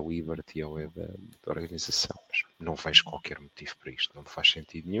isso é da Liberty ou é da organização, mas não vejo qualquer motivo para isto, não me faz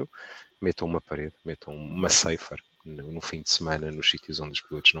sentido nenhum. Metam uma parede, metam uma safer no fim de semana nos sítios onde os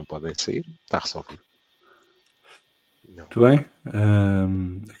pilotos não podem sair, está resolvido. Muito bem.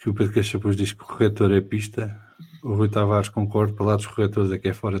 Aqui o Pedro Cachapuz diz que o corretor é pista. O Rui Tavares concorda, para lá dos corretores é que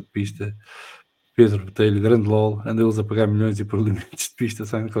é fora de pista. Pedro Botelho, grande LOL, andam eles a pagar milhões e por limites de pista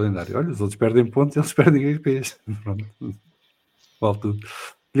saem no calendário. Olha, os outros perdem pontos, eles perdem IPs. Pronto, vale tudo.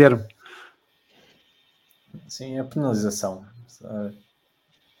 Guilherme. Sim, a penalização.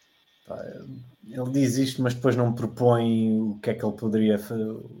 Ele diz isto, mas depois não propõe o que é que ele poderia fazer,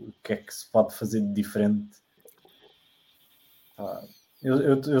 o que é que se pode fazer de diferente.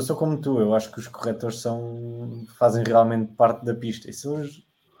 Eu sou como tu, eu acho que os corretores fazem realmente parte da pista. E se eles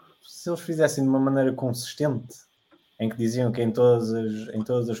fizessem de uma maneira consistente, em que diziam que em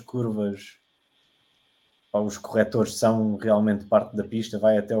todas as curvas os corretores são realmente parte da pista,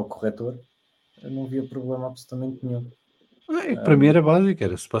 vai até o corretor, eu não via problema absolutamente nenhum. Para mim era básico,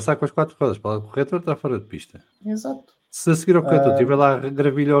 era se passar com as 4 rodas para lá do corretor, está fora de pista. Exato. Se a seguir ao corretor tiver lá a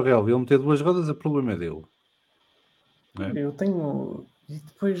gravilha ao relva e ele meter 2 rodas, o problema é dele. Eu tenho... E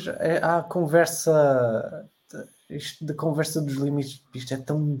depois há a conversa... Isto da conversa dos limites de pista é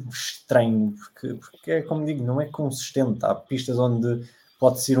tão estranho, porque é como digo, não é consistente. Há pistas onde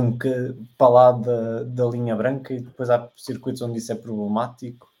pode ser um bocadinho para lá da linha branca e depois há circuitos onde isso é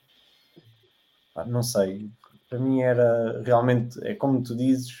problemático. Não sei. Para mim era realmente, é como tu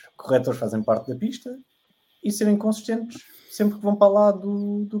dizes, corretores fazem parte da pista e serem consistentes sempre que vão para lá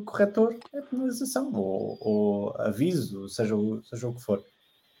do corretor é penalização ou aviso, seja o que for.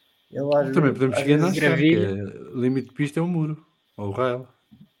 Também podemos seguir na limite de pista é o muro ou o rail.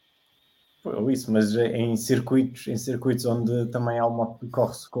 Isso, mas em circuitos onde também há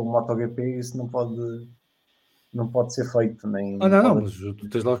corre-se com o MotoGP, isso não pode ser feito. Não, mas tu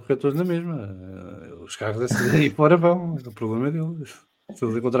tens lá os corretores na mesma. Os carros aí fora vão, o problema é deles. Se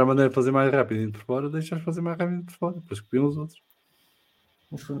eles encontrar a maneira de fazer mais rápido indo por fora, deixas fazer mais rápido por fora, depois copiam os outros.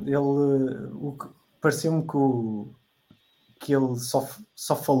 Pareceu-me que ele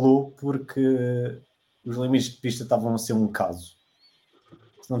só falou porque os limites de pista estavam a ser um caso.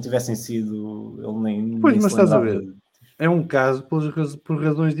 Se não tivessem sido, ele nem mas se estás a lembrava. ver, é um caso por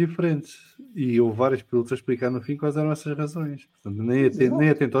razões diferentes e houve vários pilotos a explicar no fim quais eram essas razões. Portanto, nem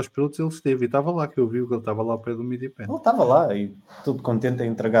atento aos pilotos ele esteve, e estava lá, que eu vi que ele estava lá ao pé do midi-pen. Ele estava lá e todo contente a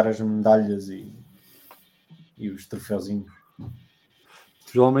entregar as medalhas e os troféuzinhos.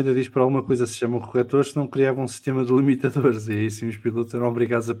 João Almeida diz para alguma coisa se chamam corretores, se não criavam um sistema de limitadores e aí sim os pilotos eram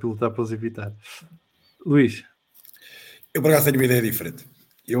obrigados a pilotar para os evitar. Luís? Eu por acaso tenho uma ideia diferente.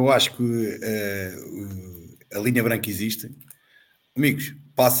 Eu acho que a linha branca existe. Amigos,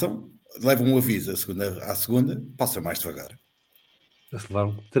 passam, levam um aviso à segunda, passam mais devagar. Eles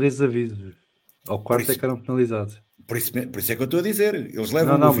levaram 3 avisos. Ao quarto é que eram penalizados. Por isso é que eu estou a dizer. Eles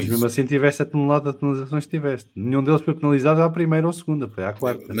levam um aviso. Mas mesmo assim tiveste a tonelada de penalizações que tiveste. Nenhum deles foi penalizado à primeira ou à segunda, foi à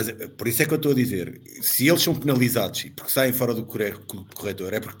quarta. Mas por isso é que eu estou a dizer. Se eles são penalizados porque saem fora do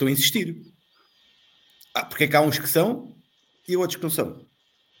corretor, é porque estão a insistir. Porque é que há uns que são e outros que não são.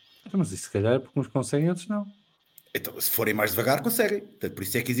 Mas isso se calhar é porque uns conseguem e outros não. Então, se forem mais devagar, conseguem. Portanto, por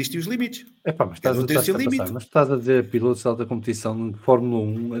isso é que existem os limites. Mas estás a dizer pilotos de alta competição de Fórmula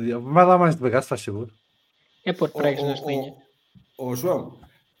 1, vai lá mais devagar, se faz favor. É pôr pregos nas linhas. João,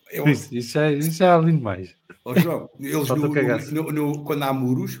 Isso já é lindo mais. João, eles quando há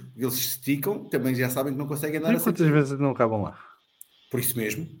muros, eles se esticam, também já sabem que não conseguem andar assim. Quantas vezes não acabam lá? Por isso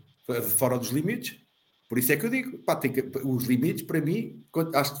mesmo, fora dos limites. Por isso é que eu digo, os limites, para mim,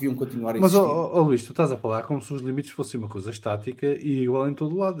 acho que deviam continuar a existir. Mas, Luís, tu estás a falar como se os limites fossem uma coisa estática e igual em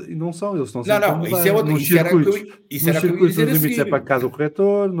todo lado. E não são, eles estão sempre a mudar. Isso é outro. Isso era o que eu ia dizer a seguir. Os limites é para cá do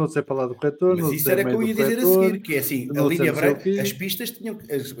corretor, no outro é para lá do corretor, mas isso era o que eu ia dizer a seguir, que é assim, a linha branca, as pistas tinham,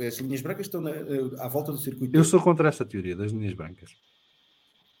 as linhas brancas estão à volta do circuito. Eu sou contra esta teoria das linhas brancas.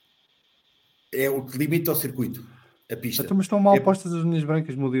 É o que limita o circuito, a pista. Então, mas estão mal postas as linhas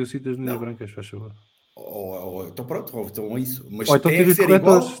brancas, mudei o sítio das linhas brancas, faz favor. Então pronto, então é isso. Mas então tem que ser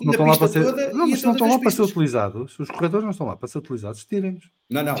igual não estão lá para ser... toda Não, mas não estão lá para ser utilizados. Os corretores não estão lá para ser utilizados, tirem-nos.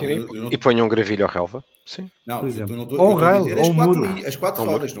 Não. E ponham um gravilho ao relva. Sim. Não, por exemplo. eu Ou um rail, ou um muro. As quatro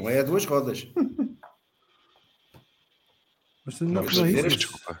rodas, não é a duas rodas. Mas não é isso.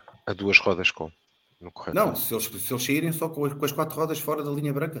 Desculpa. A duas rodas no corretor. Não, se eles saírem só com as quatro rodas fora da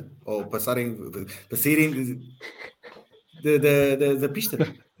linha branca. Ou para saírem da pista.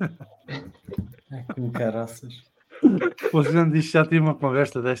 Que caraças. O Fernando diz que já tinha uma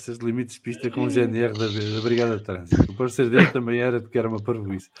conversa destas de limites de pista com o GNR da Brigada de Trânsito. O parecer dele também era de que era uma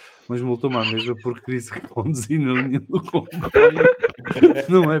parvoíce, mas multou-me à mesma porque disse que conduzir na linha do comboio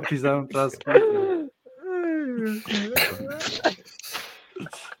não é pisar um traço.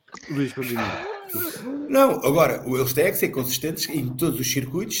 Luís, continua. Não, agora, eles têm que ser consistentes em todos os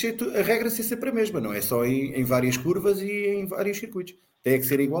circuitos, a regra ser sempre a mesma, não é só em várias curvas e em vários circuitos. Tem que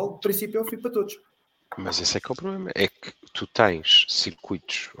ser igual, do princípio ao fim, para todos. Mas esse é que é o problema, é que tu tens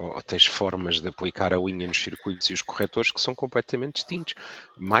circuitos, ou tens formas de aplicar a linha nos circuitos e os corretores que são completamente distintos.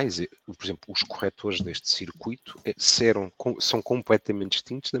 Mas, por exemplo, os corretores deste circuito são completamente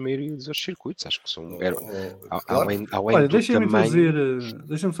distintos da maioria dos outros circuitos. Acho que são, além Olha, do tamanho...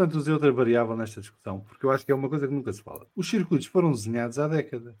 Deixa-me só introduzir outra variável nesta discussão, porque eu acho que é uma coisa que nunca se fala. Os circuitos foram desenhados há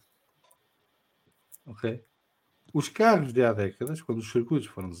décadas. Ok? Os carros de há décadas, quando os circuitos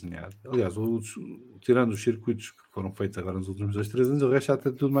foram desenhados, aliás, tirando os circuitos que foram feitos agora nos últimos 2, 3 anos, o resto já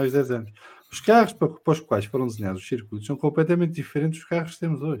tem tudo mais de 10 anos. Os carros para os quais foram desenhados os circuitos são completamente diferentes dos carros que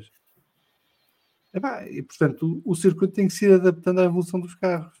temos hoje. E, portanto, o circuito tem que se ir adaptando à evolução dos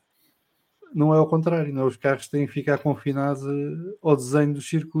carros. Não é ao contrário, não é? Os carros têm que ficar confinados ao desenho dos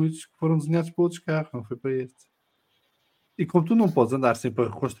circuitos que foram desenhados para outros carros, não foi para este. E como tu não podes andar sempre a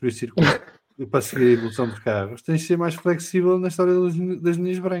reconstruir circuitos para seguir a evolução dos carros, tens de ser mais flexível na história das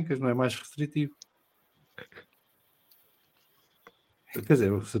linhas brancas, não é mais restritivo. Quer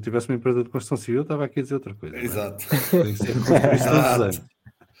dizer, se eu tivesse uma empresa de construção civil, estava aqui a dizer outra coisa. Exato. Tem que ser reconstruído todos os anos.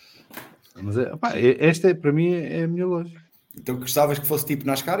 Mas esta, para mim, é a minha lógica. Então gostavas que fosse tipo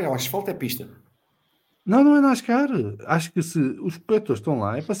NASCAR e o asfalto é pista? Não é NASCAR. Acho que se os corretores estão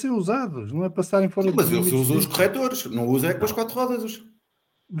lá, é para ser usados, não é para estarem fora. Mas eles usam os corretores, não usam é com as quatro rodas.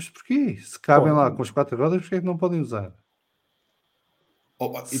 Mas porquê? Se cabem lá com as quatro rodas, porquê é que não podem usar?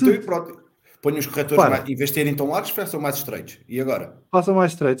 Então e pronto. Ponham os corretores, em vez de terem tão largos, façam mais estreitos. E agora? Façam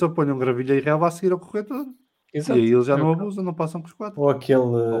mais estreitos, ou ponham gravilha e relva a seguir ao corretor. Exato. E aí eles já não abusam, não passam com os quatro. Ou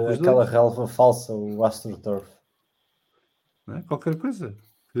aquela relva falsa, o AstroTurf. Qualquer coisa.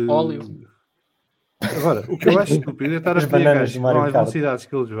 Óleo. Agora, o que eu acho estúpido é estar a pedir gajos que vão às velocidades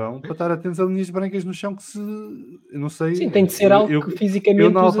que eles vão para estar atentos a linhas brancas no chão que se... Eu não sei... Sim, tem de ser algo que fisicamente... Eu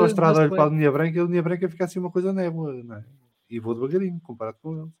na autoestrada olho para a linha branca fica assim uma coisa névoa, não é? E vou devagarinho, comparado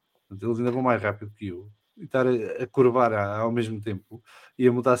com eles. Portanto, eles ainda vão mais rápido que eu. E estar a curvar ao mesmo tempo e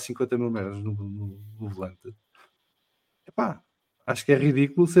a mudar 50 mil metros no volante. Acho que é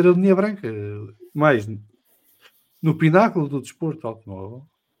ridículo ser a linha branca. Mas no pináculo do desporto automóvel,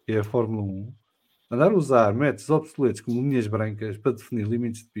 que é a Fórmula 1, andar a usar métodos obsoletos como linhas brancas para definir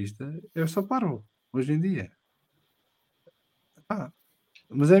limites de pista é só parvo, hoje em dia.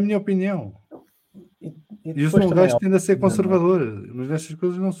 Mas é a minha opinião. E eu sou um gajo que tende a ser conservador, mas nestas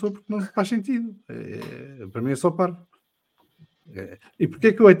coisas não sou porque não faz sentido. Para mim é só parvo. E porquê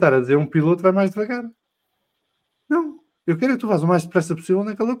é que eu hei estar a dizer um piloto vai mais devagar? Não. Eu quero que tu vás o mais depressa possível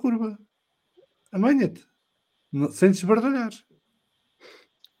naquela curva. Amanha-te. Sem desbardalhar.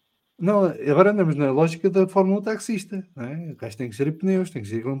 Não, agora andamos na lógica da Fórmula 1 taxista. Não é? O gajo tem que ser pneus, tem que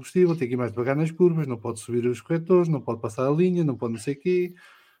ser combustível, tem que ir mais devagar nas curvas, não pode subir os corretores, não pode passar a linha, não pode não sei o quê.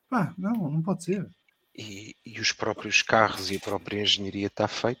 Não pode ser. E os próprios carros e a própria engenharia está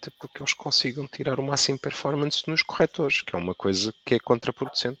feita porque eles consigam tirar o máximo performance nos corretores, que é uma coisa que é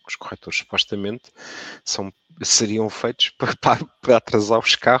contraproducente, porque os corretores supostamente seriam feitos para atrasar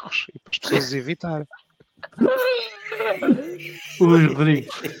os carros e para as pessoas evitarem. Luís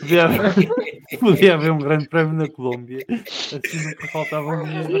Rodrigues, Podia haver um grande prémio na Colômbia, assim nunca faltavam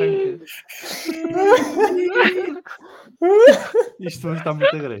linhas brancas. Isto hoje está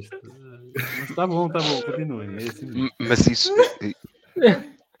muito agreste. Mas está bom, continuem. É assim mesmo. Mas isso.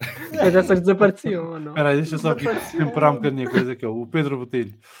 Mas essas desapareciam, ou não? Espera aí, deixa só aqui temperar um bocadinho a coisa, que é o Pedro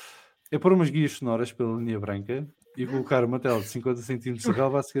Botelho. É pôr umas guias sonoras pela linha branca e colocar uma tela de 50 cm de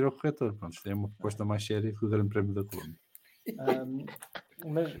relva a seguir ao corretor. Pronto, isto é uma proposta mais séria que o Grande Prémio da Colômbia.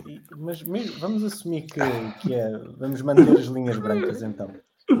 Mas mesmo, vamos assumir que vamos manter as linhas brancas então.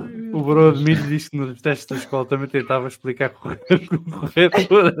 O Bro de Milho diz que nos testes da escola também tentava explicar que o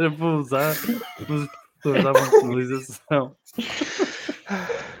corretor era para usar, mas os professores davam penalização.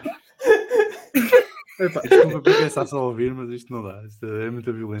 Desculpa para quem está só a ouvir, mas isto não dá. Isto é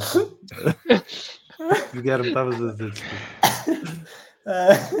muita violência. Guilherme, estavas a dizer desculpa.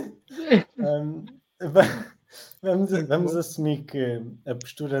 Vamos assumir que a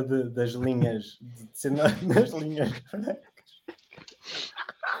postura das linhas de ser nas linhas brancas.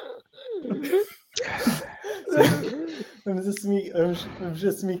 Vamos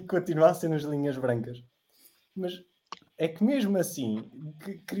assumir que continua a ser nas linhas brancas. Mas é que mesmo assim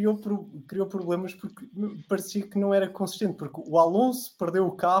criou problemas porque parecia que não era consistente, porque o Alonso perdeu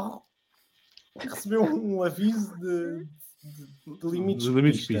o carro e recebeu um aviso de limites de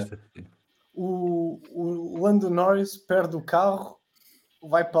pista. O Lando Norris perde o carro,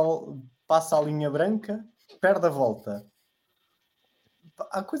 passa a linha branca, perde a volta.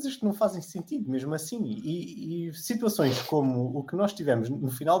 Há coisas que não fazem sentido mesmo assim, e situações como o que nós tivemos no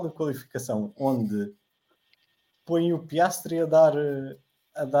final da qualificação, onde põe o Piastri a dar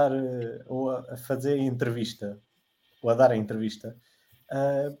ou a fazer a entrevista, ou a dar a entrevista,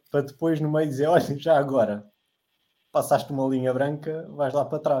 para depois no meio dizer, olha, já agora passaste uma linha branca, vais lá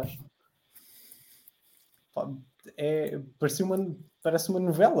para trás. Parece uma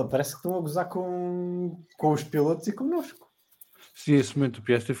novela, parece que estão a gozar com os pilotos e connosco. Sim, esse momento do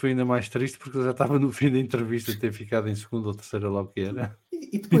Piastri foi ainda mais triste porque ele já estava no fim da entrevista, ter ficado em segunda ou terceira, lá o que era.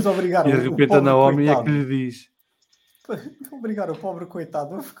 E depois obrigaram e de repente a Naomi é que lhe diz: obrigaram o pobre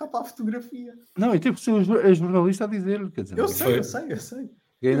coitado a ficar para a fotografia. Não, e teve que ser a jornalista a dizer-lhe. Quer dizer, eu sei.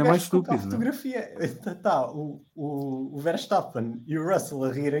 E ainda mais estúpido. A fotografia está o Verstappen e o Russell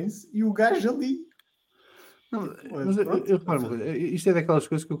a rirem-se e o gajo ali. Não, mas eu reparo, isto é daquelas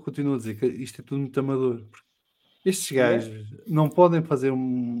coisas que eu continuo a dizer, que isto é tudo muito amador. Estes gajos não podem fazer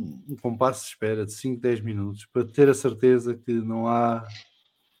um compasso de espera de 5, 10 minutos para ter a certeza que não há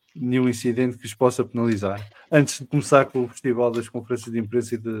nenhum incidente que os possa penalizar antes de começar com o festival das conferências de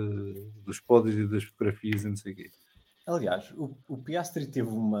imprensa e dos pódios e das fotografias e não sei o quê. Aliás, o Piastri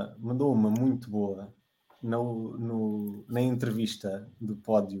mandou uma muito boa na entrevista do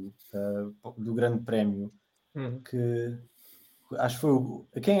pódio do Grande Prémio, que acho que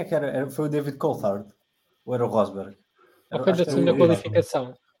foi quem é que era? Foi o David Coulthard ou era o Rosberg? Ou foi da segunda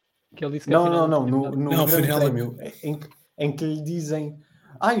qualificação? Que ele disse que não, no Grande Prémio, em que lhe dizem: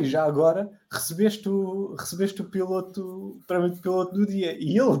 já agora recebeste o prémio de piloto do dia.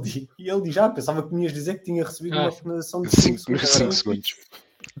 E ele diz: pensava que me ias dizer que tinha recebido uma penalização de 5 segundos.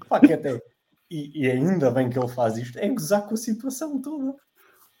 Pá, que até, e ainda bem que ele faz isto, é gozar com a situação toda.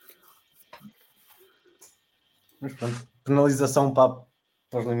 Mas pronto, penalização para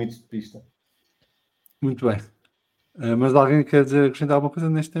os limites de pista. Muito bem. Mas alguém quer acrescentar alguma coisa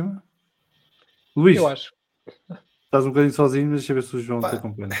neste tema? Luís? Eu acho. Estás um bocadinho sozinho, mas deixa eu ver se o João te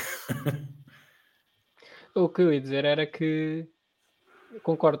acompanha. O que eu ia dizer era que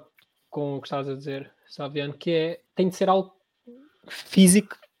concordo com o que estavas a dizer, Saviano, que tem de ser algo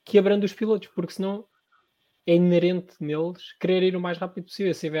físico que abranda os pilotos, porque senão é inerente neles querer ir o mais rápido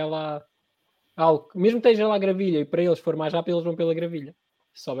possível. Se tiver lá algo, mesmo que esteja lá a gravilha e para eles for mais rápido, eles vão pela gravilha.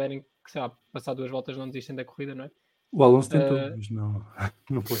 Se souberem que, sei lá, passar 2 voltas não desistem da corrida, não é? O Alonso tentou, mas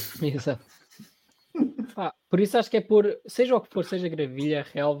não foi. Exato. Por isso acho que é seja o que for, seja gravilha,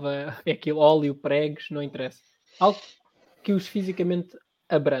 relva, aquilo, óleo, pregos, não interessa. Algo que os fisicamente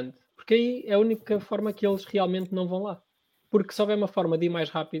abrande. Porque aí é a única forma que eles realmente não vão lá. Porque se houver uma forma de ir mais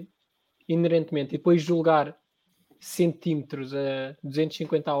rápido, inerentemente, e depois julgar centímetros a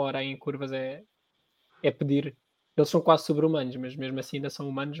 250 a hora em curvas é pedir. Eles são quase sobre-humanos, mas mesmo assim ainda são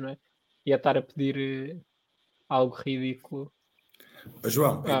humanos, não é? E a estar a pedir algo ridículo.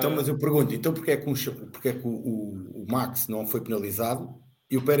 João, então, mas eu pergunto, então porque é que o Max não foi penalizado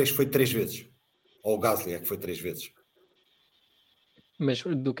e o Pérez foi 3 vezes? Ou o Gasly é que foi 3 vezes? Mas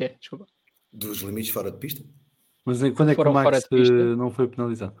do quê? Desculpa. Dos limites fora de pista? Mas quando é que o Max não foi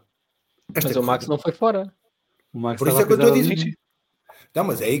penalizado? Mas o Max não foi fora. O Max por isso é que eu estou a dizer. Não,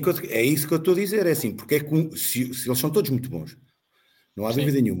 mas é isso que eu estou a dizer. É assim, porque é que se eles são todos muito bons, não há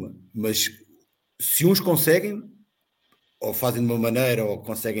dúvida nenhuma, mas se uns conseguem, ou fazem de uma maneira, ou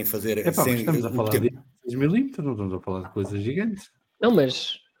conseguem fazer Mas estamos a o falar de tempo. 6 milímetros, não estamos a falar de coisas gigantes. Não,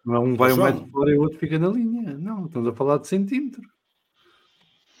 mas Não é um vai um João. metro fora e o outro fica na linha. Não, estamos a falar de centímetros.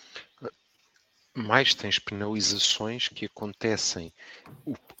 Mais tens penalizações que acontecem.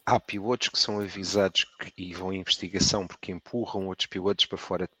 Há pilotos que são avisados e vão à investigação porque empurram outros pilotos para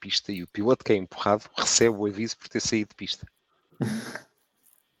fora de pista e o piloto que é empurrado recebe o aviso por ter saído de pista.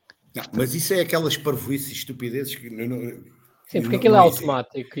 Não, mas isso é aquelas parvoíces e estupidezes que sim, porque aquilo é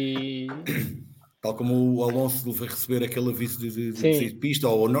automático e tal como o Alonso vai receber aquele aviso de sair de pista,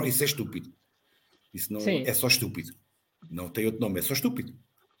 ou não, isso é estúpido. Isso não é só estúpido. Não tem outro nome, é só estúpido.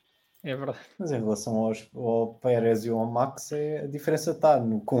 É verdade. Mas em relação ao Pérez e ao Max, a diferença está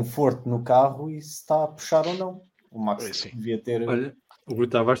no conforto no carro e se está a puxar ou não. O Max devia ter... Olha, o Rui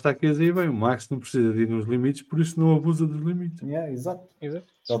Tavares está aqui a dizer bem, o Max não precisa de ir nos limites, por isso não abusa dos limites. Exato. Ele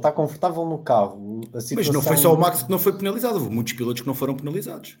está confortável no carro. Mas não foi só o Max que não foi penalizado, houve muitos pilotos que não foram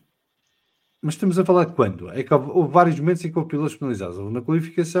penalizados. Mas estamos a falar de quando? É que houve vários momentos em que houve pilotos penalizados. Houve na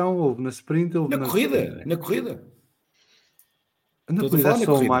qualificação, houve na sprint, houve na corrida. Na corrida. Na corrida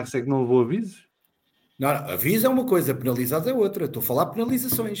só o Max é que não levou avisos? Não, aviso é uma coisa, penalizados é outra. Estou a falar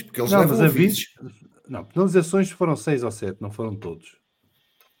penalizações, porque eles não, levam avisos. Não, penalizações foram 6 ou 7, não foram todos.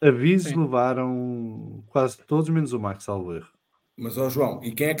 Avisos levaram quase todos, menos o Max, salvo erro. Mas, João,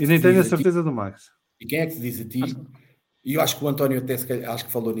 e quem é que e nem tenho a certeza do Max. E quem é que te diz a ti? E eu acho que o António até acho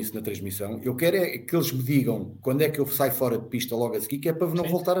que falou nisso na transmissão. Eu quero é que eles me digam quando é que eu saio fora de pista logo a seguir, que é para não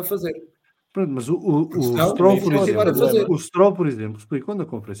voltar a fazer. Pronto, mas o Stroll, por exemplo, explicou na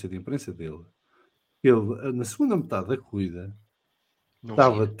conferência de imprensa dele, ele, na segunda metade da corrida,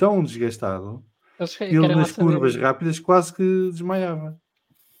 estava tão desgastado que ele nas curvas rápidas quase que desmaiava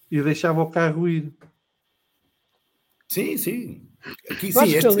e deixava o carro ir. Sim, sim. Aqui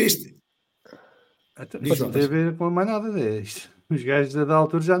sim, este... Não tem a ver com mais nada disto. Os gajos da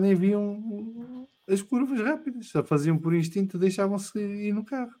altura já nem viam as curvas rápidas, só faziam por instinto, deixavam-se ir no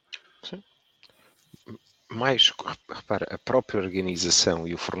carro. Sim. Mais, repara, a própria organização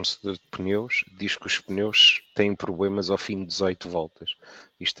e o fornecedor de pneus diz que os pneus têm problemas ao fim de 18 voltas.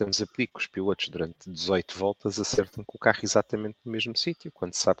 E estamos a pedir que os pilotos durante 18 voltas acertem com o carro exatamente no mesmo sítio,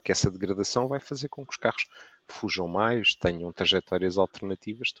 quando sabe que essa degradação vai fazer com que os carros fujam mais, tenham trajetórias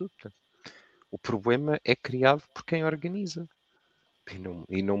alternativas, tudo. O problema é criado por quem organiza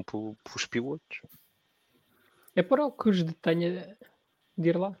e não pelos pilotos. É por algo que os detenha de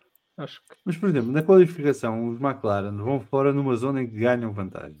ir lá. Acho que... Mas, por exemplo, na qualificação, os McLaren vão fora numa zona em que ganham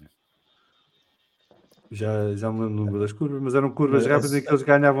vantagem. Já me lembro do número das curvas, mas eram curvas rápidas em que eles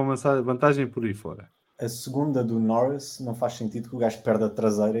ganhavam vantagem por aí fora. A segunda do Norris não faz sentido que o gajo perde a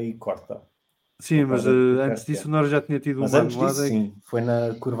traseira e corta. Sim, mas antes disso o Norris já tinha tido uma anulada. Sim, foi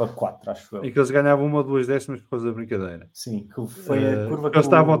na curva 4, acho eu. Em que eles ganhavam 1 ou 2 décimas por causa da brincadeira. Sim, que foi a curva que eles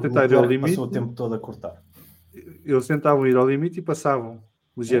estavam a tentar ir ao limite. Passou o tempo todo a cortar. Eles tentavam ir ao limite e passavam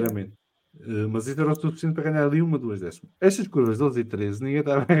ligeiramente. Mas isso era o suficiente para ganhar ali 1 ou 2 décimas. Estas curvas 12 e 13, ninguém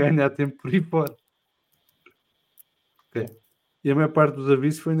estava a ganhar tempo por aí fora. Okay. E a maior parte dos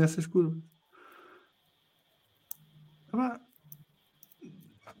avisos foi nessas curvas.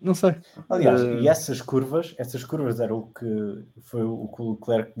 Não sei. Aliás, e essas curvas eram o que foi o que o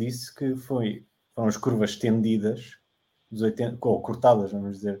Leclerc disse, que foram as curvas estendidas dos 80, ou cortadas,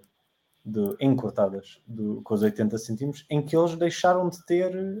 vamos dizer, encurtadas com os 80 centímetros, em que eles deixaram de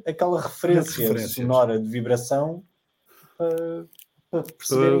ter aquela referência sonora de vibração para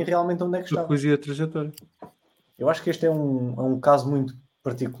perceberem realmente onde é que estava. Corrigir a trajetória. Eu acho que este é um caso muito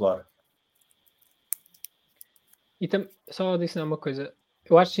particular. E só adicionar uma coisa.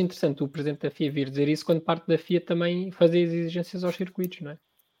 Eu acho interessante o presidente da FIA vir dizer isso quando parte da FIA também fazia exigências aos circuitos, não é?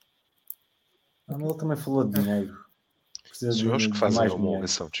 Ele também falou de dinheiro. São os que fazem a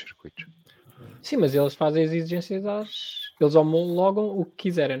homologação de circuitos. Sim, mas eles fazem as exigências eles homologam o que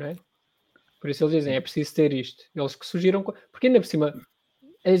quiserem, não é? Por isso eles dizem, é preciso ter isto. Eles que surgiram... Porque ainda por cima,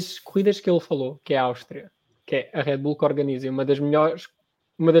 as corridas que ele falou, que é a Áustria, que é a Red Bull que organiza, uma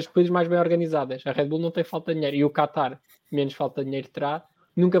das corridas mais bem organizadas. A Red Bull não tem falta de dinheiro. E o Qatar, menos falta de dinheiro terá,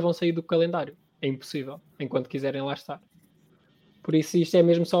 nunca vão sair do calendário. É impossível, enquanto quiserem lá estar. Por isso isto é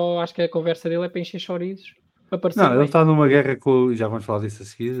mesmo só, acho que a conversa dele é para encher chorizos. Não, ele está numa guerra com, já vamos falar disso a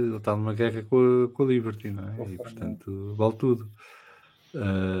seguir, ele está numa guerra com a Liberty, não é? E portanto vale tudo.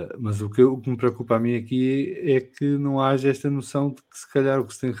 Mas o que me preocupa a mim aqui é que não haja esta noção de que se calhar o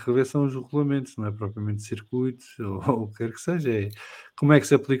que se tem que rever são os regulamentos, não é propriamente circuitos ou o que quer que seja. É como é que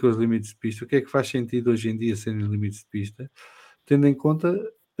se aplicam os limites de pista, o que é que faz sentido hoje em dia serem os limites de pista, tendo em conta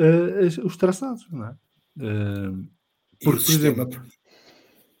os traçados, não é? Porque, por exemplo...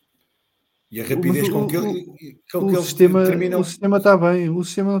 E a rapidez com que o eles sistema terminam. o sistema está bem, o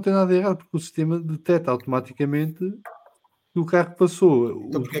sistema não tem nada de errado, porque o sistema detecta automaticamente que o carro passou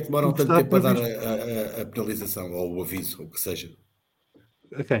Então porquê é que o demoram que tanto está tempo a dar previsto. a penalização, ou o aviso, ou o que seja?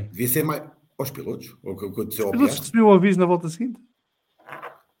 A quem? Devia ser mais aos pilotos, ou o que aconteceu Os ao pilotos Piastri. recebiam o aviso na volta seguinte.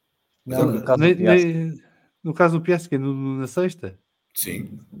 Não, no caso do Piastri. No caso do Piastri, na sexta.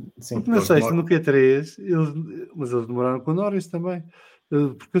 Sim. Sim. Porque na Eles sexta, demoram. no Q3, mas eles demoraram com o Norris também.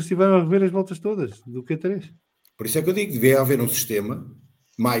 Porque eles estiveram a rever as voltas todas do Q3. Por isso é que eu digo, devia haver um sistema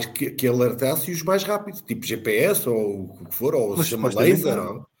mais que alertasse os mais rápidos, tipo GPS ou o que for, ou o Mas sistema supostamente laser, há.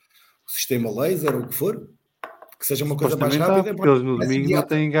 ou o sistema laser, ou o que for, que seja uma coisa mais Supostamente há, rápida, porque eles no mais domingo não imediata.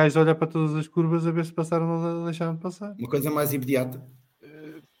 têm gajos a olhar para todas as curvas a ver se passaram ou não deixaram de passar. Uma coisa mais imediata.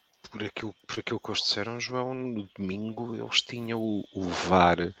 Por aquilo que eles disseram, João, no domingo eles tinham o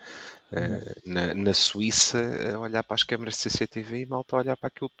VAR na Suíça a olhar para as câmaras de CCTV e malta a olhar para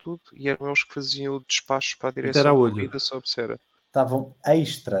aquilo tudo, e eram eles que faziam o despacho para a Era direção a da olho. corrida sobre Cera. Estavam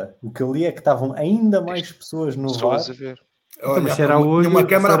extra. O que eu li é que estavam ainda mais pessoas no Pessoas VAR. a ver. Então, mas Olhar se era para a olho, tinha uma se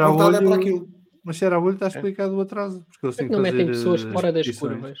câmara era a apontada para olho, aquilo. mas se era a olho está explicado o atraso, porque eles têm que Não fazer metem pessoas as fora das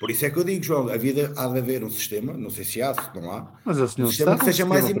repetições. curvas. Por isso é que eu digo, João, há de haver um sistema, não sei se há, se não há, Mas eles um tinham de sistema estar que um seja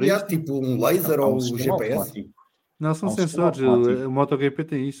mais sistema para imediato, isto. tipo um laser Há um ou o sistema GPS. automático. Não, são Há um sistema sensores. automático. O MotoGP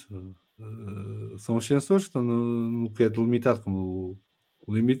tem isso. São os sensores que estão no que é delimitado como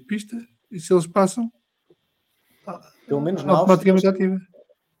o limite de pista, e se eles passam, Pelo menos na Áustria automaticamente ativa.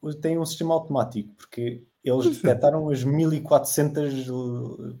 tem um sistema automático, porque eles Pois é. detectaram as 1400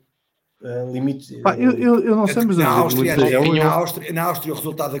 limites. Pá, eu não sei, mas eu Na duvido Áustria, muito seja olho. na Áustria o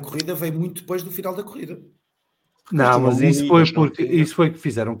resultado da corrida veio muito depois do final da corrida. Não, tinham mas isso ali- foi Eles não porque tinham. isso foi que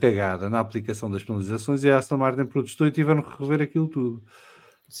fizeram cagada na aplicação das penalizações e a Aston Martin protestou e tiveram que rever aquilo tudo.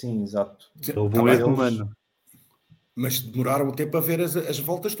 Sim, exato. Houve Tá um bem, erro humano. mas demoraram um tempo a ver as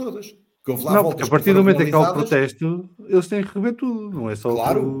voltas todas. Porque houve lá Não, porque a voltas que partir do foram momento em que há o penalizadas. protesto, eles têm que rever tudo, não é só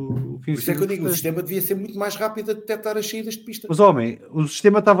Claro. o que Por isso é que eu incide o digo, o protesto. sistema devia ser muito mais rápido a detectar as saídas de pista. Mas, homem, o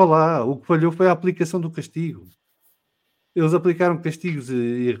sistema estava lá, o que falhou foi a aplicação do castigo. Eles aplicaram castigos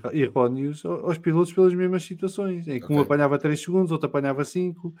erróneos aos pilotos pelas mesmas situações, em que um Ok. apanhava 3 segundos, outro apanhava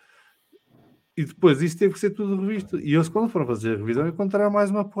 5, e depois isso teve que ser tudo revisto. E eles, quando foram fazer a revisão, encontraram mais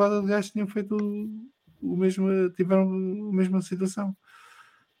uma porrada de gajos que tinham feito o mesmo, tiveram a mesma situação.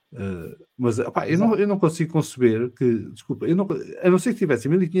 Mas opá, eu não consigo conceber que, desculpa, a não ser que tivessem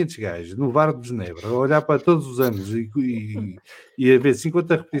 1500 gajos no VAR de Genebra a olhar para todos os ângulos e a ver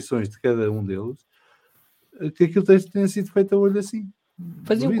 50 repetições de cada um deles, que aquilo tenha sido feito a olho assim.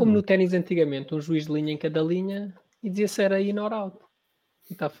 Faziam Duvido. como no ténis antigamente, um juiz de linha em cada linha e dizia se era in or out.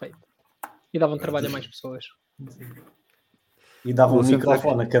 E está feito. E davam trabalho a mais pessoas. E davam Vou um sentar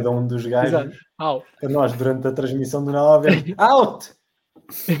microfone a cada um dos gajos Exato. Out. para nós, durante a transmissão do nada, ver out!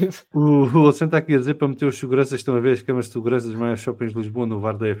 O Alcântara está aqui a dizer para meter os seguranças, estão a ver as câmaras de segurança dos maiores shoppings de Lisboa no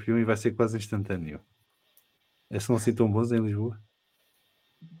VAR da F1 e vai ser quase instantâneo. Esses não assim tão bons em Lisboa.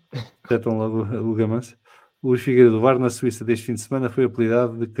 Já estão logo o Gamanço. O Luís Figueiredo, do VAR na Suíça deste fim de semana foi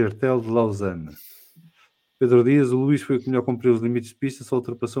apelidado de cartel de Lausanne. Pedro Dias, o Luís foi o que melhor cumpriu os limites de pista, só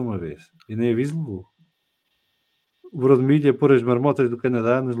ultrapassou uma vez. E nem aviso levou. O Brodemilha pôr as marmotas do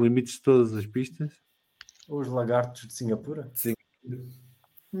Canadá nos limites de todas as pistas. Os lagartos de Singapura. Sim.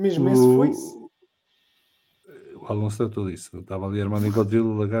 Mesmo esse foi-se. O Alonso tratou disso. Eu estava ali armando em Godzilla,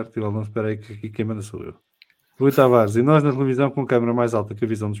 o lagarto, e o Alonso, espera aí que aqui quem manda sou eu. Rui Tavares, e nós na televisão com câmera mais alta que a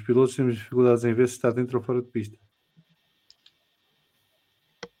visão dos pilotos temos dificuldades em ver se está dentro ou fora de pista.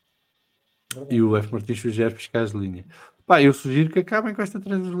 E o F. Martins sugere fiscais de linha. Pá, eu sugiro que acabem com esta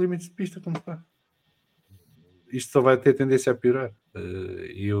trend dos limites de pista como está. Isto só vai ter tendência a piorar.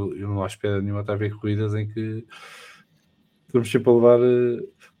 E eu não acho espera nenhuma de haver corridas em que estamos sempre a levar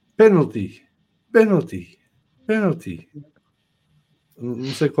penalty. Não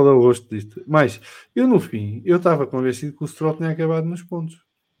sei qual é o rosto disto. Mas eu no fim, eu estava convencido que o Stroll tinha acabado nos pontos.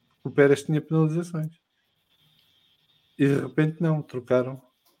 O Pérez tinha penalizações. E de repente não, trocaram.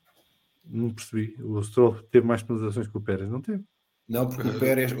 Não percebi. O Stroll teve mais penalizações que o Pérez. Não teve. Não, porque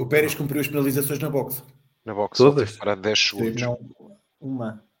o Pérez cumpriu as penalizações na boxe. Na box Todas? ele teve parado 10 segundos. Não,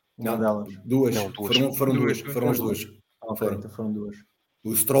 uma Não, delas. duas. Não, duas. Foram duas. Foram as duas. Ok, Foram. então foram duas.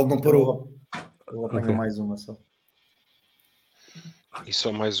 O Stroll não parou. Ele apanha Ok. mais uma só. E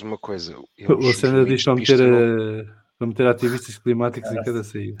só mais uma coisa. O Senna diz para limites de meter, pista para meter ativistas climáticos em cada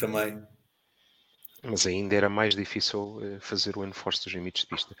saída. Também. Mas ainda era mais difícil fazer o enforce dos limites de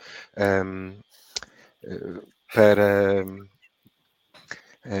pista.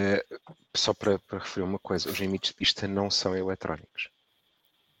 Só para referir uma coisa, os limites de pista não são eletrónicos.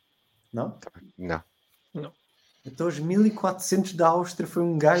 Não? Não. Não. Então os 1400 da Áustria foi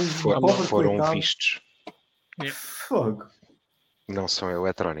um gajo pobre, foram coitado. vistos. Fogo. Não são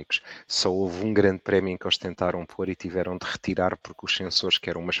eletrónicos. Só houve um grande prémio em que eles tentaram pôr e tiveram de retirar porque os sensores, que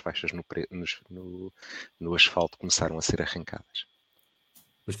eram umas faixas no asfalto, começaram a ser arrancadas.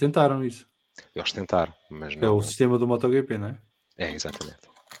 Mas tentaram isso. Eles tentaram, mas É não. o sistema do MotoGP, não é? É, exatamente.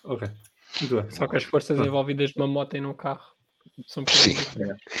 Ok. Muito bem. Só que as forças envolvidas numa moto e num carro são Sim.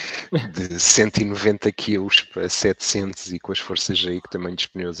 De 190 kg para 700 e com as forças aí que também dos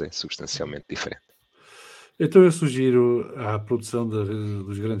pneus é substancialmente diferente. Então eu sugiro à produção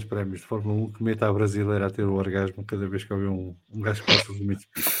dos grandes prémios de Fórmula 1 que meta a brasileira a ter o orgasmo cada vez que houver um gajo que passa os limites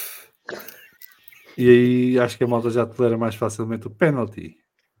de pista. E aí acho que a malta já tolera mais facilmente o penalty.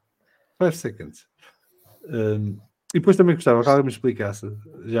 5 seconds. E depois também gostava que alguém me explicasse,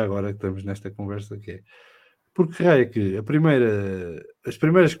 já agora que estamos nesta conversa, que é porque raio é que as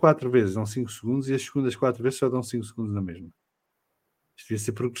primeiras 4 vezes dão 5 segundos e as segundas 4 vezes só dão 5 segundos na mesma. Isto devia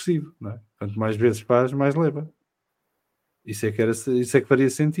ser progressivo, não é? Quanto mais vezes faz, mais leva. Isso é que faria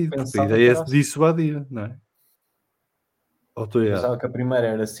sentido, porque a ideia é dissuadir, não é? Ou estou errado? Pensava que a primeira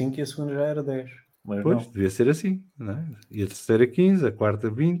era 5 e a segunda já era 10. Mas Pois, não. devia ser assim, não é? E a terceira 15, a quarta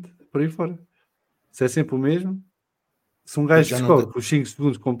 20, por aí fora. Se é sempre o mesmo, se um gajo descobre que os 5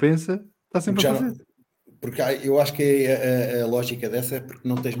 segundos compensa, está sempre a fazer. Porque eu acho que a lógica dessa é porque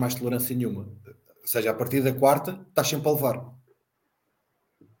não tens mais tolerância nenhuma. Ou seja, a partir da quarta estás sempre a levar.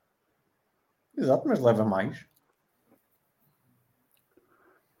 Exato, mas leva mais.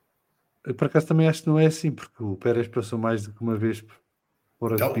 Eu, por acaso também acho que não é assim, porque o Pérez passou mais do que uma vez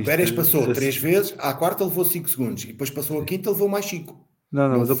fora de Então, pista. o Pérez passou 3 vezes, à quarta levou 5 segundos, e depois passou a quinta levou mais 5.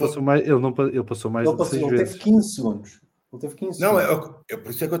 Não, mas ele passou mais, ele passou mais do que 6 Ele vezes. teve 15 segundos. Ele teve 15 Não, segundos. por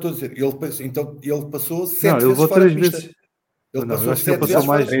isso é que eu estou a dizer. Ele passou 7 Não, ele vezes levou fora 3 de pista. vezes. Ele Não, eu passou acho que ele 7 passou vezes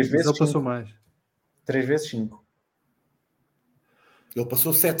mais. Três Mas ele vezes passou cinco. mais. 3 vezes 5. Ele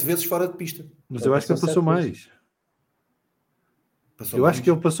passou 7 vezes fora de pista. Mas eu acho que ele passou mais. Eu acho que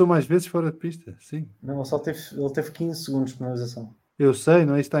ele passou mais vezes fora de pista, sim. Não, ele teve 15 segundos de penalização. Eu sei,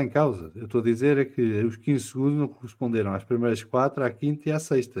 não é isso que está em causa. Eu estou a dizer é que os 15 segundos não corresponderam às primeiras 4, à quinta e à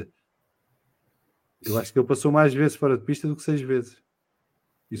sexta. Eu acho que ele passou mais vezes fora de pista do que 6 vezes.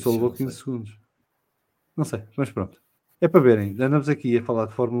 E só levou 15 segundos. Não sei, mas pronto. É para verem. Andamos aqui a falar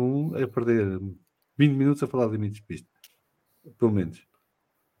de Fórmula 1, a perder 20 minutos a falar de limites de pista. Pelo menos.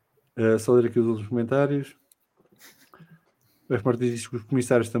 Só ler aqui os outros comentários. O F. Martins diz que os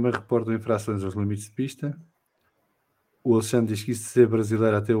comissários também reportam infrações aos limites de pista. O Alexandre diz que isso de ser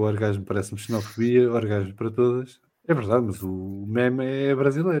brasileiro até o orgasmo parece-me xenofobia, orgasmo para todas. É verdade, mas o meme é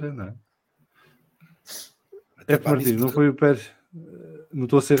brasileira, não é? F. Martins, não foi o Pérez. Não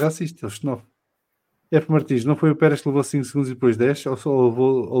estou a ser racista, é o xenófobo. F. Martins, não foi o Pérez que levou 5 segundos e depois 10, ou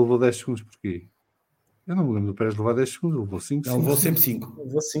levou 10 segundos porquê? Eu não me lembro do Pérez levar 10 segundos, levou 5. Não, levou sempre 5.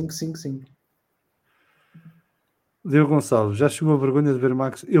 Levou 5, 5, 5. Diogo Gonçalves, já chegou a vergonha de ver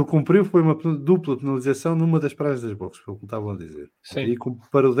Max. Ele cumpriu, foi uma dupla penalização numa das praias das boxes, foi o que me estavam a dizer. Sim. E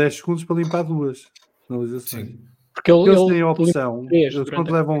parou 10 segundos para limpar 2 penalizações. Sim. Porque Eles têm a opção, três eles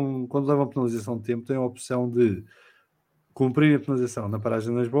quando levam penalização de tempo, têm a opção de cumprir a penalização na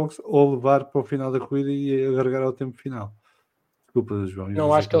paragem das boxes ou levar para o final da corrida e agregar ao tempo final. Desculpa, João.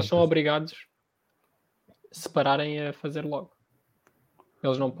 Não, acho que eles são obrigados a se pararem a fazer logo.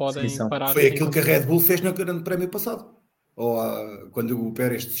 Eles não podem parar. Foi aquilo que a Red Bull fez no Grande Prémio passado. Ou quando o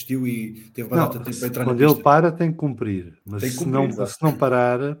Pérez desistiu e teve uma data de tempo para entrar na pista. Quando ele para, tem que cumprir. Mas se não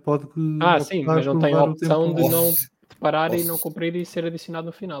parar, pode... sim, mas não tem a opção de não parar e não Posso. cumprir e ser adicionado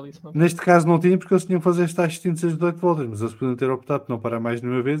no final. Isso não. Neste caso não tinha, porque eles tinham que fazer estas assistências de 18 voltas, mas eles podiam ter optado por não parar mais de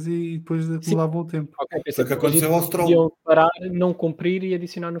uma vez e depois acumulavam o tempo. Okay, Foi o que aconteceu ao Stroll. Podiam parar, não cumprir e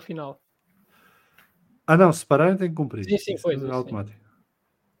adicionar no final. Não, se pararem tem que cumprir. Sim, pois. É automático.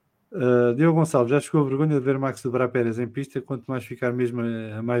 Diogo Gonçalves, já chegou a vergonha de ver Max dobrar Pérez em pista, quanto mais ficar mesmo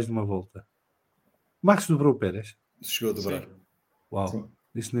a mais de uma volta. Max dobrou o Pérez? Chegou a dobrar. Uau, Sim.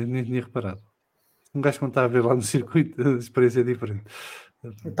 Isso nem tinha reparado. Um gajo quando está a ver lá no circuito, a experiência é diferente.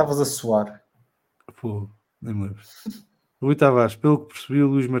 Estavas a suar. Pô, nem me lembro. Rui Tavares, pelo que percebi, o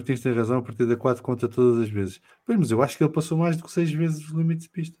Luís Martins tem razão, a partir da 4 conta todas as vezes. Pois, mas eu acho que ele passou mais do que 6 vezes os limites de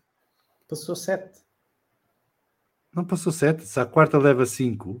pista. Passou 7. Não passou 7, se à quarta leva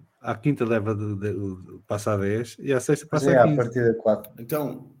 5, à quinta leva passa a 10 e à sexta passa a 15. A partir da 4.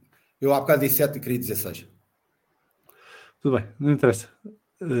 Então, eu há bocado disse 7 e queria dizer 6. Tudo bem, não interessa.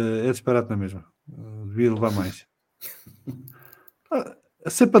 É disparate na mesma. Devia levar mais.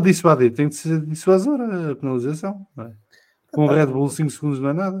 Se é para dissuadir, tem que ser dissuasora a penalização. Não é? Com o Red Bull 5 segundos não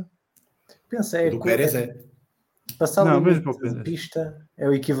é nada. Pensa, Do Pérez é. Passar o mesmo limite de pista é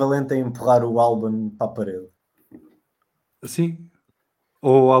o equivalente a empurrar o Albon para a parede. Sim.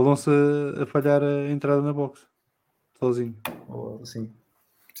 Ou o Alonso a falhar a entrada na box. Sozinho. Ou assim.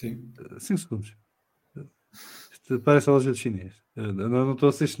 Sim. 5 segundos. Isto parece a loja de chinês. Não estou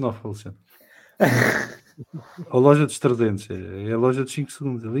a ser xenófobo, Alexandre. A loja dos 300. É a loja de 5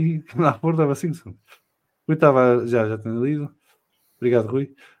 segundos. Ali, na porta, dava 5 segundos. Rui estava, já tinha lido. Obrigado,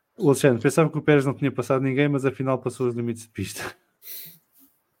 Rui. O Alexandre, pensava que o Pérez não tinha passado ninguém, mas afinal passou os limites de pista.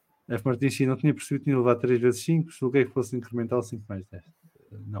 F. Martins não tinha percebido que tinha levado 3 vezes 5. Julguei que fosse incremental 5 mais 10.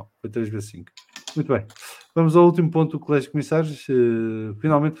 Não, foi 3 vezes 5. Muito bem. Vamos ao último ponto do Colégio de Comissários.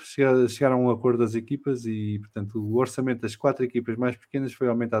 Finalmente chegaram a um acordo das equipas e, portanto, o orçamento das 4 equipas mais pequenas foi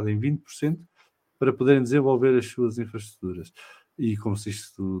aumentado em 20% para poderem desenvolver as suas infraestruturas. E como se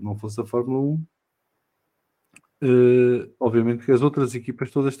isto não fosse a Fórmula 1, obviamente que as outras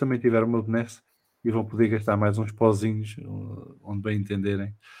equipas todas também tiveram uma benesse e vão poder gastar mais uns pozinhos, onde bem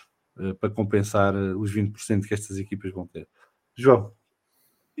entenderem, para compensar os 20% que estas equipas vão ter. João,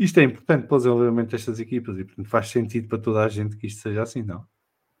 isto é importante para o desenvolvimento destas equipas e, portanto, faz sentido para toda a gente que isto seja assim, não?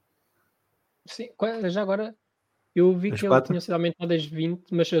 Sim, já agora eu vi As que ele 4? tinha sido aumentado às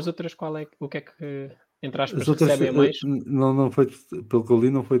 20, mas as outras o que é que, entre aspas, As outras, recebem a mais? não foi, pelo que eu li,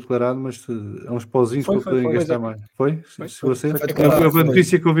 não foi declarado, mas é uns pauzinhos para poderem Pois gastar é. mais. Foi? Chegou a ser? Foi declarado, A foi.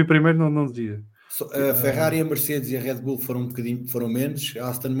 notícia que eu vi primeiro não dizia. A Ferrari, a Mercedes e a Red Bull foram foram menos. A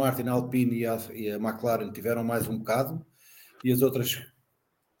Aston Martin, a Alpine e a McLaren tiveram mais um bocado. E as outras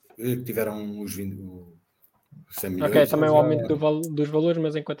tiveram os 20, 100 milhões. Ok, também o aumento dos valores,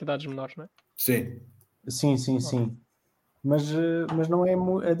 mas em quantidades menores, não é? Sim. Sim. Mas não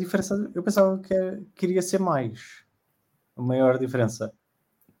é a diferença. Eu pensava que iria ser mais. A maior diferença.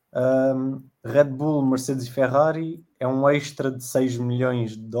 Red Bull, Mercedes e Ferrari é um extra de 6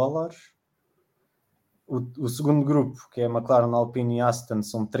 milhões de dólares. O segundo grupo, que é McLaren, Alpine e Aston,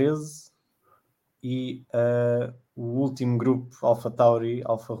 são 13. E o último grupo, Alfa Tauri,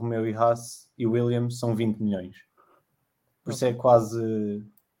 Alfa Romeo e Haas e Williams, são 20 milhões. Por isso é quase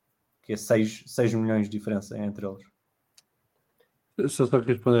 6 milhões de diferença entre eles. Só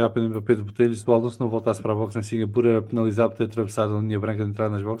responder rapidamente ao Pedro Botelho. Se o Alonso não voltasse para a boxe em Singapura, era penalizado por ter atravessado a linha branca de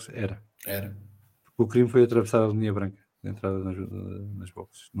entrada nas boxes? Era. O crime foi atravessar a linha branca de entrada nas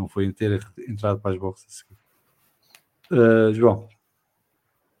boxes. Não foi ter entrado para as boxes a seguir. João.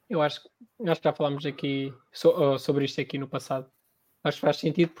 Eu acho que já falámos aqui sobre isto aqui no passado. Acho que faz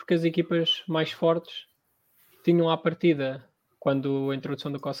sentido porque as equipas mais fortes tinham à partida, quando a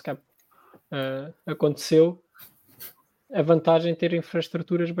introdução do cost cap aconteceu, a vantagem de ter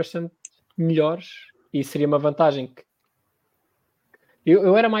infraestruturas bastante melhores, e seria uma vantagem que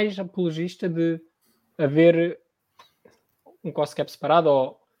eu era mais apologista de haver um cost cap separado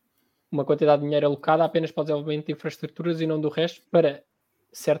ou uma quantidade de dinheiro alocada apenas para o desenvolvimento de infraestruturas e não do resto para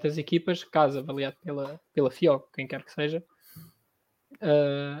certas equipas, caso avaliado pela FIA ou quem quer que seja,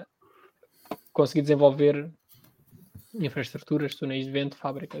 conseguir desenvolver infraestruturas, túneis de vento,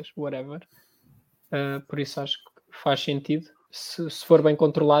 fábricas, whatever. Por isso acho que faz sentido se for bem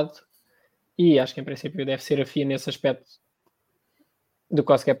controlado, e acho que em princípio deve ser a FIA nesse aspecto do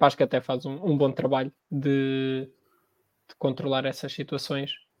cost cap. Acho que até faz um bom trabalho de controlar essas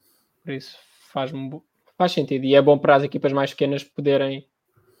situações, por isso faz sentido, e é bom para as equipas mais pequenas poderem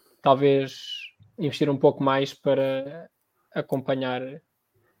talvez investir um pouco mais para acompanhar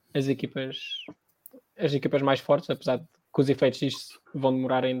as equipas mais fortes, apesar de que os efeitos disto vão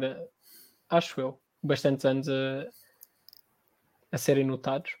demorar ainda, acho eu, bastantes anos a serem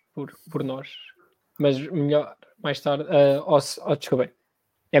notados por nós. Mas melhor mais tarde, desculpa,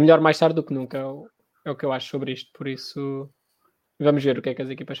 é melhor mais tarde do que nunca, é o que eu acho sobre isto, por isso vamos ver o que é que as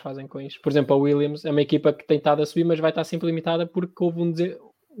equipas fazem com isto. Por exemplo, a Williams é uma equipa que tem estado a subir, mas vai estar sempre limitada porque houve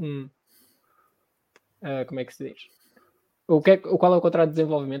como é que se diz? Qual é o contrato de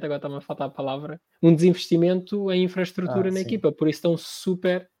desenvolvimento? Agora está-me a faltar a palavra. Um desinvestimento em infraestrutura na equipa, por isso estão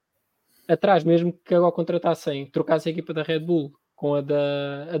super atrás. Mesmo que agora trocassem a equipa da Red Bull com a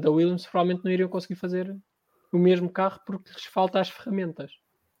da Williams, provavelmente não iriam conseguir fazer o mesmo carro porque lhes falta as ferramentas.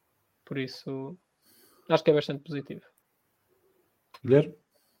 Por isso acho que é bastante positivo. Guilherme?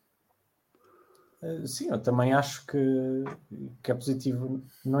 Sim, eu também acho que é positivo.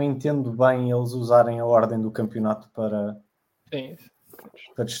 Não entendo bem eles usarem a ordem do campeonato para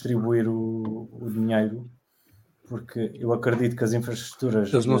distribuir o dinheiro, porque eu acredito que as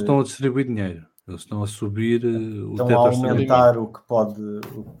infraestruturas... Eles não estão a distribuir dinheiro, eles estão a subir o teto. Estão a aumentar o que podem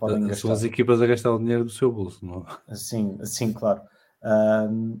gastar. São as equipas a gastar o dinheiro do seu bolso, não? Sim, claro.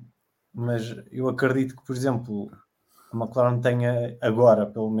 Mas eu acredito que, por exemplo, a McLaren tenha agora,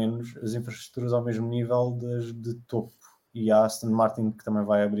 pelo menos, as infraestruturas ao mesmo nível das de topo. E a Aston Martin, que também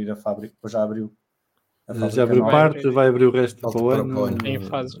vai abrir a fábrica, depois já abriu Já abriu parte, vai abrir o resto para o ano. Em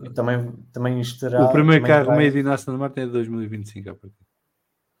fase. Também estará... O primeiro também carro terá- made in Aston Martin é de 2025.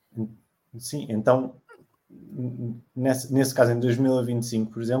 Sim, então, nesse caso, em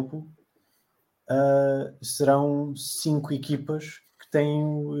 2025, por exemplo, serão 5 equipas que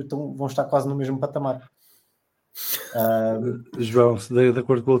vão estar quase no mesmo patamar. João, de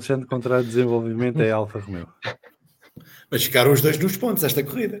acordo com o Alexandre, contrato de desenvolvimento é Alfa Romeo. Mas ficaram os dois nos pontos esta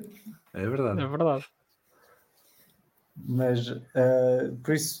corrida. É verdade. É verdade. Mas,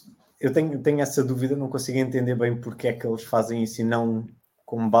 por isso, eu tenho essa dúvida, não consigo entender bem porque é que eles fazem isso e não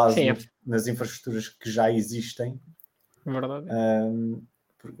com base Sim, nas infraestruturas que já existem. é verdade.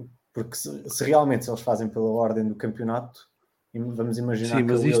 Porque se realmente eles fazem pela ordem do campeonato, vamos imaginar Sim,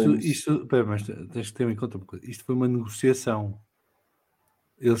 que mas a Williams... mas tens que ter em conta uma coisa. Isto foi uma negociação.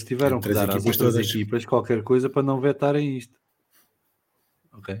 Eles tiveram que Entre as dar às equipas outras todas. equipas qualquer coisa para não vetarem isto.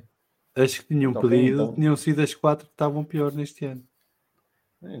 Ok? As que tinham Ok, pedido então- tinham sido as 4 que estavam pior neste ano.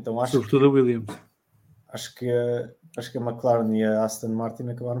 Então acho Sobretudo a Williams. que a McLaren e a Aston Martin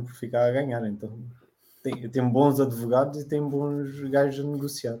acabaram por ficar a ganhar. Então tem bons advogados e tem bons gajos a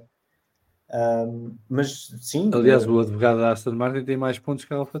negociar. Mas sim, Aliás, o advogado da Aston Martin tem mais pontos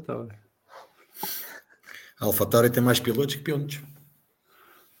que a AlphaTauri. A AlphaTauri tem mais pilotos que pilotos.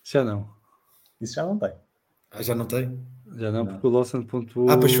 Já não. isso já não tem. Já não tem? Já não, Não. porque o Lawson pontuou.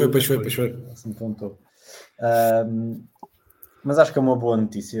 Pois foi. Assim pontou. Mas acho que é uma boa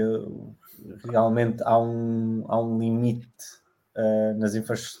notícia. Realmente há um limite nas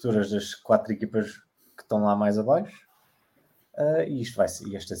infraestruturas das 4 equipas que estão lá mais abaixo. E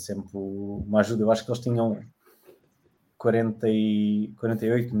esta é sempre uma ajuda. Eu acho que eles tinham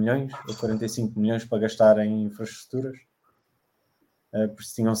 48 milhões ou 45 milhões para gastar em infraestruturas. Por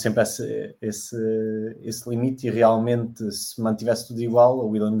isso tinham sempre esse limite, e realmente, se mantivesse tudo igual, a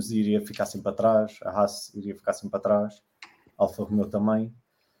Williams iria ficar sempre atrás, a Haas iria ficar sempre atrás, a Alfa Romeo também.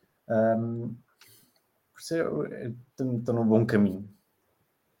 Por isso estou num bom caminho.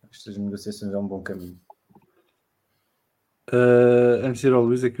 Estas negociações é um bom caminho. Antes de ir ao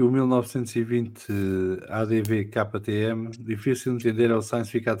Luís, aqui o 1920 ADV KTM, difícil de entender ao Sainz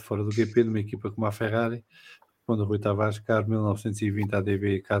ficar de fora do GP de uma equipa como a Ferrari, quando o Rui Tavares, carro 1920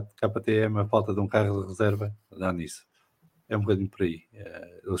 ADV KTM, a falta de um carro de reserva, dá nisso. É um bocadinho por aí.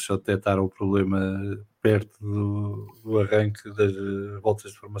 Eles só detectaram o problema perto do arranque das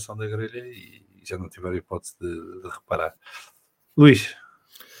voltas de formação da grelha e já não tiveram hipótese de reparar. Luís?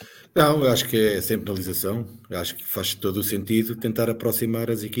 Não, eu acho que é sem penalização. Eu acho que faz todo o sentido tentar aproximar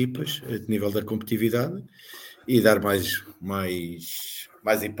as equipas de nível da competitividade e dar mais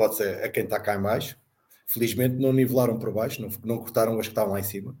hipótese a quem está cá em baixo. Felizmente não nivelaram por baixo, não cortaram as que estavam lá em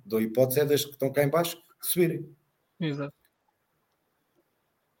cima. Dou hipótese é das que estão cá em baixo subirem. Exato.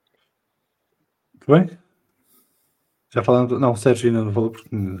 Muito bem. Já falamos... Não, o Sérgio ainda não falou porque...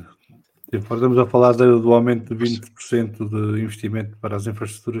 Estamos a falar do aumento de 20% de investimento para as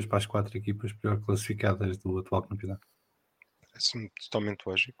infraestruturas para as 4 equipas pior classificadas do atual campeonato. É totalmente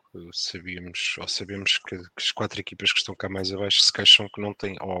lógico. Sabemos que as 4 equipas que estão cá mais abaixo se queixam que não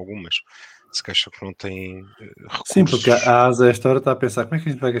têm, ou algumas, se queixam que não têm recursos. Sim, porque a ASA a esta hora está a pensar como é que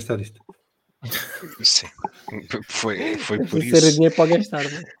a gente vai gastar isto? Sim, foi por Ser isso. dinheiro para gastar,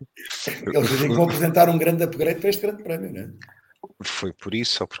 não é? Eles dizem que vão apresentar um grande upgrade para este grande prémio, não é? Foi por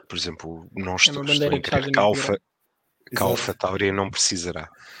isso, ou porque, por exemplo, não É estou uma bandeira em que crer fazem que a muito Alfa Tauri não precisará.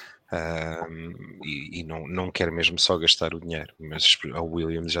 E não quer mesmo só gastar o dinheiro, mas a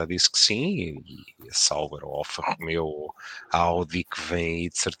Williams já disse que sim, e a Sauber, ou a Alfa Romeo, ou a Audi que vem aí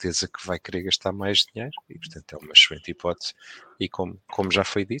de certeza que vai querer gastar mais dinheiro, e portanto é uma excelente hipótese, e como já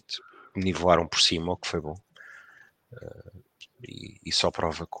foi dito, nivelaram por cima, o que foi bom. E só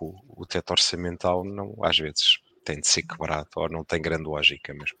prova que o teto orçamental não, às vezes tem de ser quebrado, ou não tem grande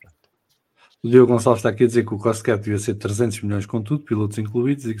lógica, mas pronto. O Diogo Gonçalves está aqui a dizer que o cost cap devia ser 300 milhões com tudo, pilotos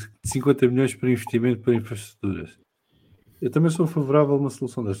incluídos, e 50 milhões para investimento para infraestruturas. Eu também sou favorável a uma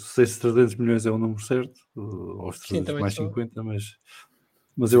solução destas. Não sei se 300 milhões é o número certo, ou os 300 mais 50,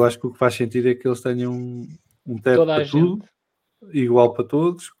 mas eu acho que o que faz sentido é que eles tenham um teto para tudo, igual para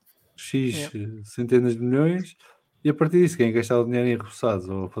todos, X centenas de milhões, e a partir disso, quem gastar o dinheiro em repousados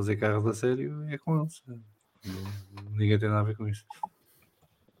ou fazer carros a sério é com eles. Ninguém tem nada a ver com isso.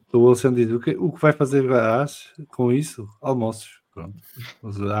 O Alexandre diz, o que vai fazer a AS com isso? Almoços. Pronto.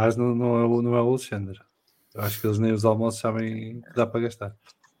 Mas a AS não é o Alexandre. Eu acho que eles nem os almoços sabem que dá para gastar.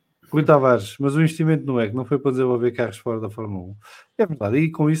 Rui Tavares, mas o investimento no EC não foi para desenvolver carros fora da Fórmula 1. É verdade.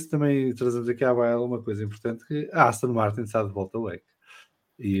 E com isso também trazemos aqui à baila uma coisa importante, que a Aston Martin está de volta ao EC.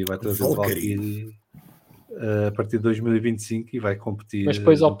 E vai trazer o Valkyrie a partir de 2025 e vai competir mas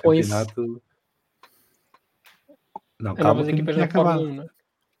depois no campeonato. Não, As calma, novas que ainda equipas tinha da Fórmula acabado. 1, não é?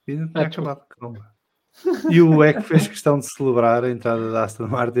 Ainda tinha desculpa. acabado, calma. E o EC fez questão de celebrar a entrada da Aston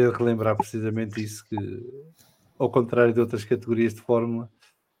Martin e de relembrar precisamente isso, que ao contrário de outras categorias de Fórmula,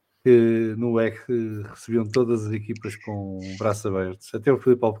 que no EC recebiam todas as equipas com braços abertos. Até o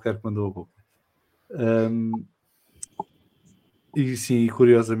Filipe Albuquerque mandou a boca. E sim,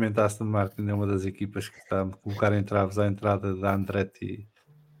 curiosamente a Aston Martin é uma das equipas que está a colocar entraves à entrada da Andretti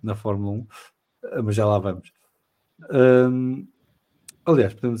na Fórmula 1, mas já lá vamos.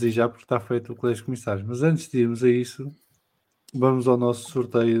 Aliás, podemos ir já porque está feito o colégio de comissários, mas antes de irmos a isso, vamos ao nosso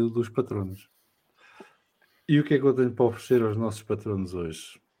sorteio dos patronos. E o que é que eu tenho para oferecer aos nossos patronos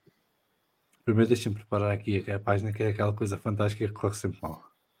hoje? Primeiro deixem-me preparar aqui a página, que é aquela coisa fantástica que corre sempre mal.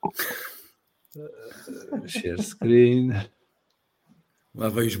 Share screen. Lá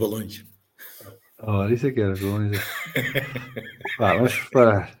vem os balões. Ora, isso é que era, balões. Vamos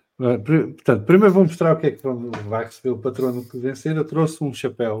preparar. Portanto, primeiro vou mostrar o que é que vai receber o patrono que vencer. Eu trouxe um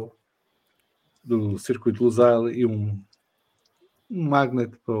chapéu do circuito Lusail e um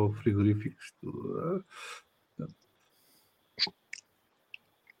magnet para o frigorífico.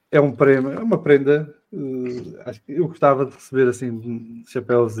 É um prémio, é uma prenda. Acho que eu gostava de receber assim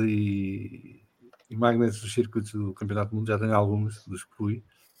chapéus e magnets dos circuitos do Campeonato do Mundo. Já tenho alguns dos que fui.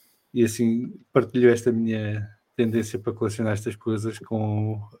 E assim partilho esta minha tendência para colecionar estas coisas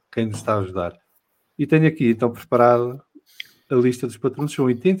com quem nos está a ajudar. E tenho aqui então preparado a lista dos patronos. São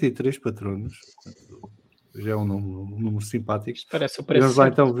 83 patronos. Portanto, já é um número simpático. Isto parece o E preço vamos lá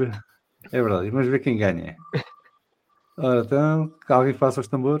certo. então ver. É verdade. E vamos ver quem ganha. Ora, então, que alguém faça os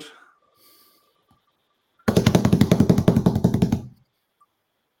tambores.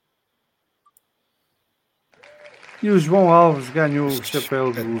 E o João Alves ganhou o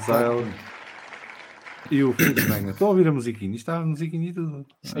chapéu do Lusail e o Fritz Magna. Estou a ouvir a musiquinha. Isto está a musiquinha e tudo.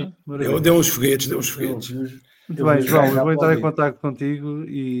 Sim. Deu uns foguetes, deu uns foguetes. Muito bem, João, eu vou entrar em contato contigo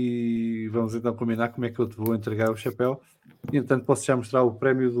e vamos então combinar como é que eu te vou entregar o chapéu. E entanto posso já mostrar o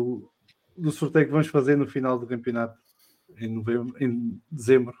prémio do sorteio que vamos fazer no final do campeonato em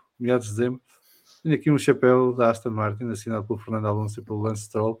dezembro, meados de dezembro. Tenho aqui um chapéu da Aston Martin, assinado pelo Fernando Alonso e pelo Lance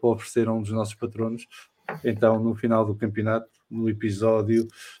Stroll, para oferecer a um dos nossos patronos. Então, no final do campeonato, no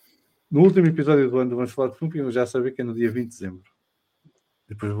último episódio do ano, vamos falar de Fumpi, eu já sabia que é no dia 20 de dezembro.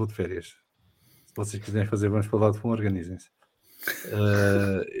 Depois vou de férias. Se vocês quiserem fazer, vamos falar de fundo, organizem-se.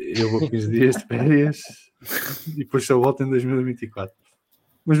 Eu vou 15 dias de férias e depois só volto em 2024.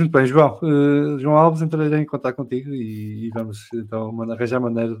 Mas muito bem, João Alves, entrarei em contato contigo e vamos então arranjar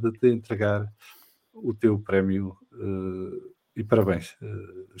maneira de te entregar o teu prémio. E parabéns.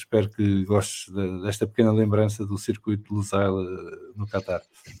 Espero que gostes desta pequena lembrança do circuito de Lusail no Qatar.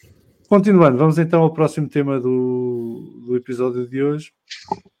 Continuando, vamos então ao próximo tema do episódio de hoje.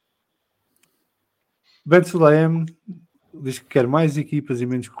 Ben Sulayem diz que quer mais equipas e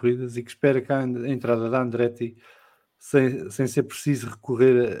menos corridas e que espera que a entrada da Andretti sem ser preciso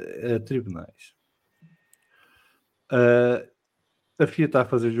recorrer a tribunais. A FIA está a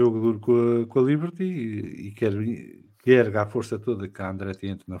fazer jogo duro com a Liberty e quer à força toda que a Andretti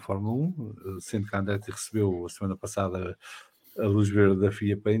entre na Fórmula 1, sendo que a Andretti recebeu a semana passada a luz verde da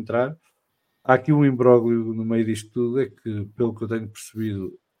FIA para entrar. Há aqui um imbróglio no meio disto tudo, é que, pelo que eu tenho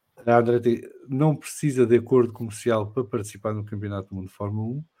percebido, a Andretti não precisa de acordo comercial para participar no Campeonato do Mundo de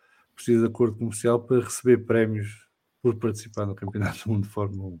Fórmula 1, precisa de acordo comercial para receber prémios por participar no Campeonato do Mundo de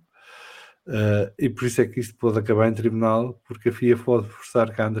Fórmula 1. E por isso é que isto pode acabar em tribunal, porque a FIA pode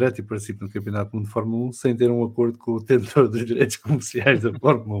forçar que a Andretti participe no Campeonato do Mundo de Fórmula 1 sem ter um acordo com o detentor dos direitos comerciais da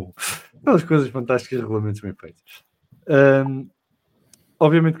Fórmula 1. Aquelas coisas fantásticas, regulamentos bem feitos.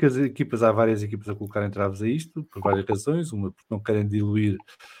 Obviamente que há várias equipas a colocar entraves a isto, por várias razões. Uma, porque não querem diluir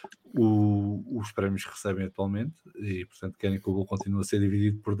os prémios que recebem atualmente e, portanto, querem que o gol continue a ser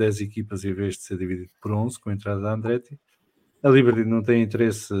dividido por 10 equipas em vez de ser dividido por 11 com a entrada da Andretti. A Liberty não tem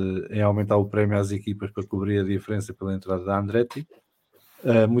interesse em aumentar o prémio às equipas para cobrir a diferença pela entrada da Andretti.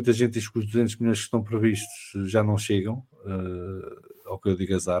 Muita gente diz que os 200 milhões que estão previstos já não chegam, ao que eu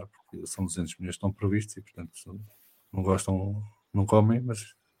digo azar, porque são 200 milhões que estão previstos e, portanto, não gostam, não comem,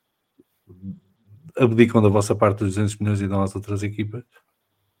 mas abdicam da vossa parte dos 200 milhões e dão às outras equipas.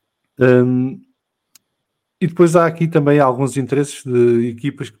 E depois há aqui também alguns interesses de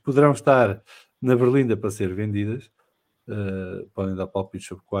equipas que poderão estar na Berlinda para ser vendidas. Podem dar palpites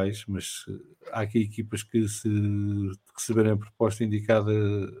sobre quais, mas há aqui equipas que, se receberem a proposta indicada,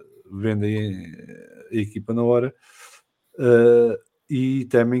 vendem a equipa na hora, e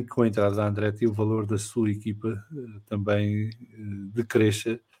temem que com a entrada da Andretti o valor da sua equipa também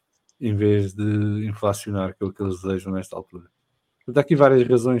decresça em vez de inflacionar, que é o que eles desejam nesta altura. Portanto, há aqui várias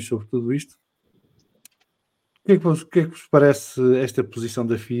razões sobre tudo isto. O que é que vos parece esta posição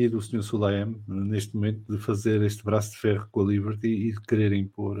da FIA e do Sr. Sulaim, neste momento, de fazer este braço de ferro com a Liberty e de querer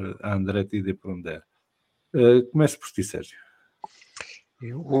impor a Andretti e de por onde der? Começo por ti, Sérgio.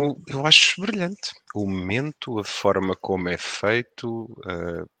 Eu acho brilhante. O momento, a forma como é feito,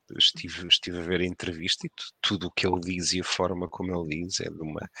 estive a ver a entrevista e tudo o que ele diz e a forma como ele diz é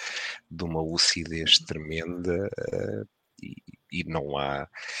de uma lucidez tremenda, e não há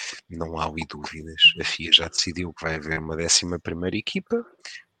dúvidas. A FIA já decidiu que vai haver uma 11ª equipa,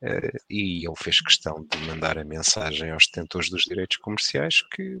 e ele fez questão de mandar a mensagem aos detentores dos direitos comerciais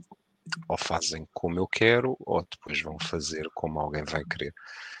que ou fazem como eu quero ou depois vão fazer como alguém vai querer,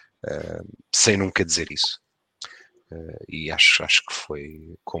 sem nunca dizer isso. E acho que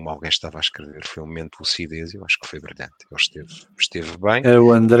foi, como alguém estava a escrever, foi um momento de lucidez e eu acho que foi brilhante. Ele esteve bem. É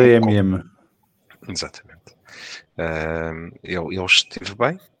o André MM. Exatamente. Ele esteve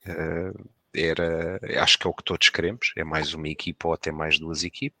bem. Acho que é o que todos queremos, é mais uma equipa ou até mais 2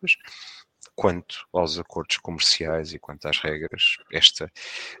 equipas. Quanto aos acordos comerciais e quanto às regras, esta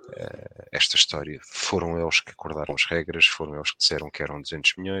história, foram eles que acordaram as regras, foram eles que disseram que eram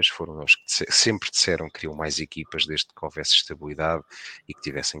 200 milhões, foram eles que sempre disseram que queriam mais equipas desde que houvesse estabilidade e que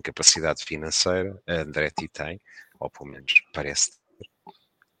tivessem capacidade financeira. A Andretti tem, ou pelo menos parece ter.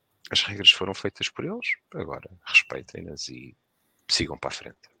 As regras foram feitas por eles, agora respeitem-nas e sigam para a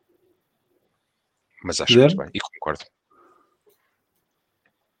frente. Mas acho muito bem, e concordo.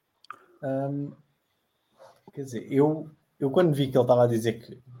 Quer dizer, eu quando vi que ele estava a dizer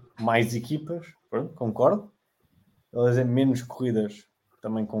que mais equipas, pronto, concordo. Ele a dizer menos corridas,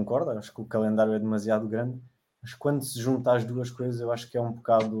 também concordo. Acho que o calendário é demasiado grande. Mas quando se junta as duas coisas, eu acho que é um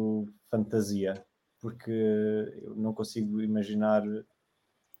bocado fantasia. Porque eu não consigo imaginar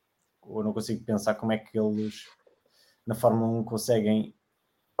ou não consigo pensar como é que eles na Fórmula 1 conseguem...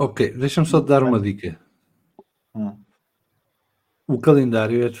 Ok, deixa-me só te dar uma dica. O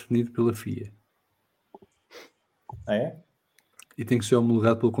calendário é definido pela FIA. É? E tem que ser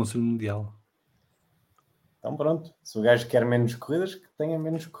homologado pelo Conselho Mundial. Então pronto, se o gajo quer menos corridas, que tenha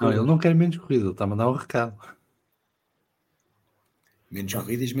menos corridas. Não, ele não quer menos corridas, ele está a mandar um recado. Menos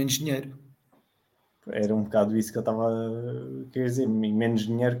corridas, menos dinheiro. Era um bocado isso que eu estava a querer dizer. Menos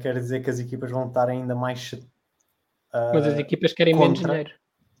dinheiro quer dizer que as equipas vão estar ainda mais... Mas as equipas querem menos dinheiro.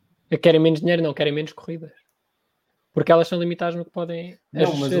 Querem menos dinheiro, não, querem menos corridas. Porque elas são limitadas no que podem...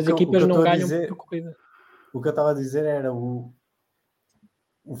 As equipas não ganham por corrida. O que eu estava a dizer era o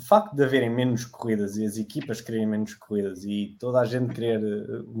facto de haverem menos corridas e as equipas quererem menos corridas e toda a gente querer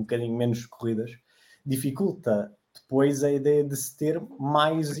um bocadinho menos corridas dificulta depois a ideia de se ter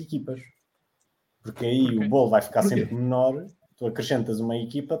mais equipas. Porque aí o bolo vai ficar sempre menor, tu acrescentas uma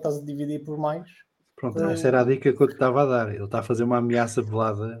equipa, estás a dividir por mais. Pronto, essa era a dica que eu te estava a dar. Ele está a fazer uma ameaça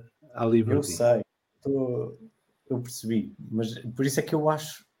velada à Liberty. Eu sei, eu percebi, mas por isso é que eu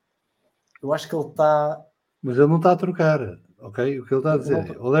acho que ele está... Mas ele não está a trocar, ok? O que ele está a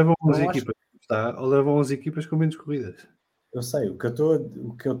dizer é, ou levam as equipas ou levam as equipas com menos corridas. Eu sei, o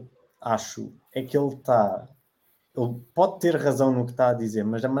que eu acho é que ele pode ter razão no que está a dizer,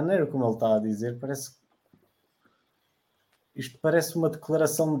 mas a maneira como ele está a dizer isto parece uma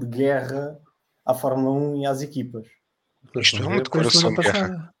declaração de guerra à Fórmula 1 e às equipas. Isto é uma declaração de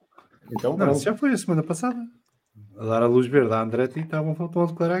guerra. Então, não, isso já foi a semana passada. A dar a luz verde à Andretti e estão a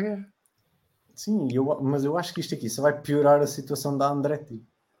declarar a guerra. Sim, mas eu acho que isto aqui só vai piorar a situação da Andretti.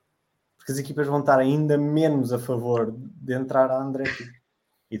 Porque as equipas vão estar ainda menos a favor de entrar a Andretti.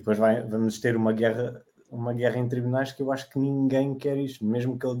 E depois vamos ter uma guerra em tribunais que eu acho que ninguém quer isto,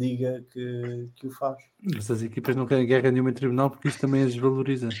 mesmo que ele diga que o faz. Mas as equipas não querem guerra nenhuma em tribunal porque isso também as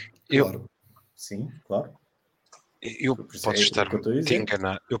desvaloriza. Claro. Sim, claro. Eu posso estar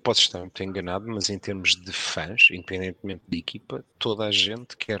muito enganado, mas em termos de fãs, independentemente de equipa, toda a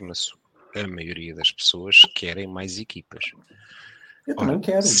gente quer a maioria das pessoas querem mais equipas. Eu também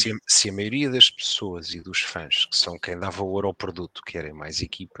quero. Se a maioria das pessoas e dos fãs, que são quem dá valor ao produto, querem mais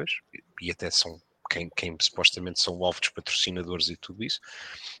equipas, e até são quem supostamente são o alvo dos patrocinadores e tudo isso,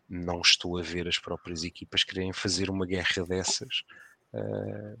 não estou a ver as próprias equipas quererem fazer uma guerra dessas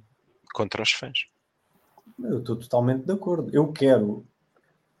contra os fãs. Eu estou totalmente de acordo. Eu quero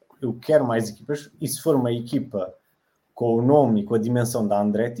mais equipas, e se for uma equipa com o nome e com a dimensão da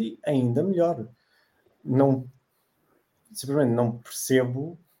Andretti, ainda melhor. Simplesmente não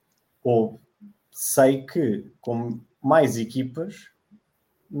percebo, ou sei que com mais equipas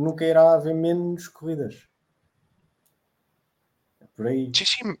nunca irá haver menos corridas. É por aí.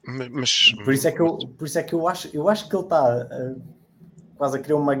 Sim, mas... Por isso é que eu acho que ele está quase a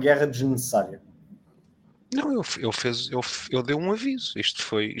criar uma guerra desnecessária. Não, ele deu um aviso. Isto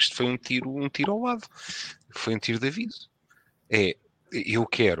foi um tiro ao lado. foi um tiro de aviso. Eu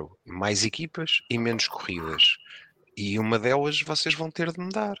quero mais equipas e menos corridas. E uma delas vocês vão ter de me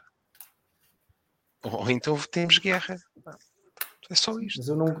dar. Ou então temos guerra. É só isto. Mas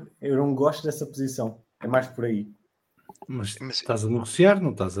eu não gosto dessa posição. É mais por aí. Mas Mas- estás a negociar,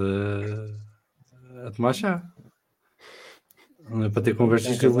 não estás a tomar chá. Não é para ter conversa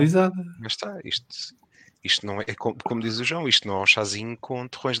Tem razão. civilizada. Mas está, isto não é, como diz o João, isto não é um chazinho com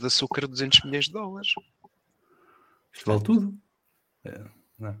torrões de açúcar de 200 milhões de dólares. Isto vale tudo.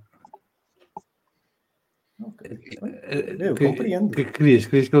 Não. Eu compreendo. Que querias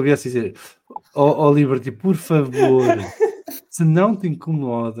que ele viesse dizer Liberty, por favor, se não te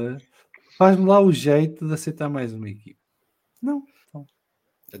incomoda, faz-me lá o jeito de aceitar mais uma equipe. Não.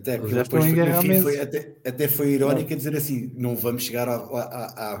 Até porque Já depois estão em guerra no há fim meses. até foi irónico a dizer assim: não vamos chegar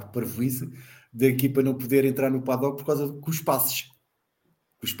à parvoíce da equipa não poder entrar no paddock por causa que os passos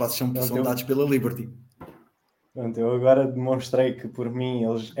são dados pela Liberty. Pronto, eu agora demonstrei que por mim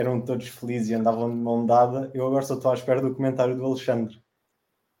eles eram todos felizes e andavam de mão dada. Eu agora só estou à espera do comentário do Alexandre.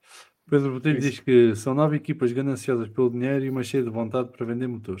 Pedro Botelho diz que são 9 equipas gananciosas pelo dinheiro e uma cheia de vontade para vender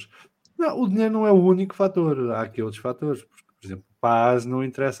motores. Não, o dinheiro não é o único fator. Há aqui outros fatores. Por exemplo, para a AS não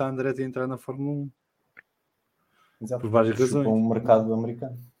interessa a Andretti entrar na Fórmula 1. Exato. Por várias razões. Com o mercado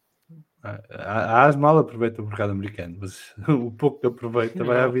americano. A AS mal aproveita o mercado americano, mas o pouco que aproveita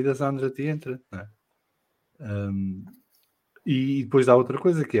vai à vida se a Andretti entra. Não é? E depois há outra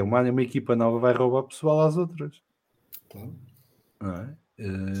coisa, que é uma equipa nova vai roubar pessoal às outras. Claro. Não é?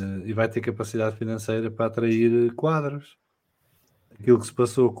 E vai ter capacidade financeira para atrair quadros. Aquilo que se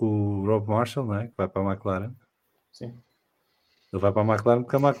passou com o Rob Marshall, não é? Que vai para a McLaren. Sim. Ele vai para a McLaren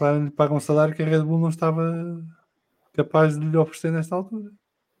porque a McLaren lhe paga um salário que a Red Bull não estava capaz de lhe oferecer nesta altura.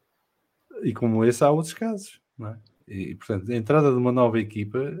 E como esse, há outros casos. Não é? E, portanto, a entrada de uma nova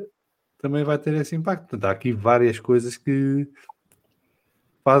equipa também vai ter esse impacto. Portanto, há aqui várias coisas que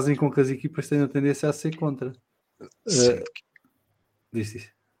fazem com que as equipas tenham tendência a ser contra.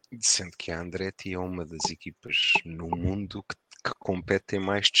 Sendo que a Andretti é uma das equipas no mundo que competem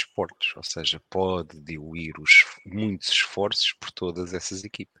mais desportos, ou seja, pode diluir muitos esforços por todas essas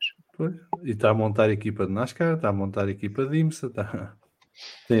equipas. Pois. E está a montar a equipa de NASCAR, está a montar a equipa de IMSA,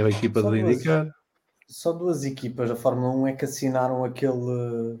 tem a equipa de IndyCar. Só 2 equipas da Fórmula 1 é que assinaram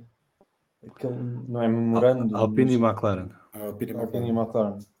aquele não é memorando. Alpine e McLaren. Alpine e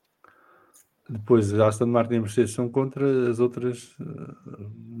McLaren. Depois a Aston Martin e a Mercedes são contra, as outras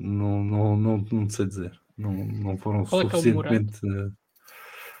não sei dizer. Não foram suficientemente.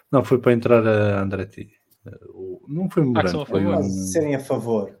 Não, foi para entrar a Andretti. Não foi memorando. Foi serem a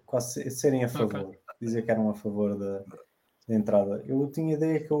favor. Quase serem a favor. Okay. Dizer que eram a favor da entrada. Eu tinha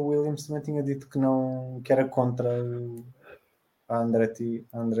ideia que o Williams também tinha dito que não, que era contra a Andretti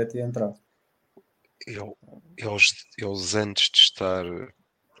entrar. Eles antes de estar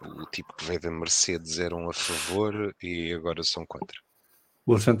o tipo que veio da Mercedes eram a favor e agora são contra.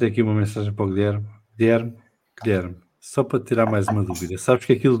 O Alexandre tem aqui uma mensagem para o Guilherme. Guilherme, só para tirar mais uma dúvida. Sabes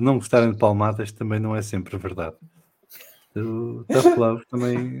que aquilo de não gostarem de palmadas também não é sempre verdade. O tough love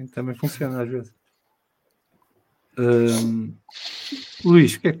também funciona às vezes.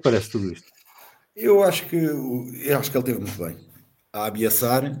 Luís, o que é que parece tudo isto? Eu acho que ele teve muito bem a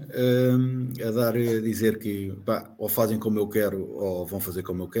ameaçar, a dizer que pá, ou fazem como eu quero ou vão fazer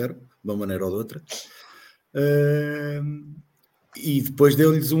como eu quero, de uma maneira ou de outra. E depois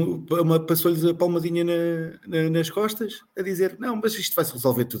passou-lhes a palmadinha nas costas a dizer, não, mas isto vai-se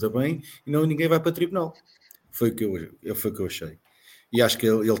resolver tudo bem e ninguém vai para tribunal. Foi o que eu achei. E acho que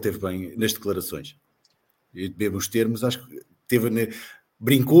ele teve bem nas declarações. E mesmo os termos, acho que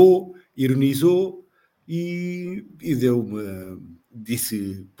brincou, ironizou e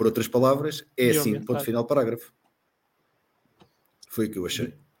disse, por outras palavras, é assim, ponto final, parágrafo. Foi o que eu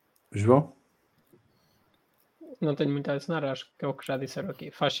achei. João? Não tenho muito a adicionar, acho que é o que já disseram aqui.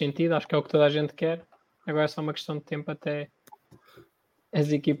 Faz sentido, acho que é o que toda a gente quer. Agora é só uma questão de tempo até as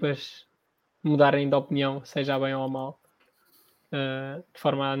equipas mudarem de opinião, seja bem ou mal, de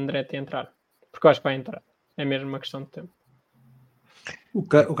forma a Andretti entrar. Porque eu acho que vai entrar. É mesmo uma questão de tempo. O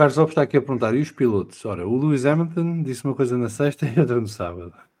Carlos Lopes está aqui a perguntar, e os pilotos? Ora, o Lewis Hamilton disse uma coisa na sexta e outra no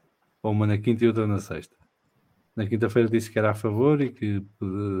sábado. Ou uma na quinta e outra na sexta. Na quinta-feira disse que era a favor e que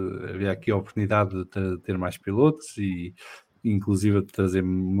havia aqui a oportunidade de ter mais pilotos e inclusive de trazer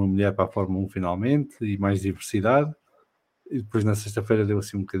uma mulher para a Fórmula 1 finalmente e mais diversidade. E depois na sexta-feira deu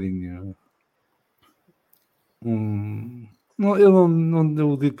assim um bocadinho... eu não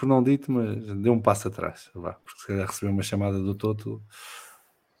deu o dito por não dito, mas deu um passo atrás. Porque se calhar recebeu uma chamada do Toto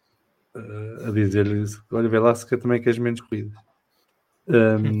a dizer-lhe, olha, vê lá se também queres menos corridas.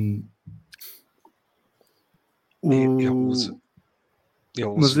 Ele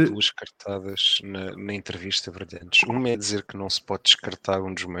usa duas cartadas na entrevista brilhantes. Uma é dizer que não se pode descartar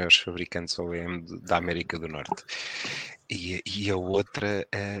um dos maiores fabricantes OEM da América do Norte. E a outra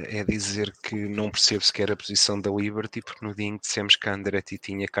é dizer que não percebe sequer a posição da Liberty, porque no dia em que dissemos que a Andretti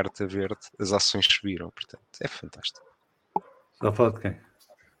tinha carta verde, as ações subiram. Portanto, é fantástico. Está a falar de quem?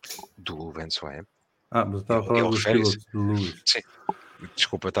 Do Vance OEM. Mas estava a falar dos pilotos, do Lewis. Sim.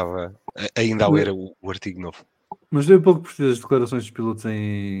 Desculpa, estava ainda a ler o artigo novo. Mas deu pouco por as declarações dos pilotos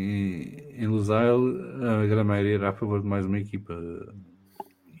em Lusail, a grande maioria era a favor de mais uma equipa.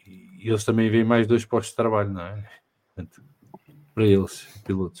 E eles também veem mais 2 postos de trabalho, não é? Portanto, para eles,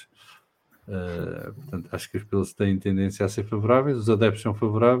 pilotos. Portanto, acho que os pilotos têm tendência a ser favoráveis, os adeptos são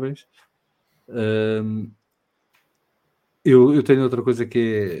favoráveis. Eu tenho outra coisa que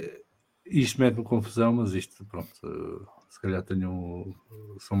é... Isto mete-me confusão, mas isto, pronto, se calhar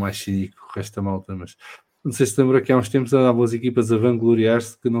sou mais cínico que o resto da malta, mas não sei se lembra que há uns tempos andavam as equipas a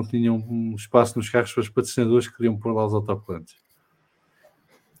vangloriar-se que não tinham um espaço nos carros para os patrocinadores que queriam pôr lá os autocolantes.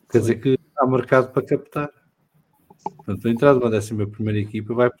 Quer dizer que há mercado para captar. Portanto, a entrada de uma 11ª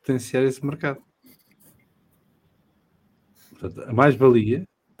equipa vai potenciar esse mercado. Portanto, a mais-valia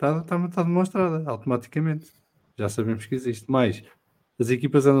está demonstrada automaticamente. Já sabemos que existe. Mas as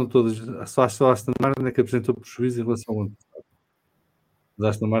equipas andam todas, só a Aston Martin que apresentou prejuízo em relação ao ano passado. A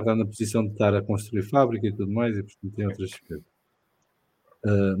Aston Martin está na posição de estar a construir fábrica e tudo mais, e portanto tem outras despesas.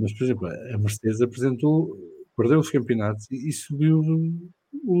 Mas, por exemplo, a Mercedes perdeu os campeonatos e subiu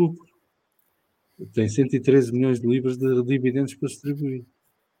o lucro. Tem 113 milhões de libras de dividendos para distribuir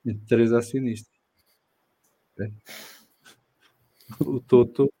entre 3 acionistas. Okay? O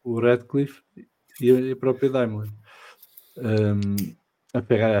Toto, o Radcliffe e a própria Daimler. A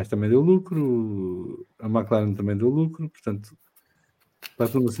Ferrari também deu lucro, a McLaren também deu lucro, portanto, está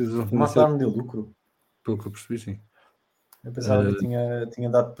tudo uma situação financeira. A McLaren deu lucro? Pelo que eu percebi, sim. Eu pensava que tinha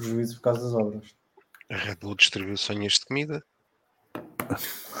dado prejuízo por causa das obras. A Red Bull distribuiu sonhos de comida.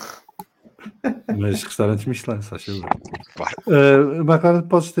 Mas restaurantes Michelin, se acha? Claro. A McLaren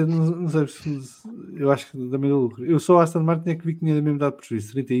podes ter, não sei se eu acho que também deu lucro. Eu só a Aston Martin é que vi que tinha mesmo dado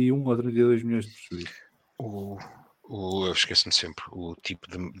prejuízo, 31 ou 32 milhões de prejuízo. Eu esqueço-me sempre, o tipo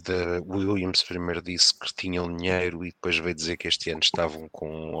de Williams primeiro disse que tinham dinheiro e depois veio dizer que este ano estavam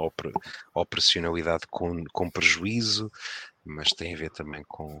com operacionalidade com prejuízo, mas tem a ver também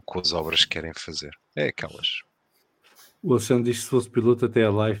com as obras que querem fazer. É aquelas. O Alexandre diz que se fosse piloto até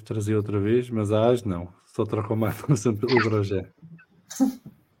a live trazia outra vez, mas a AS não, só trocou mais pelo Grosjean.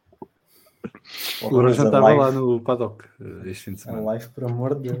 O Grosjean estava lá no paddock este fim de semana. A live, por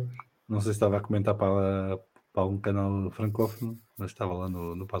amor de Deus. Não sei se estava a comentar para algum canal francófono, mas estava lá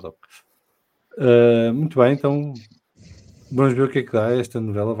no paddock. Muito bem, então vamos ver o que é que dá. Esta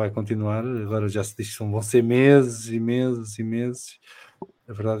novela vai continuar. Agora já se diz que vão ser meses e meses e meses.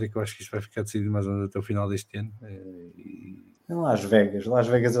 A verdade é que eu acho que isto vai ficar decidido mais ou menos até o final deste ano. Las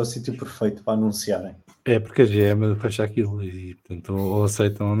Vegas é o sítio perfeito para anunciarem. É porque a GM fecha aquilo e portanto ou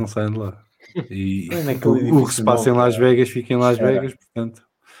aceitam ou não saem de lá. E o que se passa em Las Vegas fica em Las Vegas, portanto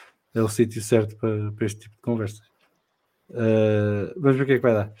é o sítio certo para este tipo de conversas. Vamos ver o que é que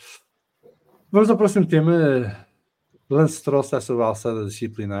vai dar. Vamos ao próximo tema. Lance Stroll está sob a alçada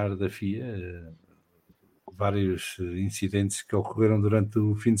disciplinar da FIA. Vários incidentes que ocorreram durante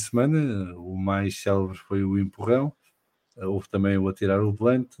o fim de semana. O mais célebre foi o empurrão. Houve também o atirar o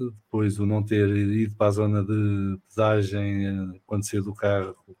volante, depois o não ter ido para a zona de pesagem quando saiu do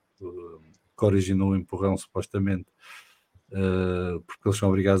carro, que originou o empurrão supostamente, porque eles são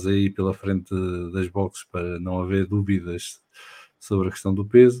obrigados a ir pela frente das boxes para não haver dúvidas sobre a questão do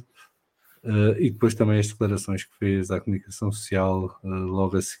peso. E depois também as declarações que fez à comunicação social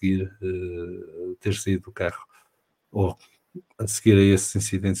logo a seguir ter saído do carro, ou a seguir a esses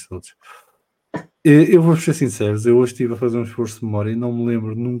incidentes todos. Eu vou ser sincero, eu hoje estive a fazer um esforço de memória e não me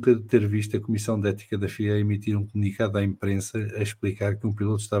lembro nunca de ter visto a Comissão de Ética da FIA emitir um comunicado à imprensa a explicar que um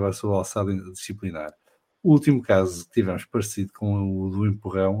piloto estava sob alçada disciplinar. O último caso que tivemos parecido com o do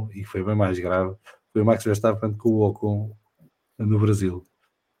empurrão, e foi bem mais grave, foi o Max Verstappen com o Ocon no Brasil,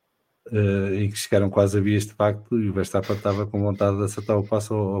 em que chegaram quase a vias de facto e o Verstappen estava com vontade de acertar o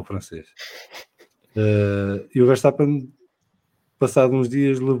passo ao francês. E o Verstappen, passado uns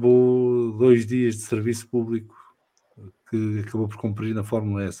dias, levou 2 dias de serviço público que acabou por cumprir na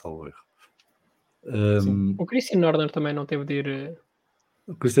Fórmula E, salvo erro. O Christian Horner também não teve de ir...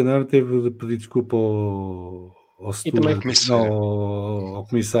 O Christian Horner teve de pedir desculpa ao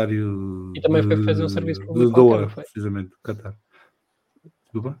comissário e também foi fazer um serviço público de Doha, precisamente, do Qatar.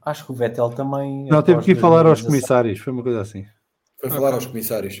 Desculpa? Acho que o Vettel também... Não, teve que ir falar aos comissários, foi uma coisa assim. Foi falar aos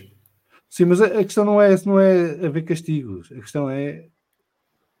comissários. Sim, mas a questão não é haver castigos. A questão é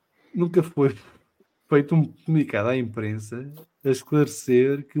nunca foi feito um comunicado à imprensa a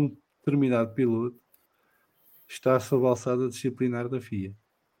esclarecer que um determinado piloto está sob a alçada disciplinar da FIA.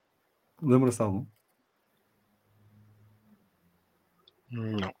 Lembra-se algum?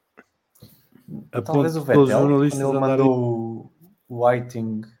 Não. A Talvez ponto o de todos os Vettel, jornalistas quando ele andarem... mandou o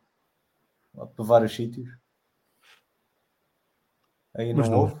Whiting lá para vários sítios. Aí Mas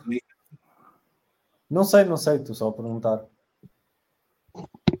não não. houve. Não sei, estou só a perguntar.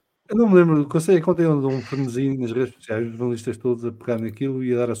 Eu não me lembro, que eu sei, contei um frenesim nas redes sociais, os jornalistas todos a pegar naquilo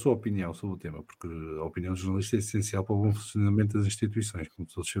e a dar a sua opinião sobre o tema, porque a opinião do jornalista é essencial para o bom funcionamento das instituições, como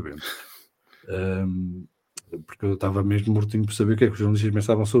todos sabemos. Porque eu estava mesmo mortinho por saber o que é que os jornalistas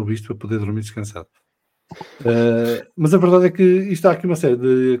pensavam sobre isto para poder dormir descansado. Mas a verdade é que isto há aqui uma série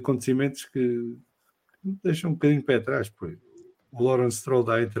de acontecimentos que me deixam um bocadinho pé atrás. Pois. O Lawrence Stroll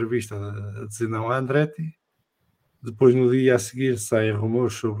dá a entrevista a dizer não a Andretti. Depois, no dia a seguir, saem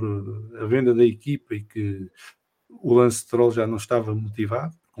rumores sobre a venda da equipa e que o Lance Stroll já não estava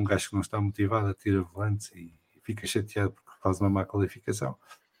motivado. Um gajo que não está motivado tira volantes e fica chateado porque faz uma má qualificação.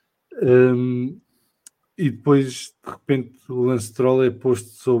 E depois, de repente, o Lance Stroll é posto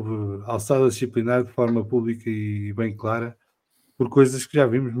sob alçada disciplinar de forma pública e bem clara por coisas que já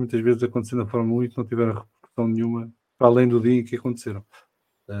vimos muitas vezes acontecer na Fórmula 1 e que não tiveram repercussão nenhuma para além do dia em que aconteceram.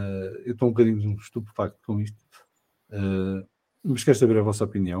 Eu estou um bocadinho estupefacto com isto. Mas quero saber a vossa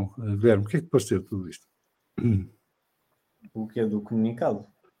opinião. Guilherme, o que é que pode ser tudo isto? O que é do comunicado?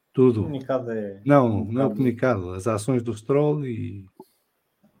 Tudo. O comunicado é... Não é o comunicado. As ações do Stroll e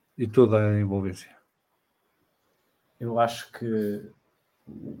toda a envolvência. Eu acho que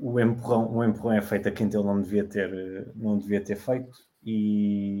o empurrão é feito a quem ele não devia ter feito,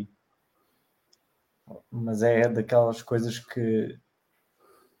 mas é daquelas coisas que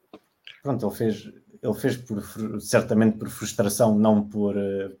pronto, ele fez certamente por frustração, não por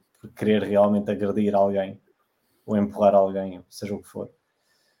querer realmente agredir alguém ou empurrar alguém, seja o que for.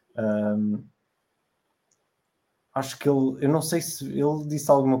 Acho que eu não sei se ele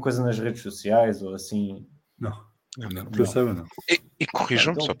disse alguma coisa nas redes sociais ou assim. Não. Não. Sabe, não. E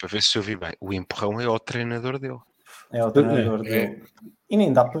corrijam-me só para ver se eu vi bem. O empurrão é o treinador dele. É o treinador dele. E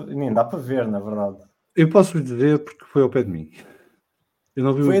nem dá para ver, na verdade. Eu posso lhe dizer porque foi ao pé de mim. Eu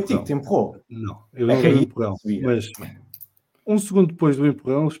não vi Foi o a ti que te empurrou? Não, eu não vi o empurrão. Mas um segundo depois do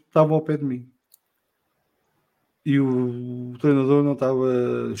empurrão, eles estavam ao pé de mim. E o treinador não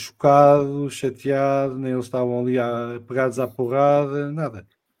estava chocado, chateado, nem eles estavam ali pegados à porrada, nada.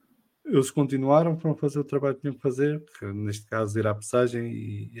 Eles continuaram para fazer o trabalho que tinham que fazer, que neste caso ir à passagem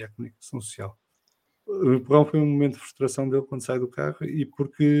e à comunicação social. O empurrão foi um momento de frustração dele quando sai do carro e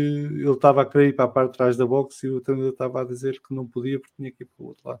porque ele estava a querer ir para a parte de trás da boxe e o treinador estava a dizer que não podia porque tinha que ir para o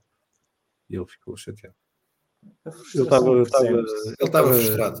outro lado. E ele ficou chateado. Ele estava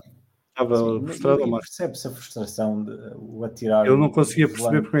frustrado. Estava frustrado ao máximo. Percebe-se a frustração de o atirar. Eu não conseguia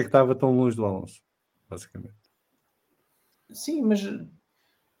perceber porque é que estava tão longe do Alonso, basicamente. Sim, mas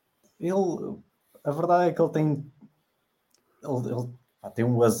a verdade é que ele tem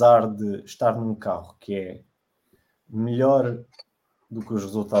um azar de estar num carro que é melhor do que os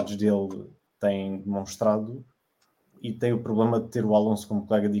resultados dele têm demonstrado e tem o problema de ter o Alonso como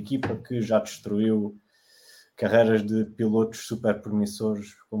colega de equipa que já destruiu carreiras de pilotos super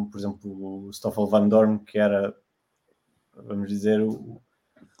promissores, como por exemplo o Stoffel Van Dorn, que era, vamos dizer,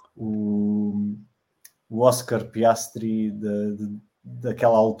 o Oscar Piastri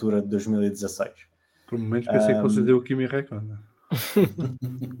daquela altura de 2016. Por momentos pensei que você deu o Kimi Räikkönen.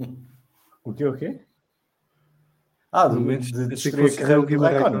 O quê? De destruir a carreira do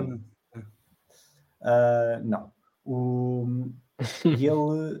Räikkönen. Não. E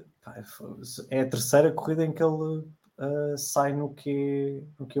ele é a terceira corrida em que ele sai no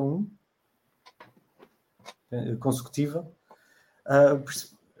Q1 consecutiva.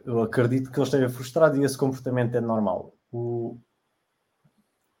 Eu acredito que ele esteja frustrado e esse comportamento é normal.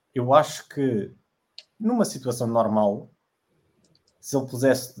 Eu acho que numa situação normal, se ele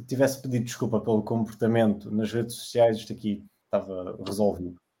tivesse pedido desculpa pelo comportamento nas redes sociais, isto aqui estava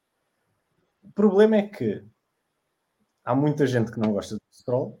resolvido. O problema é que há muita gente que não gosta do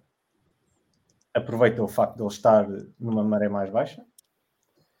Stroll, aproveita o facto de ele estar numa maré mais baixa,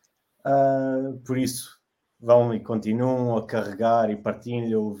 por isso vão e continuam a carregar e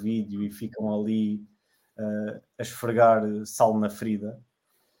partilham o vídeo e ficam ali a esfregar sal na ferida.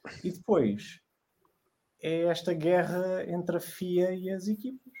 E depois é esta guerra entre a FIA e as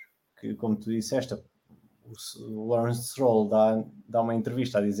equipas, que, como tu disseste, o Lawrence Stroll dá uma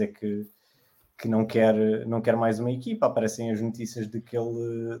entrevista a dizer que que não quer mais uma equipa. Aparecem as notícias de que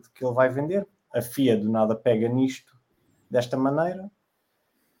ele vai vender. A FIA do nada pega nisto desta maneira.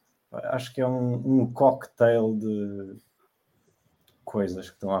 Acho que é um cocktail de coisas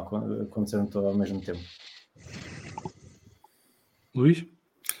que estão a acontecer todo ao mesmo tempo. Luís?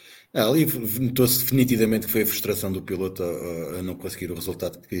 Ali notou-se definitivamente que foi a frustração do piloto a não conseguir o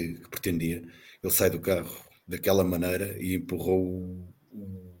resultado que pretendia. Ele sai do carro daquela maneira e empurrou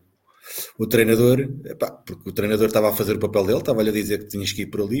o treinador, porque o treinador estava a fazer o papel dele, estava-lhe a dizer que tinhas que ir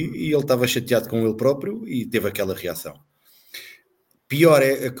por ali e ele estava chateado com ele próprio e teve aquela reação. Pior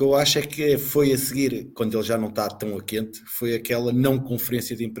que eu acho é que foi a seguir, quando ele já não está tão a quente, foi aquela não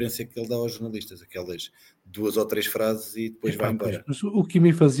conferência de imprensa que ele dá aos jornalistas, aquelas 2 ou 3 frases e depois vai embora. Mas o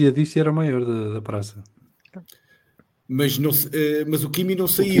Kimi fazia disso e era maior da praça. Mas o Kimi não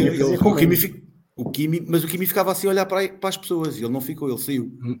saía. Mas o Kimi ficava assim a olhar para as pessoas e ele não ficou, ele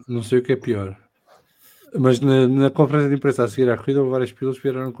saiu. Não sei o que é pior. Mas na conferência de imprensa a seguir à corrida, houve vários pilotos que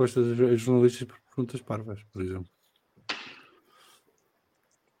viraram costas a jornalistas por perguntas parvas, por exemplo.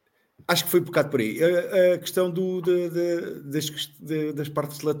 Acho que foi um bocado por aí. A questão das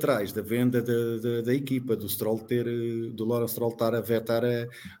partes laterais, da venda da equipa, do Lawrence Stroll estar a vetar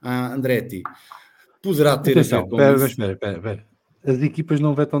a Andretti, poderá ter a ver com isso. Espera. As equipas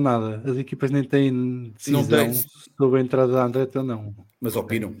não vetam nada. As equipas nem têm decisão sobre a entrada da Andretti ou não. Mas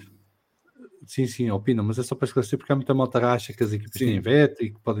opinam. Sim, opinam, mas é só para esclarecer, porque há muita malta que acha que as equipas têm veto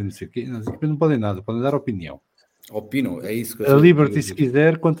e que podem não sei o quê. As equipas não podem nada, podem dar opinião. Opinam, é isso que eu A Liberty, se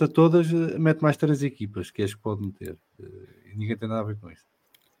quiser, contra todas, mete mais 3 equipas, que é as que pode meter. E ninguém tem nada a ver com isso.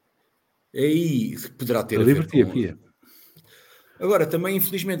 Aí poderá ter a Liberty e a FIA. Agora, também,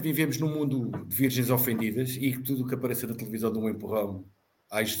 infelizmente, vivemos num mundo de virgens ofendidas e que tudo o que apareça na televisão de um empurrão,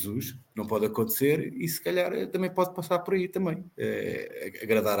 ai Jesus, não pode acontecer e se calhar também pode passar por aí também,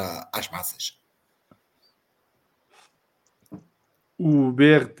 agradar às massas. O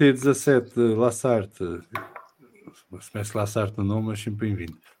BRT17 Lassarte, se mexe Lassarte no nome, mas sempre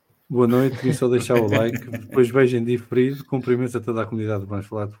bem-vindo. Boa noite, vim só deixar o like, depois vejo em diferido, cumprimentos a toda a comunidade do Vamos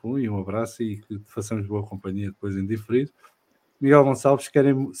Falar de Fundo e um abraço e que te façamos boa companhia depois em diferido. Miguel Gonçalves,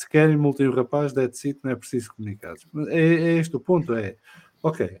 se querem multem o rapaz, that's it, não é preciso comunicados. É este o ponto,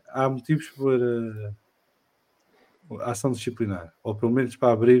 ok, há motivos para a ação disciplinar, ou pelo menos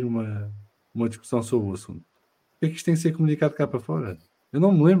para abrir uma discussão sobre o assunto. Por que é que isto tem que ser comunicado cá para fora? Eu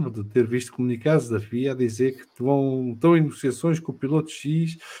não me lembro de ter visto comunicados da FIA a dizer que estão em negociações com o piloto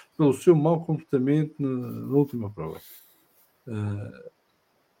X pelo seu mau comportamento na última prova.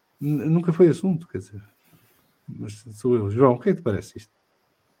 Nunca foi assunto, quer dizer. Mas sou eu. João, o que é que te parece isto?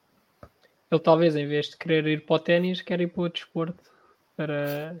 Ele talvez, em vez de querer ir para o ténis, quer ir para o desporto.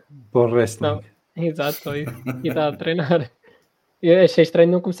 Para o wrestling. Não, exato, e está a treinar. Eu achei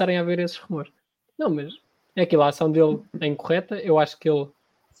estranho não começarem a haver esses rumores. Não, mas é aquilo, a ação dele é incorreta. Eu acho que ele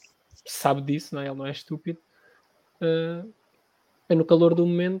sabe disso, não é? Ele não é estúpido. É no calor do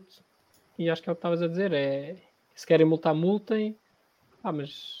momento e acho que é o que estavas a dizer. Se querem multar, multem.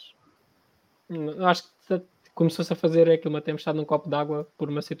 Mas eu acho que começou-se a fazer uma tempestade num copo d'água por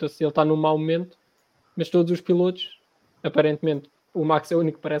uma situação. Ele está num mau momento, mas todos os pilotos, aparentemente, o Max é o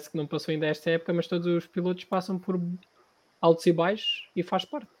único que parece que não passou ainda esta época, mas todos os pilotos passam por altos e baixos e faz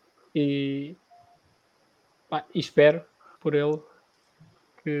parte. E espero por ele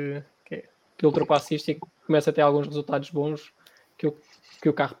que ultrapasse isto e que comece a ter alguns resultados bons que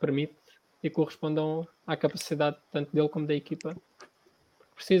o carro permite e correspondam à capacidade tanto dele como da equipa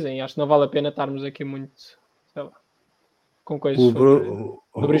que precisem. E acho que não vale a pena estarmos aqui muito, sei lá, com coisas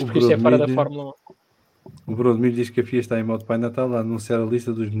sobre isto, porque isto é fora da Fórmula 1. O Bruno Milho diz que a FIA está em modo Pai Natal a anunciar a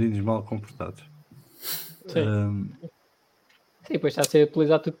lista dos meninos mal comportados. Sim. Sim, depois está a ser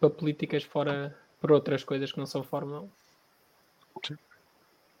utilizado tudo para políticas fora, para outras coisas que não são Fórmula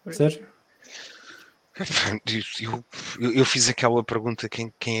 1. Sérgio? Eu fiz aquela pergunta,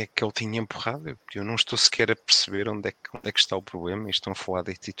 quem é que ele tinha empurrado? Eu não estou sequer a perceber onde é que está o problema e estão a falar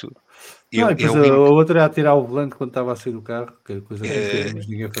de atitude. A outra é a tirar o volante quando estava a sair do carro, que é coisa que não queremos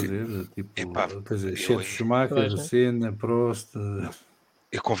ninguém fazer. Tipo, Schumacher, Senna, Prost.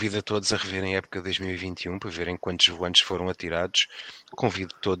 Eu convido a todos a reverem a época de 2021 para verem quantos volantes foram atirados.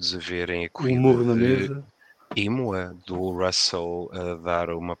 Convido todos a verem a corrida morro na mesa. Imola, do Russell a dar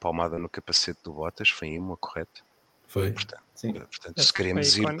uma palmada no capacete do Bottas. Foi em Imola, correto? Foi. Portanto, se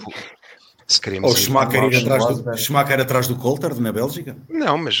queremos ir... Ou Schumacher atrás do Coulthard na Bélgica?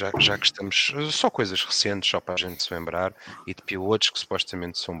 Não, mas já que estamos... Só coisas recentes, só para a gente se lembrar, e de pilotos que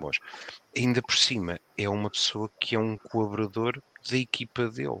supostamente são bons. Ainda por cima, é uma pessoa que é um colaborador da equipa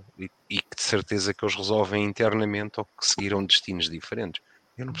dele e que de certeza que eles resolvem internamente ou que seguiram destinos diferentes.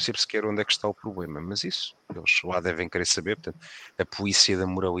 Eu não percebo sequer onde é que está o problema, mas isso eles lá devem querer saber. Portanto, a polícia da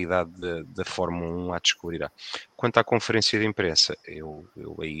moralidade da Fórmula 1 a descobrirá. Quanto à conferência de imprensa, eu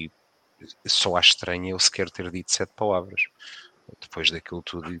aí só acho estranho eu sequer ter dito 7 palavras. Depois daquilo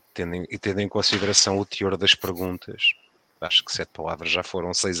tudo e tendo em consideração o teor das perguntas, acho que 7 palavras já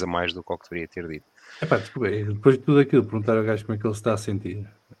foram 6 a mais do que o que deveria ter dito. Epá, desculpa, depois de tudo aquilo, perguntar ao gajo como é que ele se está a sentir.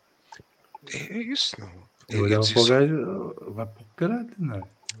 É isso, não. Eu olhava para o gajo, vai para o caralho, não é?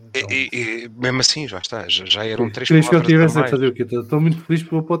 Então, Mesmo assim, já está, já eram 3 querias que eu palavras a estivesse a mais. fazer o quê? Estou muito feliz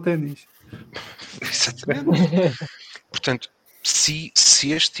porque vou para o ténis. Exatamente. Portanto, se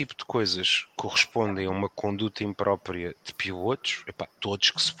este tipo de coisas correspondem a uma conduta imprópria de pilotos, epá,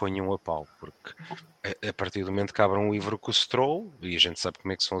 todos que se ponham a pau, porque a partir do momento que abram um livro com o Stroll, e a gente sabe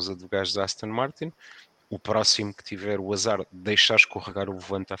como é que são os advogados da Aston Martin, o próximo que tiver o azar de deixar escorregar o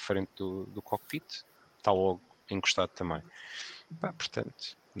volante à frente do cockpit, está logo encostado também. Epá,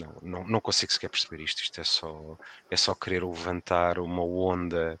 portanto, não consigo sequer perceber isto. Isto é só querer levantar uma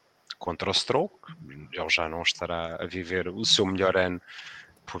onda contra o Stroll. Ele já não estará a viver o seu melhor ano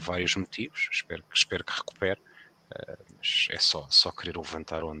por vários motivos. Espero que recupere. Mas é só querer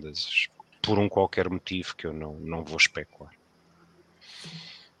levantar ondas por um qualquer motivo que eu não vou especular.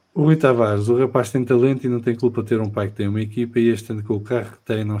 O Rui Tavares, o rapaz tem talento e não tem culpa de ter um pai que tem uma equipa e este ano com o carro que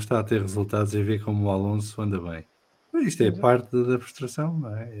tem não está a ter resultados e vê como o Alonso anda bem. Isto é parte da frustração,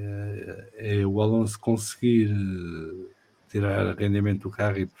 não é? É o Alonso conseguir tirar rendimento do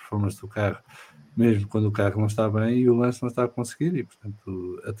carro e performance do carro, mesmo quando o carro não está bem e o Lance não está a conseguir e,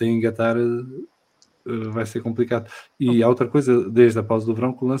 portanto, até engatar vai ser complicado. E há outra coisa, desde a pausa do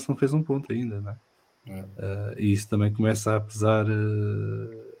verão, que o Lance não fez um ponto ainda, não é? E isso também começa a pesar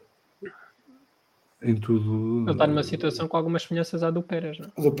em tudo. Ele está numa situação com algumas semelhanças à do Pérez,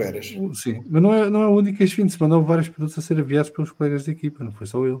 não é? Do Pérez. Sim, mas não é o único. Este fim de semana houve vários pilotos a ser aviados pelos colegas de equipa, não foi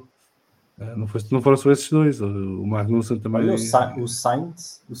só ele. Não foram só esses dois. O Magnussen também. Olha, o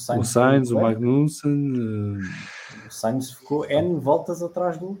Sainz, o Magnussen. O Sainz ficou N voltas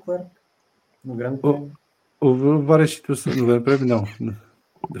atrás do Leclerc no Grande Prémio. Houve várias situações. No Grande Prémio, não.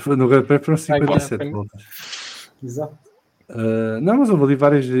 No Grande Prémio foram 57 voltas. Exato. Não, mas houve ali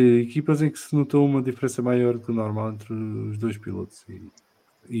várias equipas em que se notou uma diferença maior do que o normal entre os dois pilotos.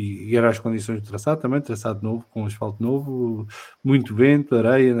 E eram as condições do traçado também, traçado novo, com asfalto novo, muito vento,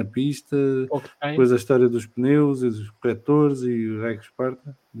 areia na pista, depois a história dos pneus e dos corretores e o raio que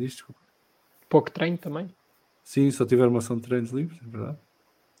esparta. Desculpa. Pouco treino também. Sim, só tiveram uma ação de treinos livres, é verdade.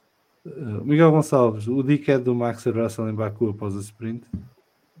 Miguel Gonçalves, o dickhead do Max Russell em Baku após a sprint.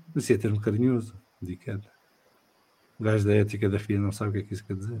 Isso é termo carinhoso, dickhead. O gajo da ética da FIA não sabe o que é que isso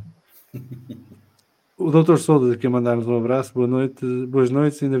quer dizer. O Dr. Soldas aqui a mandar-nos um abraço, boas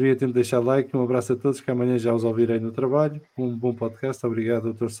noites, ainda havia tempo de deixar like, um abraço a todos, que amanhã já os ouvirei no trabalho. Um bom podcast,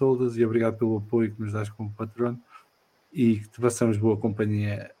 obrigado Dr. Soldas e obrigado pelo apoio que nos dás como patrono e que te passamos boa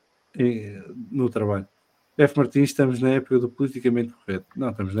companhia no trabalho. F. Martins, estamos na época do politicamente correto. Não,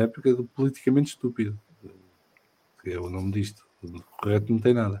 estamos na época do politicamente estúpido, que é o nome disto. O correto não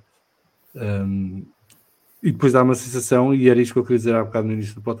tem nada. E depois dá uma sensação, e era isto que eu queria dizer há bocado no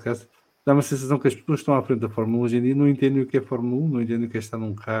início do podcast, dá uma sensação que as pessoas que estão à frente da Fórmula 1 hoje em dia não entendem o que é Fórmula 1, não entendem o que é estar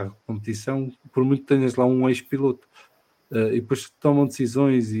num carro de competição, por muito que tenhas lá um ex-piloto. E depois tomam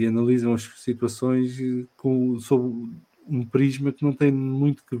decisões e analisam as situações sob um prisma que não tem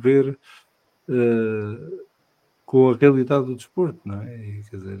muito que ver com a realidade do desporto, não é? E,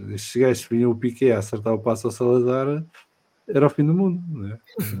 quer dizer, estes gajos vinham o Piquet a acertar o passo ao Salazar, era o fim do mundo, não é?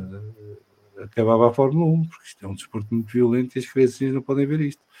 Acabava a Fórmula 1, porque isto é um desporto muito violento e as crianças não podem ver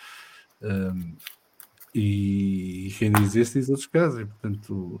isto. E quem diz esse diz outros casos. E,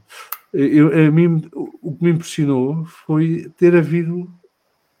 portanto, o que me impressionou foi ter havido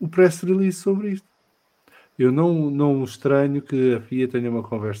o press release sobre isto. Eu não estranho que a FIA tenha uma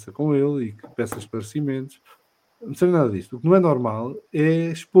conversa com ele e que peça esclarecimentos. Não sei nada disto. O que não é normal é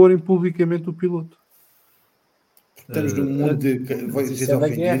exporem publicamente o piloto. Estamos num mundo de vozes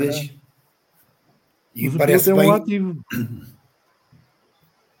ofendidas. E mas parece bem... um ativo.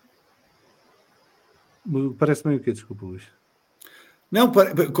 Parece bem o quê? Desculpa, Luís.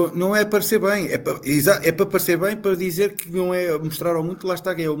 Não é parecer bem, é para parecer bem, para dizer que não é mostrar ao mundo, lá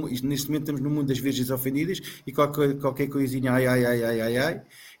está, neste momento estamos no mundo das virgens ofendidas e qualquer coisinha, ai,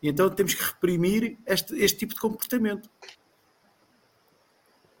 e então temos que reprimir este tipo de comportamento.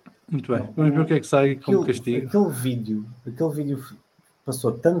 Muito bem, vamos ver o que é que sai como castigo. Aquele vídeo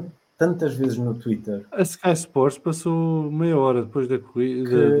passou tantas vezes no Twitter. A Sky Sports passou meia hora depois da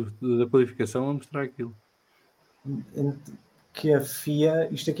qualificação a mostrar aquilo. que a FIA,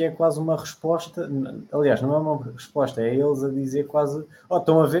 isto aqui é quase uma resposta, aliás, não é uma resposta, é eles a dizer quase,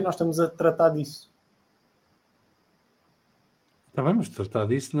 estão a ver, nós estamos a tratar disso. Está bem, mas tratar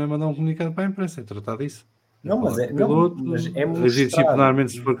disso não é mandar um comunicado para a imprensa, é tratar disso. Não, mas falar com o piloto, mas é agir mostrar.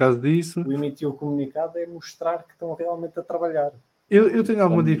 disciplinarmente se for caso disso. O emitir o comunicado é mostrar que estão realmente a trabalhar. Eu tenho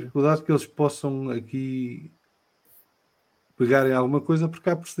alguma dificuldade que eles possam aqui pegarem alguma coisa, porque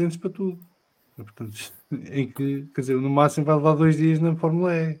há precedentes para tudo. Portanto, em que, quer dizer, no máximo vai levar 2 dias na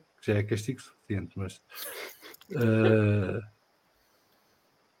Fórmula E, que já é castigo suficiente,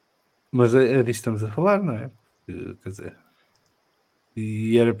 mas é disso que estamos a falar, não é? Quer dizer,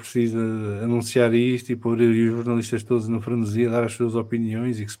 e era preciso anunciar isto e pôr os jornalistas todos na frenesia a dar as suas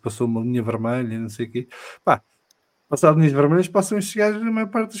opiniões e que se passou uma linha vermelha, não sei o quê. Pá, passado linhas vermelhas passam estes gajos na maior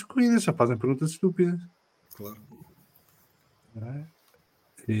parte das corridas, já fazem perguntas estúpidas. Claro. Não é?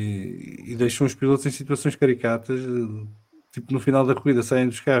 E deixam os pilotos em situações caricatas, tipo no final da corrida saem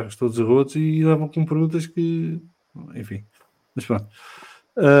dos carros todos rotos e levam com perguntas que, enfim, mas pronto.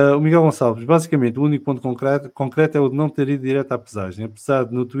 O Miguel Gonçalves, basicamente o único ponto concreto é o de não ter ido direto à pesagem, apesar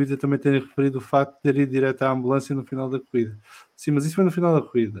de no Twitter também terem referido o facto de ter ido direto à ambulância no final da corrida. Sim, mas isso foi no final da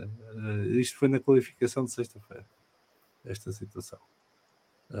corrida, isto foi na qualificação de sexta-feira, esta situação.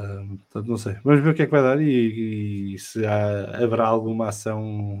 Portanto, não sei. Vamos ver o que é que vai dar e se haverá alguma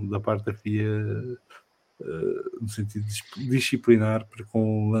ação da parte da FIA no sentido disciplinar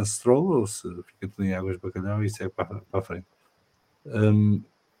com o Lance Stroll ou se fica tudo em águas de bacalhau e segue para a frente.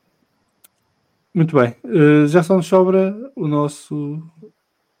 Muito bem. Já só nos sobra o nosso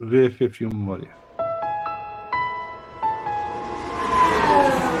VFF1 Memória.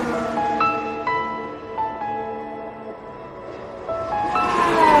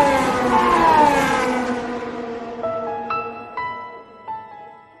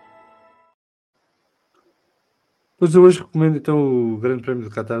 Pois eu hoje recomendo então o Grande Prémio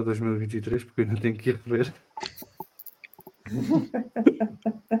do Qatar 2023, porque eu ainda tenho que ir rever.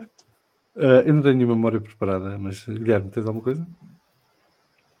 Eu não tenho nenhuma memória preparada, mas Guilherme, tens alguma coisa?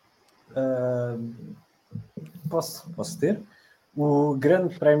 Posso ter? O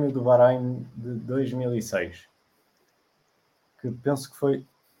Grande Prémio do Bahrein de 2006, que penso que foi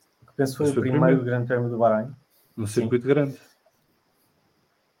o primeiro Grande Prémio do Bahrein. No circuito grande.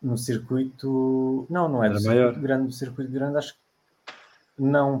 No circuito... Não é do circuito grande. Do circuito grande, acho que...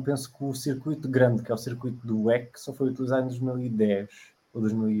 Não, penso que o circuito grande, que é o circuito do WEC, só foi utilizado em 2010 ou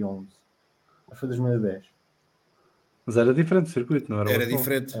 2011. Acho que foi 2010. Mas era diferente o circuito, não era? Era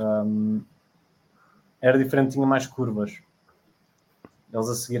diferente. Era diferente, tinha mais curvas. Eles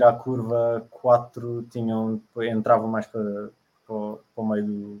a seguir à curva 4 entravam mais para o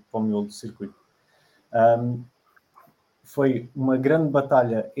meio para o miolo do circuito. Foi uma grande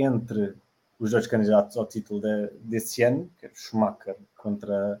batalha entre os dois candidatos ao título desse ano, que é Schumacher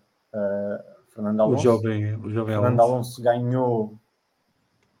contra Fernando Alonso. O jovem Fernando Alonso ganhou.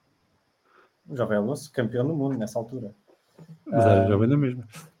 O jovem Alonso, campeão do mundo nessa altura. Mas era jovem na mesma.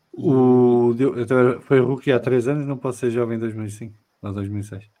 Foi rookie há 3 anos, não pode ser jovem em 2005 ou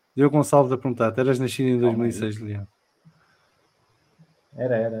 2006. Diogo Gonçalves a perguntar: eras nascido em 2006, Leão?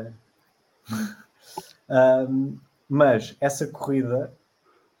 Era. Mas essa corrida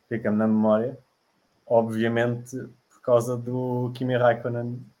fica-me na memória, obviamente, por causa do Kimi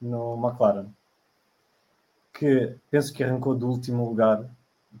Raikkonen no McLaren, que penso que arrancou do último lugar,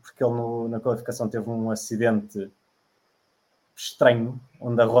 porque ele na qualificação teve um acidente estranho,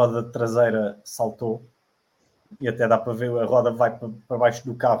 onde a roda traseira saltou, e até dá para ver, a roda vai para baixo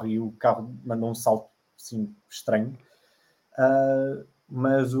do carro e o carro manda um salto assim, estranho.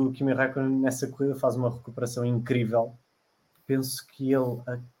 Mas o Kimi Raikkonen nessa corrida faz uma recuperação incrível. Penso que ele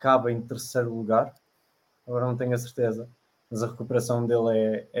acaba em terceiro lugar, agora não tenho a certeza, mas a recuperação dele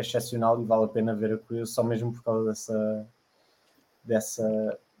é excepcional e vale a pena ver a corrida só mesmo por causa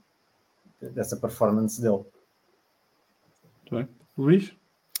dessa performance dele. Muito bem. Luís?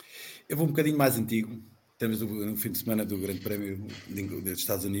 Eu vou um bocadinho mais antigo. Estamos no fim de semana do Grande Prémio dos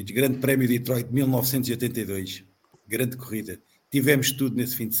Estados Unidos. Grande Prémio de Detroit, 1982. Grande corrida. Tivemos tudo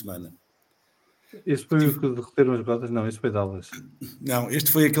nesse fim de semana. Este foi o que derreteram as rodas? Não, este foi Dallas. Não, este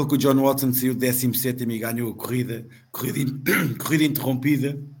foi aquele que o John Watson saiu 17º e ganhou a corrida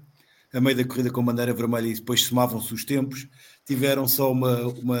interrompida, a meio da corrida com bandeira vermelha, e depois somavam-se os tempos. Tiveram só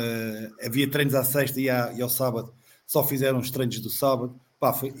havia treinos à sexta e ao sábado, só fizeram os treinos do sábado.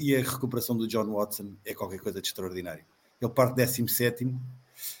 E a recuperação do John Watson é qualquer coisa de extraordinário. Ele parte 17º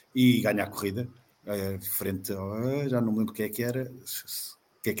e ganha a corrida, frente ao, já não me lembro quem é que era,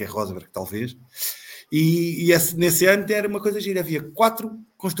 que é Rosberg, talvez. E nesse ano era uma coisa gira. Havia 4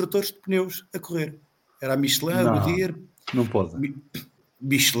 construtores de pneus a correr. Era a Michelin, a Goodyear, Não pode.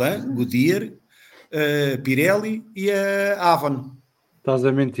 Michelin, Goodyear, Pirelli e a Avon. Estás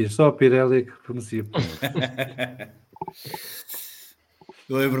a mentir, só a Pirelli é que pronuncia.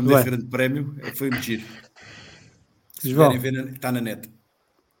 Eu lembro-me Bem. desse grande prémio, foi muito giro. Se João. puderem ver, está na net.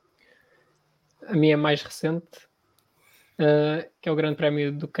 A minha mais recente, que é o Grande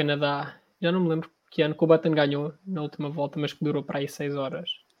Prémio do Canadá. Já não me lembro que ano que o Button ganhou na última volta, mas que durou para aí 6 horas.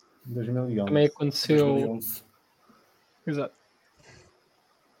 2011. Também aconteceu. 2011. Exato.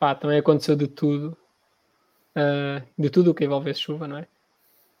 Pá, também aconteceu de tudo. De tudo o que envolve chuva, não é?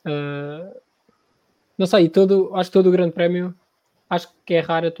 Não sei, acho que todo o Grande Prémio, acho que é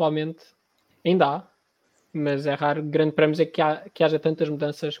raro atualmente. Ainda há, mas é raro. Grande Prémios é que haja tantas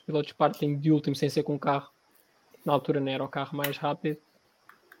mudanças que pilotos partem de último sem ser com carro. Na altura não era o carro mais rápido.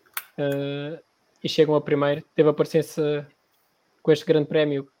 E chegam a primeiro. Teve a presença com este Grande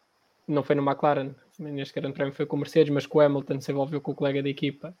Prémio, não foi no McLaren, neste Grande Prémio foi com o Mercedes, mas com o Hamilton se envolveu com o colega de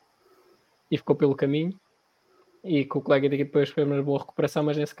equipa e ficou pelo caminho. E com o colega de equipa depois foi uma boa recuperação,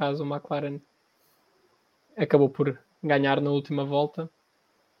 mas nesse caso o McLaren acabou por ganhar na última volta.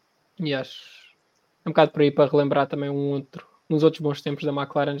 E acho é um bocado por aí para relembrar também uns outros bons tempos da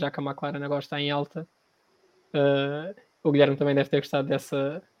McLaren, já que a McLaren agora está em alta. O Guilherme também deve ter gostado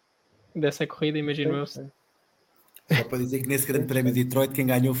dessa corrida, imagino eu. Só para dizer que nesse grande prémio de Detroit quem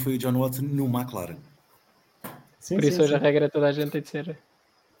ganhou foi o John Watson no McLaren. Sim, Por isso sim, hoje sim. a regra toda a gente tem de ser.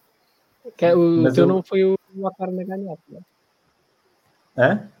 O teu não foi o McLaren a ganhar.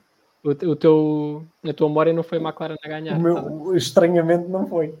 Hã? A tua memória não foi o McLaren a ganhar. O meu, estranhamente não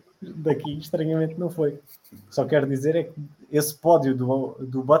foi. Daqui, estranhamente não foi. Só quero dizer é que esse pódio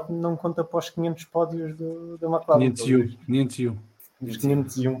do Button não conta para os 500 pódios da McLaren. 501. Os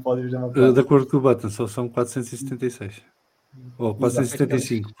 501 pódios da McLaren. De acordo com o Button, só são 476. Ou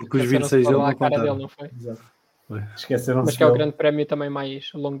 475, porque os 26 dele não cara contaram. dele, não foi? Exato. Foi. Esqueceram-se Mas que é o dele. grande prémio também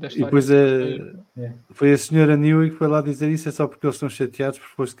mais longo da E história. depois É. foi a senhora Newey que foi lá dizer isso, é só porque eles estão chateados por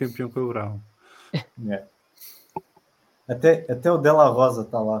foste campeão com o Brown. É. Até o Della Rosa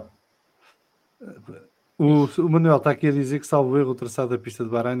está lá. O Manuel está aqui a dizer que, salvo erro, o traçado da pista de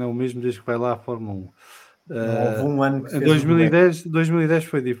Bahrein é o mesmo desde que vai lá à Fórmula 1. Não houve um ano que Em fez 2010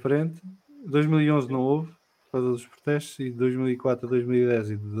 foi diferente, 2011 não houve, por causa dos protestos, e de 2004 a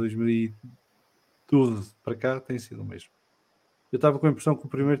 2010 e de 2012 para cá tem sido o mesmo. Eu estava com a impressão que o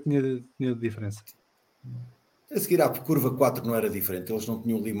primeiro tinha diferença. A seguir à curva 4 não era diferente, eles não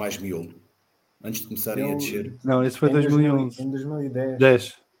tinham ali mais miolo antes de começarem a descer. Não, esse foi 2011. Em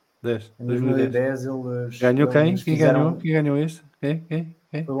 2010. 10. Em 2010 eles Ganhou quem? eles Quem fizeram... Quem ganhou este? Quem?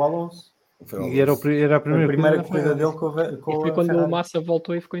 Foi o Alonso. E era a Foi a primeira corrida corrida dele com E foi a quando Ferrari. o Massa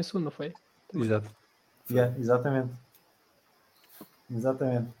voltou e ficou em segundo, não foi? Exato. Exatamente.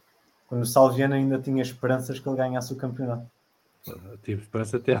 Quando o Salviano ainda tinha esperanças que ele ganhasse o campeonato. Tive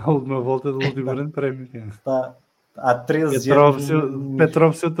esperança até à última volta do último grande prémio. Está há 13 anos.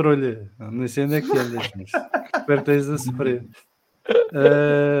 Petrov, seu trolha. Não sei onde é que andas, mas espero que estejas a sofrer.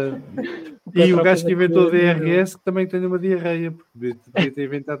 E o gajo que inventou o DRS que também tem uma diarreia, porque devia ter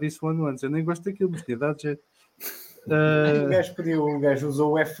inventado isso um ano antes. Eu nem gosto daquilo, mas tinha dado jeito. O gajo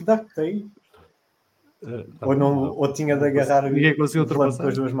usou o F-Duct aí. Tá ou tinha de agarrar ninguém conseguiu ultrapassar com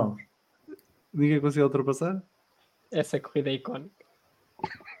as duas mãos. Ninguém conseguiu ultrapassar? Essa corrida é icónica.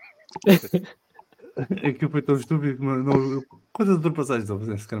 É que eu fui tão estúpido que não... Quantas ultrapassagens estou a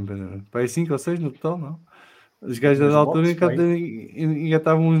fazer nesse campeonato? Para aí 5 ou 6 no total, não? Os gajos da altura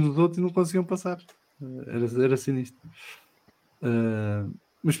engatavam uns nos outros e não conseguiam passar. Era sinistro.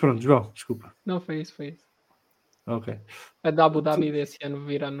 Mas pronto, João, desculpa. Não, foi isso. Ok. A da Abu Dhabi desse ano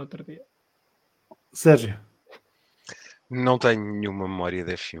virar no outro dia. Sérgio. Não tenho nenhuma memória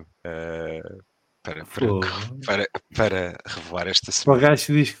de F1 para revelar esta semana. O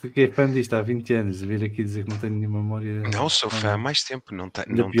gajo diz que é fã disto há 20 anos, vir aqui dizer que não tenho nenhuma memória. Não, sou fã há mais tempo, não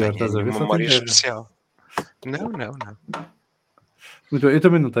tenho nenhuma memória especial. Não. Muito bem, eu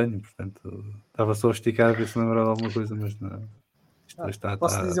também não tenho, portanto, estava só a esticar a ver se lembrava alguma coisa, mas não.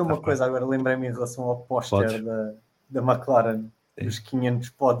 Posso dizer uma coisa agora? Lembrei-me em relação ao póster da McLaren, dos 500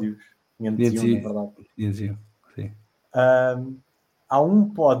 pódios. 501, na verdade. 501, sim. Há um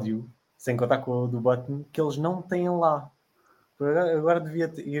pódio, sem contar com o do Button, que eles não têm lá. Agora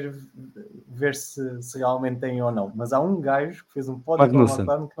devia ir ver se realmente têm ou não. Mas há um gajo que fez um pódio para a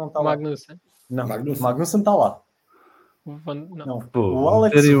McLaren que não está lá. Não, Magnussen está lá. Não. O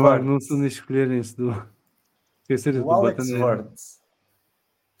Alex Magnussen escolherem-se do... O Alex Wirtz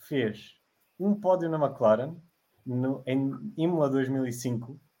fez um pódio na McLaren em Imola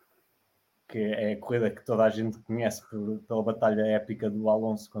 2005, que é a corrida que toda a gente conhece pela batalha épica do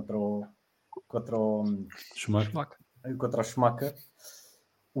Alonso contra o Schumacher. contra o Schumacher.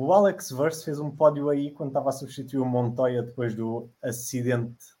 O Alex Verse fez um pódio aí quando estava a substituir o Montoya depois do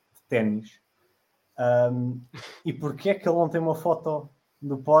acidente de ténis. E porquê é que ele não tem uma foto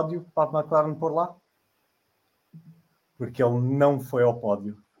no pódio para a McLaren pôr lá? Porque ele não foi ao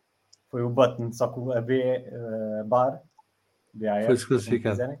pódio. Foi o Button, só que a BAR Foi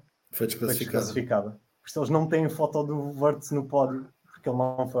desclassificado. Foi desclassificada. Por isso eles não têm foto do Verts no pódio, porque ele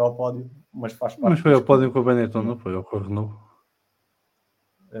não foi ao pódio, mas faz parte. Mas foi ao pódio com o Benetton, não foi? Ou com o Renault?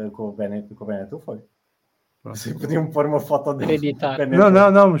 Com o Benetton foi. Você podiam pôr uma foto dele. Acreditar.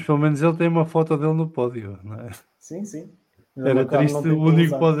 Não, mas pelo menos ele tem uma foto dele no pódio, não é? Sim, sim. Era triste o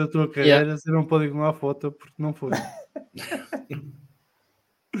único pódio da tua carreira ser um pódio com a foto, porque não foi.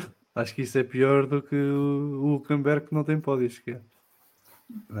 Acho que isso é pior do que o Hülkenberg que não tem pódios sequer.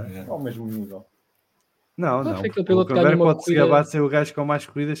 Ao mesmo nível. Não. O Hülkenberg pode se gabar de ser o gajo com mais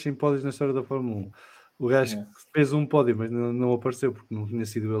corridas sem pódios na história da Fórmula 1. O gajo que fez um pódio, mas não apareceu porque não tinha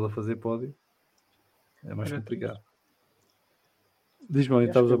sido ele a fazer pódio. É mais complicado. Diz-me,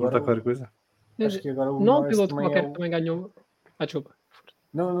 estavas a perguntar qualquer coisa? Acho que agora o não, um piloto qualquer que também ganhou. Desculpa.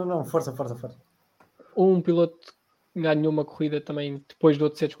 Não, força. Um piloto ganhou uma corrida também depois do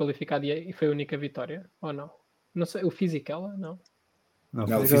outro ser desqualificado e foi a única vitória, ou não? Não sei, o Fisichella, não?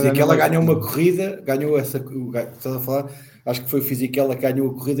 Não, o Fisichella ganhou uma corrida, ganhou essa. Estás a falar? Acho que foi o Fisichella que ganhou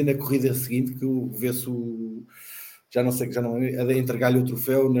a corrida e na corrida seguinte que vê-se o. Já não a de entregar-lhe o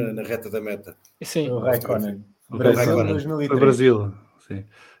troféu na reta da meta. Sim. O Raikkonen. Brasil 2003. Foi Brasil, sim.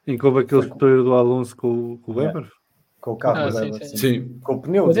 Em que houve aquele espetório do Alonso com o Weber? Com o carro do Weber, sim. Com o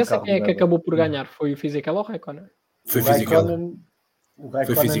pneu mas do essa carro quem é que acabou por ganhar? Foi o Fisichella ou o Raikkonen? Foi Fisichella. O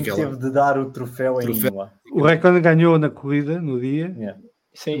Raikkonen teve de dar o troféu em Imola. O Raikkonen ganhou na corrida, no dia.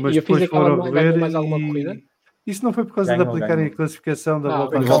 Sim, mas e o depois Fisichella foram ganhou rever mais alguma corrida? Isso não foi por causa de aplicarem a classificação da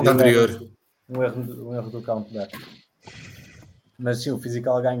volta anterior. Um erro do countback. Mas sim, o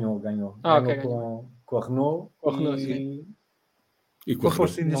Physical ganhou. Ganhou com a Renault. Com a Renault, sim. E com a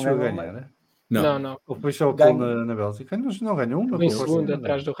Force India chegou a ganhar, né? Não. Ou foi só o Pole na Bélgica? Não ganhou uma. Ficou em segundo,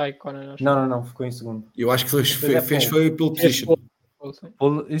 atrás do Raikkonen. Não, ficou em segundo. Eu acho que fez pole position.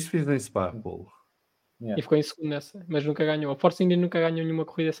 Isso fez em Spa, Pole. E ficou em segundo nessa, mas nunca ganhou. A Force India nunca ganhou nenhuma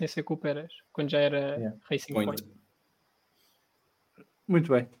corrida sem ser com o Pérez, quando já era Racing Point.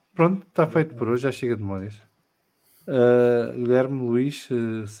 Muito bem. Pronto, está feito por hoje, já chega de memórias. Guilherme, Luís,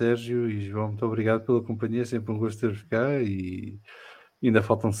 Sérgio e João, muito obrigado pela companhia, sempre um gosto ter-vos cá e ainda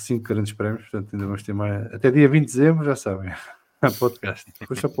faltam 5 grandes prémios, portanto ainda vamos ter mais, até dia 20 de dezembro, já sabem, podcast,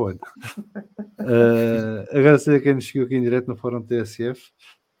 depois só pode. Agradecer a quem nos seguiu aqui em direto no Fórum TSF,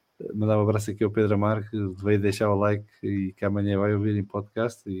 mandar um abraço aqui ao Pedro Amar, que veio deixar o like e que amanhã vai ouvir em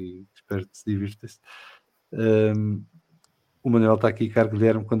podcast e espero que se divirtas. O Manuel está aqui, caro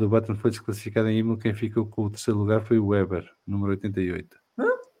Guilherme, quando o Button foi desclassificado em Imola, quem ficou com o terceiro lugar foi o Weber, número 88.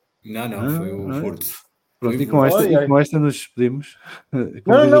 Não, foi o Forte. Pronto, e com esta nos despedimos.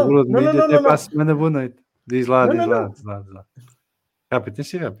 Não. Até para a semana, boa noite. Diz lá. Rápido, tens de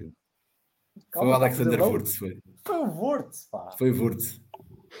ser rápido. Foi o Alexander Wurz, foi. Foi o Wurz, pá. Foi o Wurz.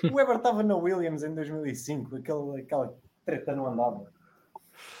 O Weber estava na Williams em 2005, aquela treta não andava.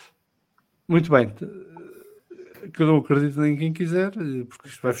 Muito bem. Que eu não acredito em quem quiser, porque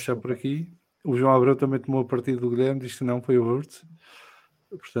isto vai fechar por aqui. O João Abreu também tomou a partida do Guilherme, disse que não, foi o Wurz.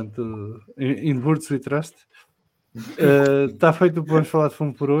 Portanto, in Wurz we trust. Está feito o que vamos falar de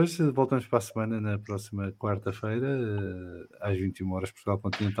fundo por hoje. Voltamos para a semana, na próxima quarta-feira, às 21 horas, Portugal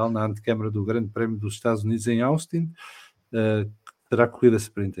Continental, na antecâmara do Grande Prémio dos Estados Unidos em Austin. Terá corrida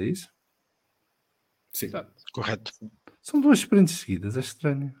sprint, é isso? Sim, correto. São 2 sprints seguidas, é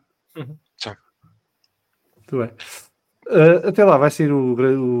estranho. Sim. Muito bem. Até lá vai ser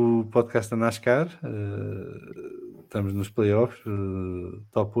o podcast da NASCAR. Estamos nos playoffs,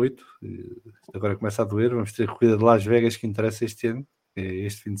 top 8. Agora começa a doer. Vamos ter a corrida de Las Vegas que interessa este ano, que é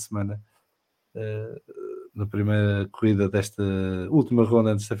este fim de semana, na primeira corrida desta última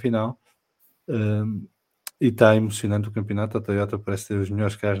ronda antes da final. E está emocionante o campeonato. A Toyota parece ter os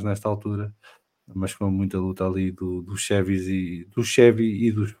melhores carros nesta altura, mas com muita luta ali do Chevy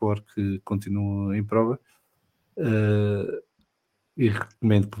e do Sport que continuam em prova. E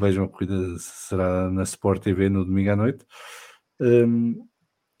recomendo que vejam a corrida, será na Sport TV no domingo à noite.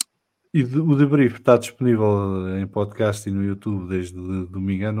 E o debrief está disponível em podcast e no YouTube desde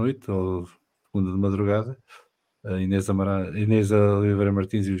domingo à noite ou segunda de madrugada. A Inês Oliveira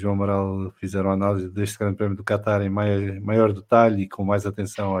Martins e o João Amaral fizeram a análise deste Grande Prémio do Qatar em maior detalhe e com mais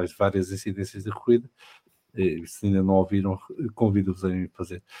atenção às várias incidências da corrida. E, se ainda não ouviram, convido-vos a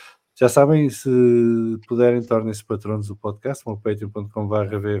fazer. Já sabem, se puderem, tornem-se patronos do podcast, no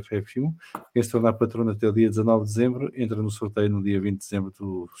patreon.com/vff1. Quem se tornar patrono até o dia 19 de dezembro, entra no sorteio no dia 20 de dezembro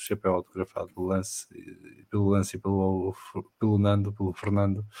do chapéu autografado pelo Lance e pelo Nando, pelo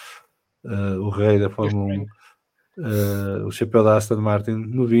Fernando, o rei da Fórmula 1, o chapéu da Aston Martin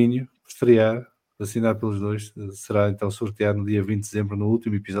novinho, estrear, assinado pelos dois, será então sorteado no dia 20 de dezembro, no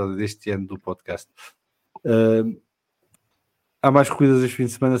último episódio deste ano do podcast. Há mais corridas este fim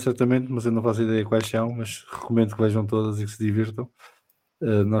de semana, certamente, mas eu não faço ideia quais são, mas recomendo que vejam todas e que se divirtam.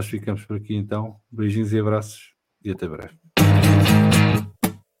 Nós ficamos por aqui então. Beijinhos e abraços e até breve.